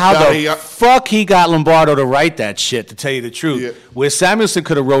even know how Now the fuck he got Lombardo to write that shit, to tell you the truth. Yeah. Where Samuelson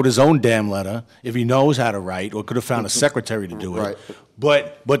could have wrote his own damn letter if he knows how to write, or could have found a secretary to do it. Right.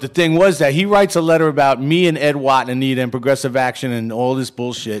 But the thing was that he writes a letter about me and Ed Watt and Anita and Progressive Action and all this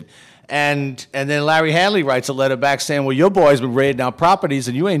bullshit. And then Larry Hanley writes a letter back saying, well, your boy's been raiding our properties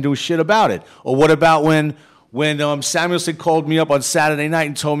and you ain't doing shit about it. Or what about when Samuelson called me up on Saturday night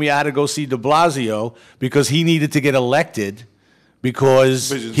and told me I had to go see de Blasio because he needed to get elected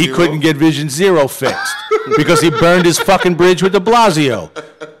because Vision he Zero? couldn't get Vision Zero fixed because he burned his fucking bridge with de Blasio,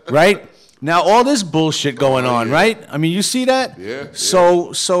 right? Now all this bullshit going on, right? I mean, you see that? Yeah.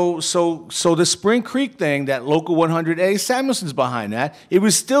 So the Spring Creek thing, that Local 100A, Samuelson's behind that. It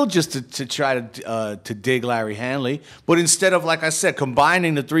was still just to try to dig Larry Hanley, but instead of, like I said,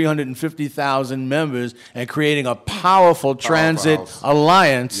 combining the 350,000 members and creating a powerful transit Powerhouse.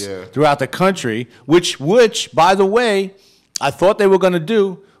 alliance Yeah. throughout the country, which by the way, I thought they were going to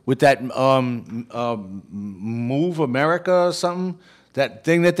do with that Move America or something. That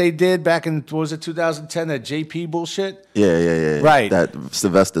thing that they did back in, what was it, 2010, that JP bullshit? Yeah. Right. That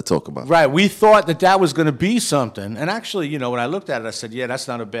Sylvester talked about. Right. We thought that was going to be something. And actually, you know, when I looked at it, I said, yeah, that's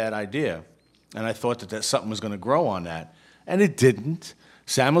not a bad idea. And I thought that something was going to grow on that. And it didn't.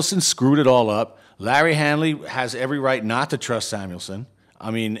 Samuelson screwed it all up. Larry Hanley has every right not to trust Samuelson.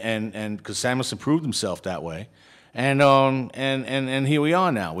 I mean, and because Samuelson proved himself that way. And here we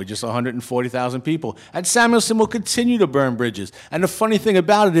are now. We're just 140,000 people. And Samuelson will continue to burn bridges. And the funny thing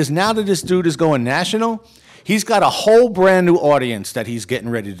about it is now that this dude is going national, he's got a whole brand new audience that he's getting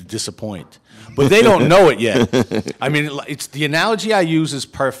ready to disappoint. But they don't know it yet. I mean, it's the analogy I use is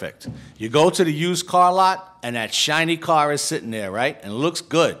perfect. You go to the used car lot, and that shiny car is sitting there, right? And it looks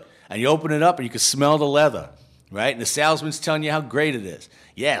good. And you open it up, and you can smell the leather, right? And the salesman's telling you how great it is.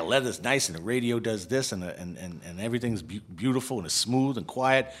 Yeah, leather's nice, and the radio does this, and everything's beautiful, and it's smooth and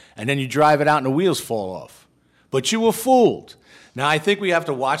quiet. And then you drive it out, and the wheels fall off. But you were fooled. Now, I think we have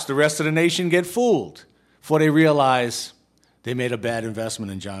to watch the rest of the nation get fooled before they realize they made a bad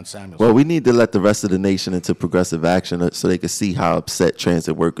investment in John Samuelson. Well, we need to let the rest of the nation into progressive action so they can see how upset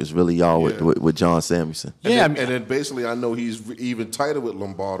transit workers really are with John Samuelson. And then basically, I know he's even tighter with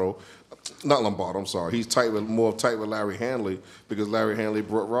Lombardo. Not Lombardo, I'm sorry. He's more tight with Larry Hanley because Larry Hanley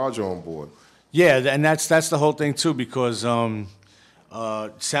brought Roger on board. Yeah, and that's the whole thing, too, because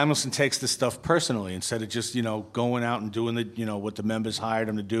Samuelson takes this stuff personally instead of just, you know, going out and doing what the members hired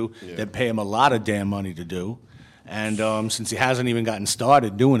him to do. Yeah. They pay him a lot of damn money to do. And since he hasn't even gotten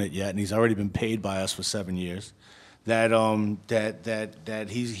started doing it yet, and he's already been paid by us for 7 years, that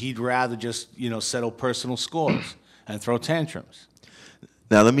he'd rather just, you know, settle personal scores and throw tantrums.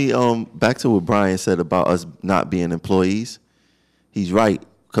 Now let me back to what Brian said about us not being employees. He's right,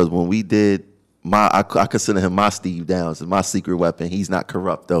 because when we did I consider him my Steve Downs, my secret weapon. He's not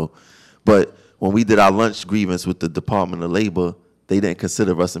corrupt though, but when we did our lunch grievance with the Department of Labor, they didn't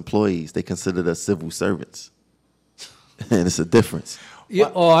consider us employees. They considered us civil servants. And it's a difference.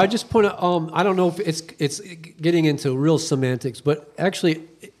 Yeah. Oh, I just point out. I don't know if it's getting into real semantics, but actually,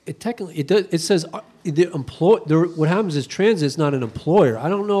 it says what happens is transit is not an employer. I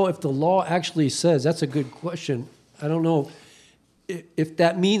don't know if the law actually says. That's a good question. I don't know if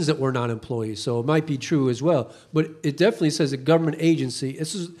that means that we're not employees. So it might be true as well. But it definitely says a government agency.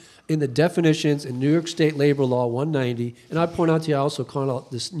 This is in the definitions in New York State Labor Law 190, and I point out to you, I also call out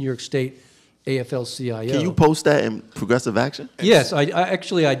this New York State AFL-CIO. Can you post that in Progressive Action? Yes, I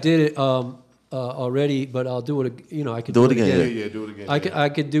did it already, but I'll do it. You know, I could do it again. Yeah, do it again. I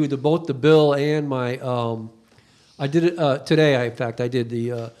could do both the bill and my. I did it today. In fact, I did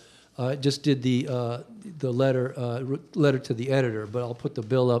the just did the letter to the editor, but I'll put the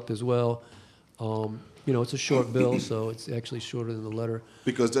bill up as well. You know, it's a short bill, so it's actually shorter than the letter.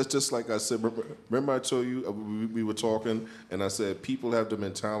 Because that's just like I said. Remember I told you we were talking, and I said people have the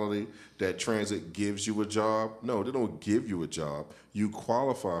mentality that transit gives you a job. No, they don't give you a job. You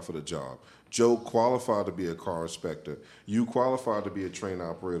qualify for the job. Joe qualified to be a car inspector. You qualified to be a train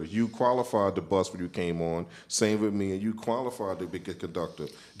operator. You qualified to bus when you came on. Same with me, and you qualified to be a conductor.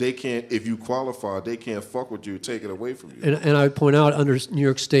 They can't, if you qualify, they can't fuck with you, take it away from you. And I point out under New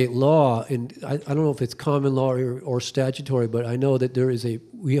York State law, and I don't know if it's common law or statutory, but I know that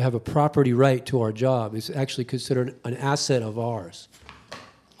we have a property right to our job. It's actually considered an asset of ours,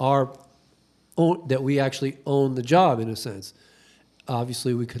 that we actually own the job in a sense.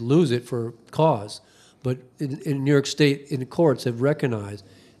 Obviously, we could lose it for cause, but in New York State, in the courts have recognized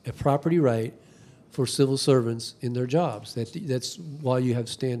a property right for civil servants in their jobs. That's why you have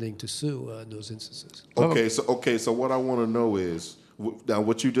standing to sue in those instances. Okay, so what I want to know is now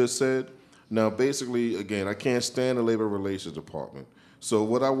what you just said. Now, basically, again, I can't stand the Labor Relations Department. So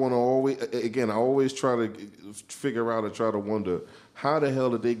what I want to I always try to figure out and try to wonder how the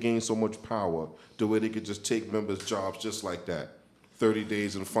hell did they gain so much power the way they could just take members' jobs just like that? 30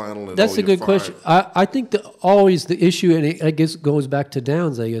 days and final. And that's a good question. I think always the issue, and I guess it goes back to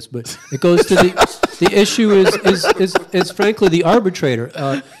Downs, I guess, but it goes to the issue is frankly the arbitrator.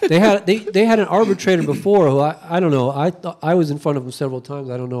 They had an arbitrator before who I don't know. I was in front of him several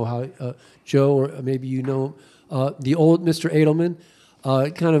times. I don't know how Joe or maybe you know the old Mr. Edelman,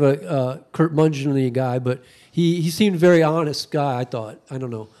 kind of a Kurt Mungenly guy, but he seemed a very honest guy. I thought. I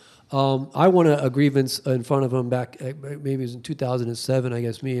don't know. I won a grievance in front of him back, maybe it was in 2007, I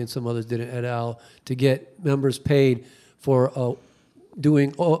guess me and some others did an et al. To get members paid for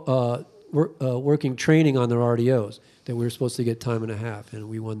doing working training on their RDOs, that we were supposed to get time and a half, and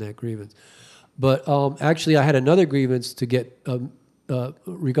we won that grievance. But actually, I had another grievance to get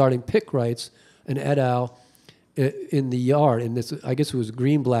regarding PIC rights, an et al. In the yard, and this, I guess it was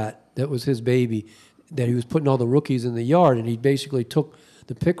Greenblatt, that was his baby. that he was putting all the rookies in the yard, and he basically took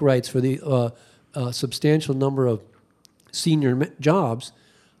the pick rights for the substantial number of senior jobs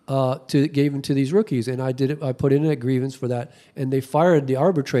gave them to these rookies, and I put in a grievance for that, and they fired the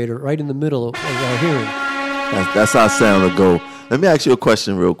arbitrator right in the middle of our hearing. That's how sound will go. Let me ask you a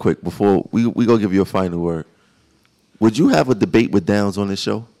question real quick before we go give you a final word. Would you have a debate with Downs on this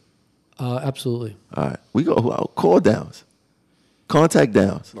show? Absolutely. All right. I'll call Downs. Contact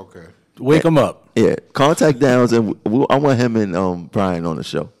Downs. Okay. Wake him up. Yeah. Contact Downs, and I want him and Brian on the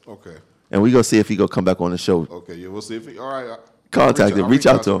show. Okay. And we go see if he go come back on the show. Okay. Yeah, we'll see if he. All right. Contact him. Reach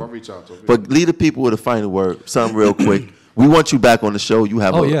out to him. I'll reach out to him. But leave the people with a final word. Something real quick. We want you back on the show. You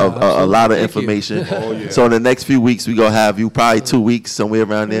have a lot of information. Oh, yeah. So in the next few weeks, we're going to have you, probably 2 weeks, somewhere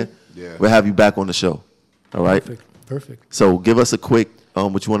around there. Yeah. We'll have you back on the show. All right? Perfect. So give us a quick,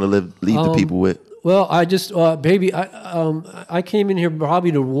 what you want to leave the people with. Well, I just, I came in here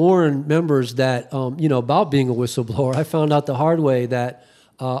probably to warn members that, about being a whistleblower. I found out the hard way that,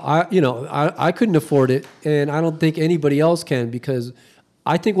 I couldn't afford it, and I don't think anybody else can, because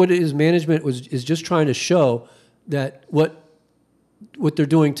I think what it is, management is just trying to show that what they're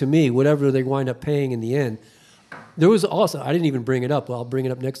doing to me, whatever they wind up paying in the end. There was also, I didn't even bring it up, but I'll bring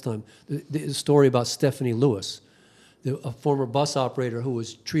it up next time, the story about Stephanie Lewis, a former bus operator who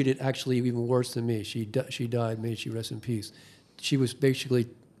was treated actually even worse than me. She died, may she rest in peace. She was basically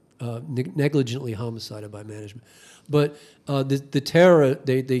negligently homicided by management. But the terror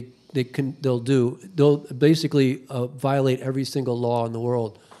they'll basically violate every single law in the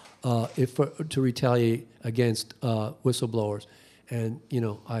world to retaliate against whistleblowers. And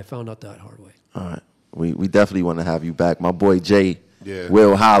I found out that hard way. All right. We definitely want to have you back. My boy Jay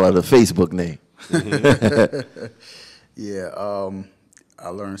will holler, the Facebook name. Yeah, I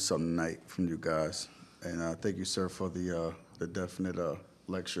learned something tonight from you guys, and thank you, sir, for the definite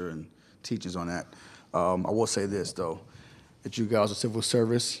lecture and teachings on that. I will say this, though, that you guys are civil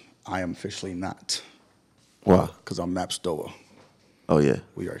service. I am officially not. Wow. Because I'm MAP STOA. Oh, yeah.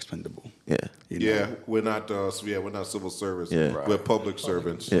 We are expendable. Yeah. Yeah, we're not civil service. Yeah. We're public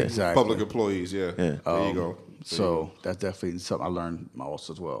servants. Yeah. Exactly. Public employees, yeah. Yeah. There you go. So that's definitely something I learned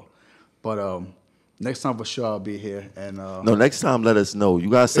also as well. But next time for sure I'll be here. And no, next time let us know. You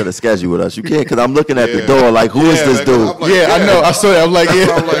guys set a schedule with us. You can't, because I'm looking at the door like, who is this like, dude? Like, I know. I saw that. I'm like,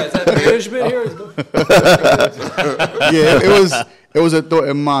 Is that management here? It was a thought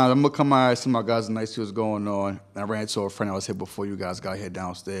in mind. I'm gonna come out, see my guys, nice, see what's going on. I ran into a friend I was here before you guys got here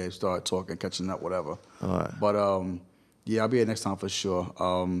downstairs, started talking, catching up, whatever. All right. But yeah, I'll be here next time for sure.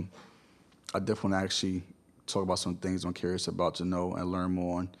 I definitely want to actually talk about some things I'm curious about to know and learn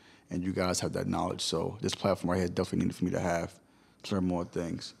more on, and you guys have that knowledge. So this platform right here definitely needed for me to have to learn more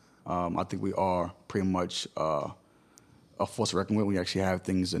things. I think we are pretty much a force to reckon with when you actually have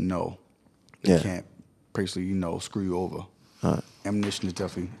things to know. They can't basically, screw you over. Ammunition is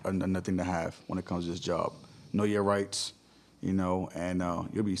definitely another thing to have when it comes to this job. Know your rights, and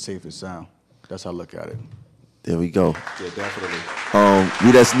you'll be safe and sound. That's how I look at it. There we go. Yeah, definitely.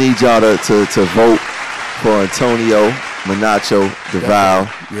 We just need y'all to vote for Antonio Manacho Duval,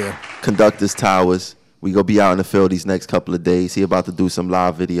 Conductors Towers. We gonna be out in the field these next couple of days. He about to do some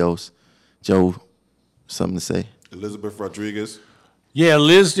live videos. Joe, something to say? Elizabeth Rodriguez. Yeah,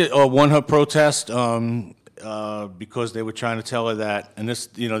 Liz won her protest because they were trying to tell her that. And this,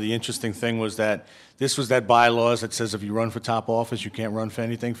 the interesting thing was that this was that bylaws that says if you run for top office, you can't run for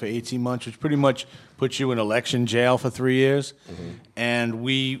anything for 18 months, which pretty much puts you in election jail for 3 years. Mm-hmm. And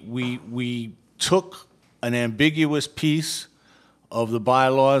we took an ambiguous piece of the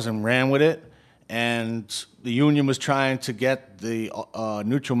bylaws and ran with it. And the union was trying to get the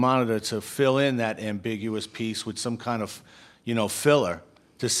neutral monitor to fill in that ambiguous piece with some kind of, filler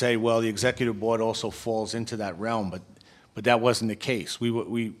to say, well, the executive board also falls into that realm, but that wasn't the case.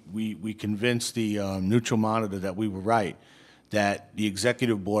 We convinced the neutral monitor that we were right, that the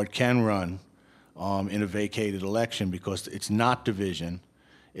executive board can run in a vacated election because it's not division,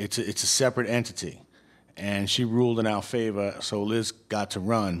 it's a separate entity, and she ruled in our favor. So Liz got to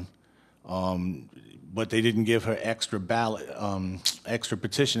run, but they didn't give her extra extra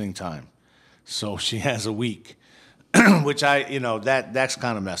petitioning time, so she has a week. Which that's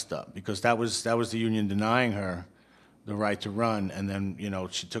kind of messed up because that was the union denying her the right to run, and then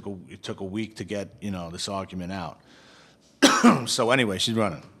it took a week to get this argument out. So anyway, she's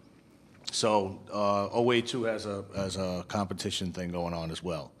running. So OA2 has a competition thing going on as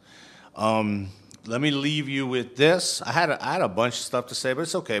well. Let me leave you with this. I had a bunch of stuff to say, but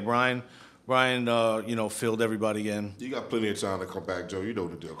it's okay. Brian Brian, filled everybody in. You got plenty of time to come back, Joe. You know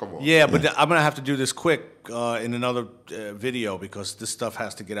the deal. Come on. Yeah, but I'm going to have to do this quick in another video because this stuff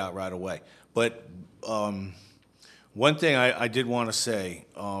has to get out right away. But one thing I did want to say,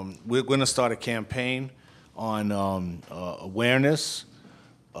 we're going to start a campaign on awareness,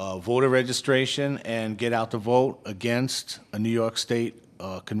 voter registration, and get out to vote against a New York State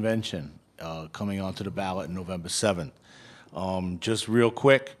convention coming onto the ballot on November 7th. Just real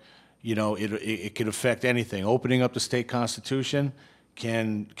quick, it could affect anything. Opening up the state constitution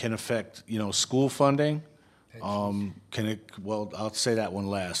can affect, school funding. I'll say that one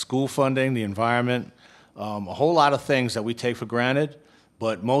last. School funding, the environment, a whole lot of things that we take for granted,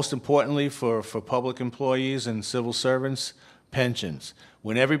 but most importantly for public employees and civil servants, pensions.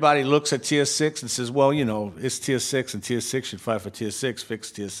 When everybody looks at Tier 6 and says, well, it's Tier 6 and Tier 6 should fight for Tier 6,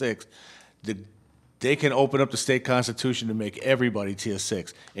 fix Tier 6, they can open up the state constitution to make everybody Tier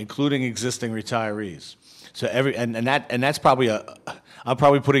 6, including existing retirees. So that's probably I'm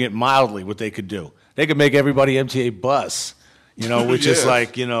probably putting it mildly what they could do. They could make everybody MTA bus, which is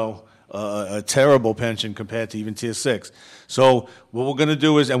like, a terrible pension compared to even Tier 6. So what we're going to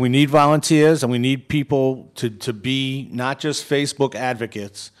do is, and we need volunteers, and we need people to be not just Facebook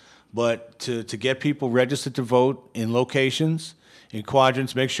advocates, but to get people registered to vote in locations, in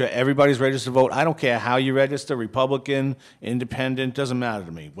quadrants, make sure everybody's registered to vote. I don't care how you register, Republican, Independent, doesn't matter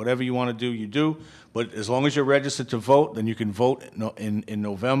to me. Whatever you want to do, you do. But as long as you're registered to vote, then you can vote in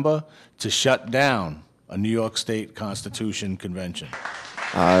November to shut down a New York State Constitution convention.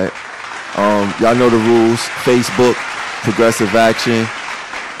 All right. Y'all know the rules. Facebook, Progressive Action.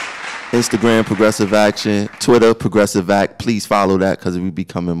 Instagram, Progressive Action. Twitter, Progressive Act. Please follow that because we're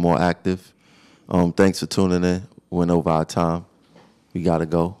becoming more active. Thanks for tuning in. Went over our time. We got to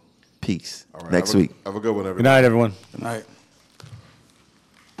go. Peace. All right, next week. Have a good one, everybody. Good night, everyone. Good night.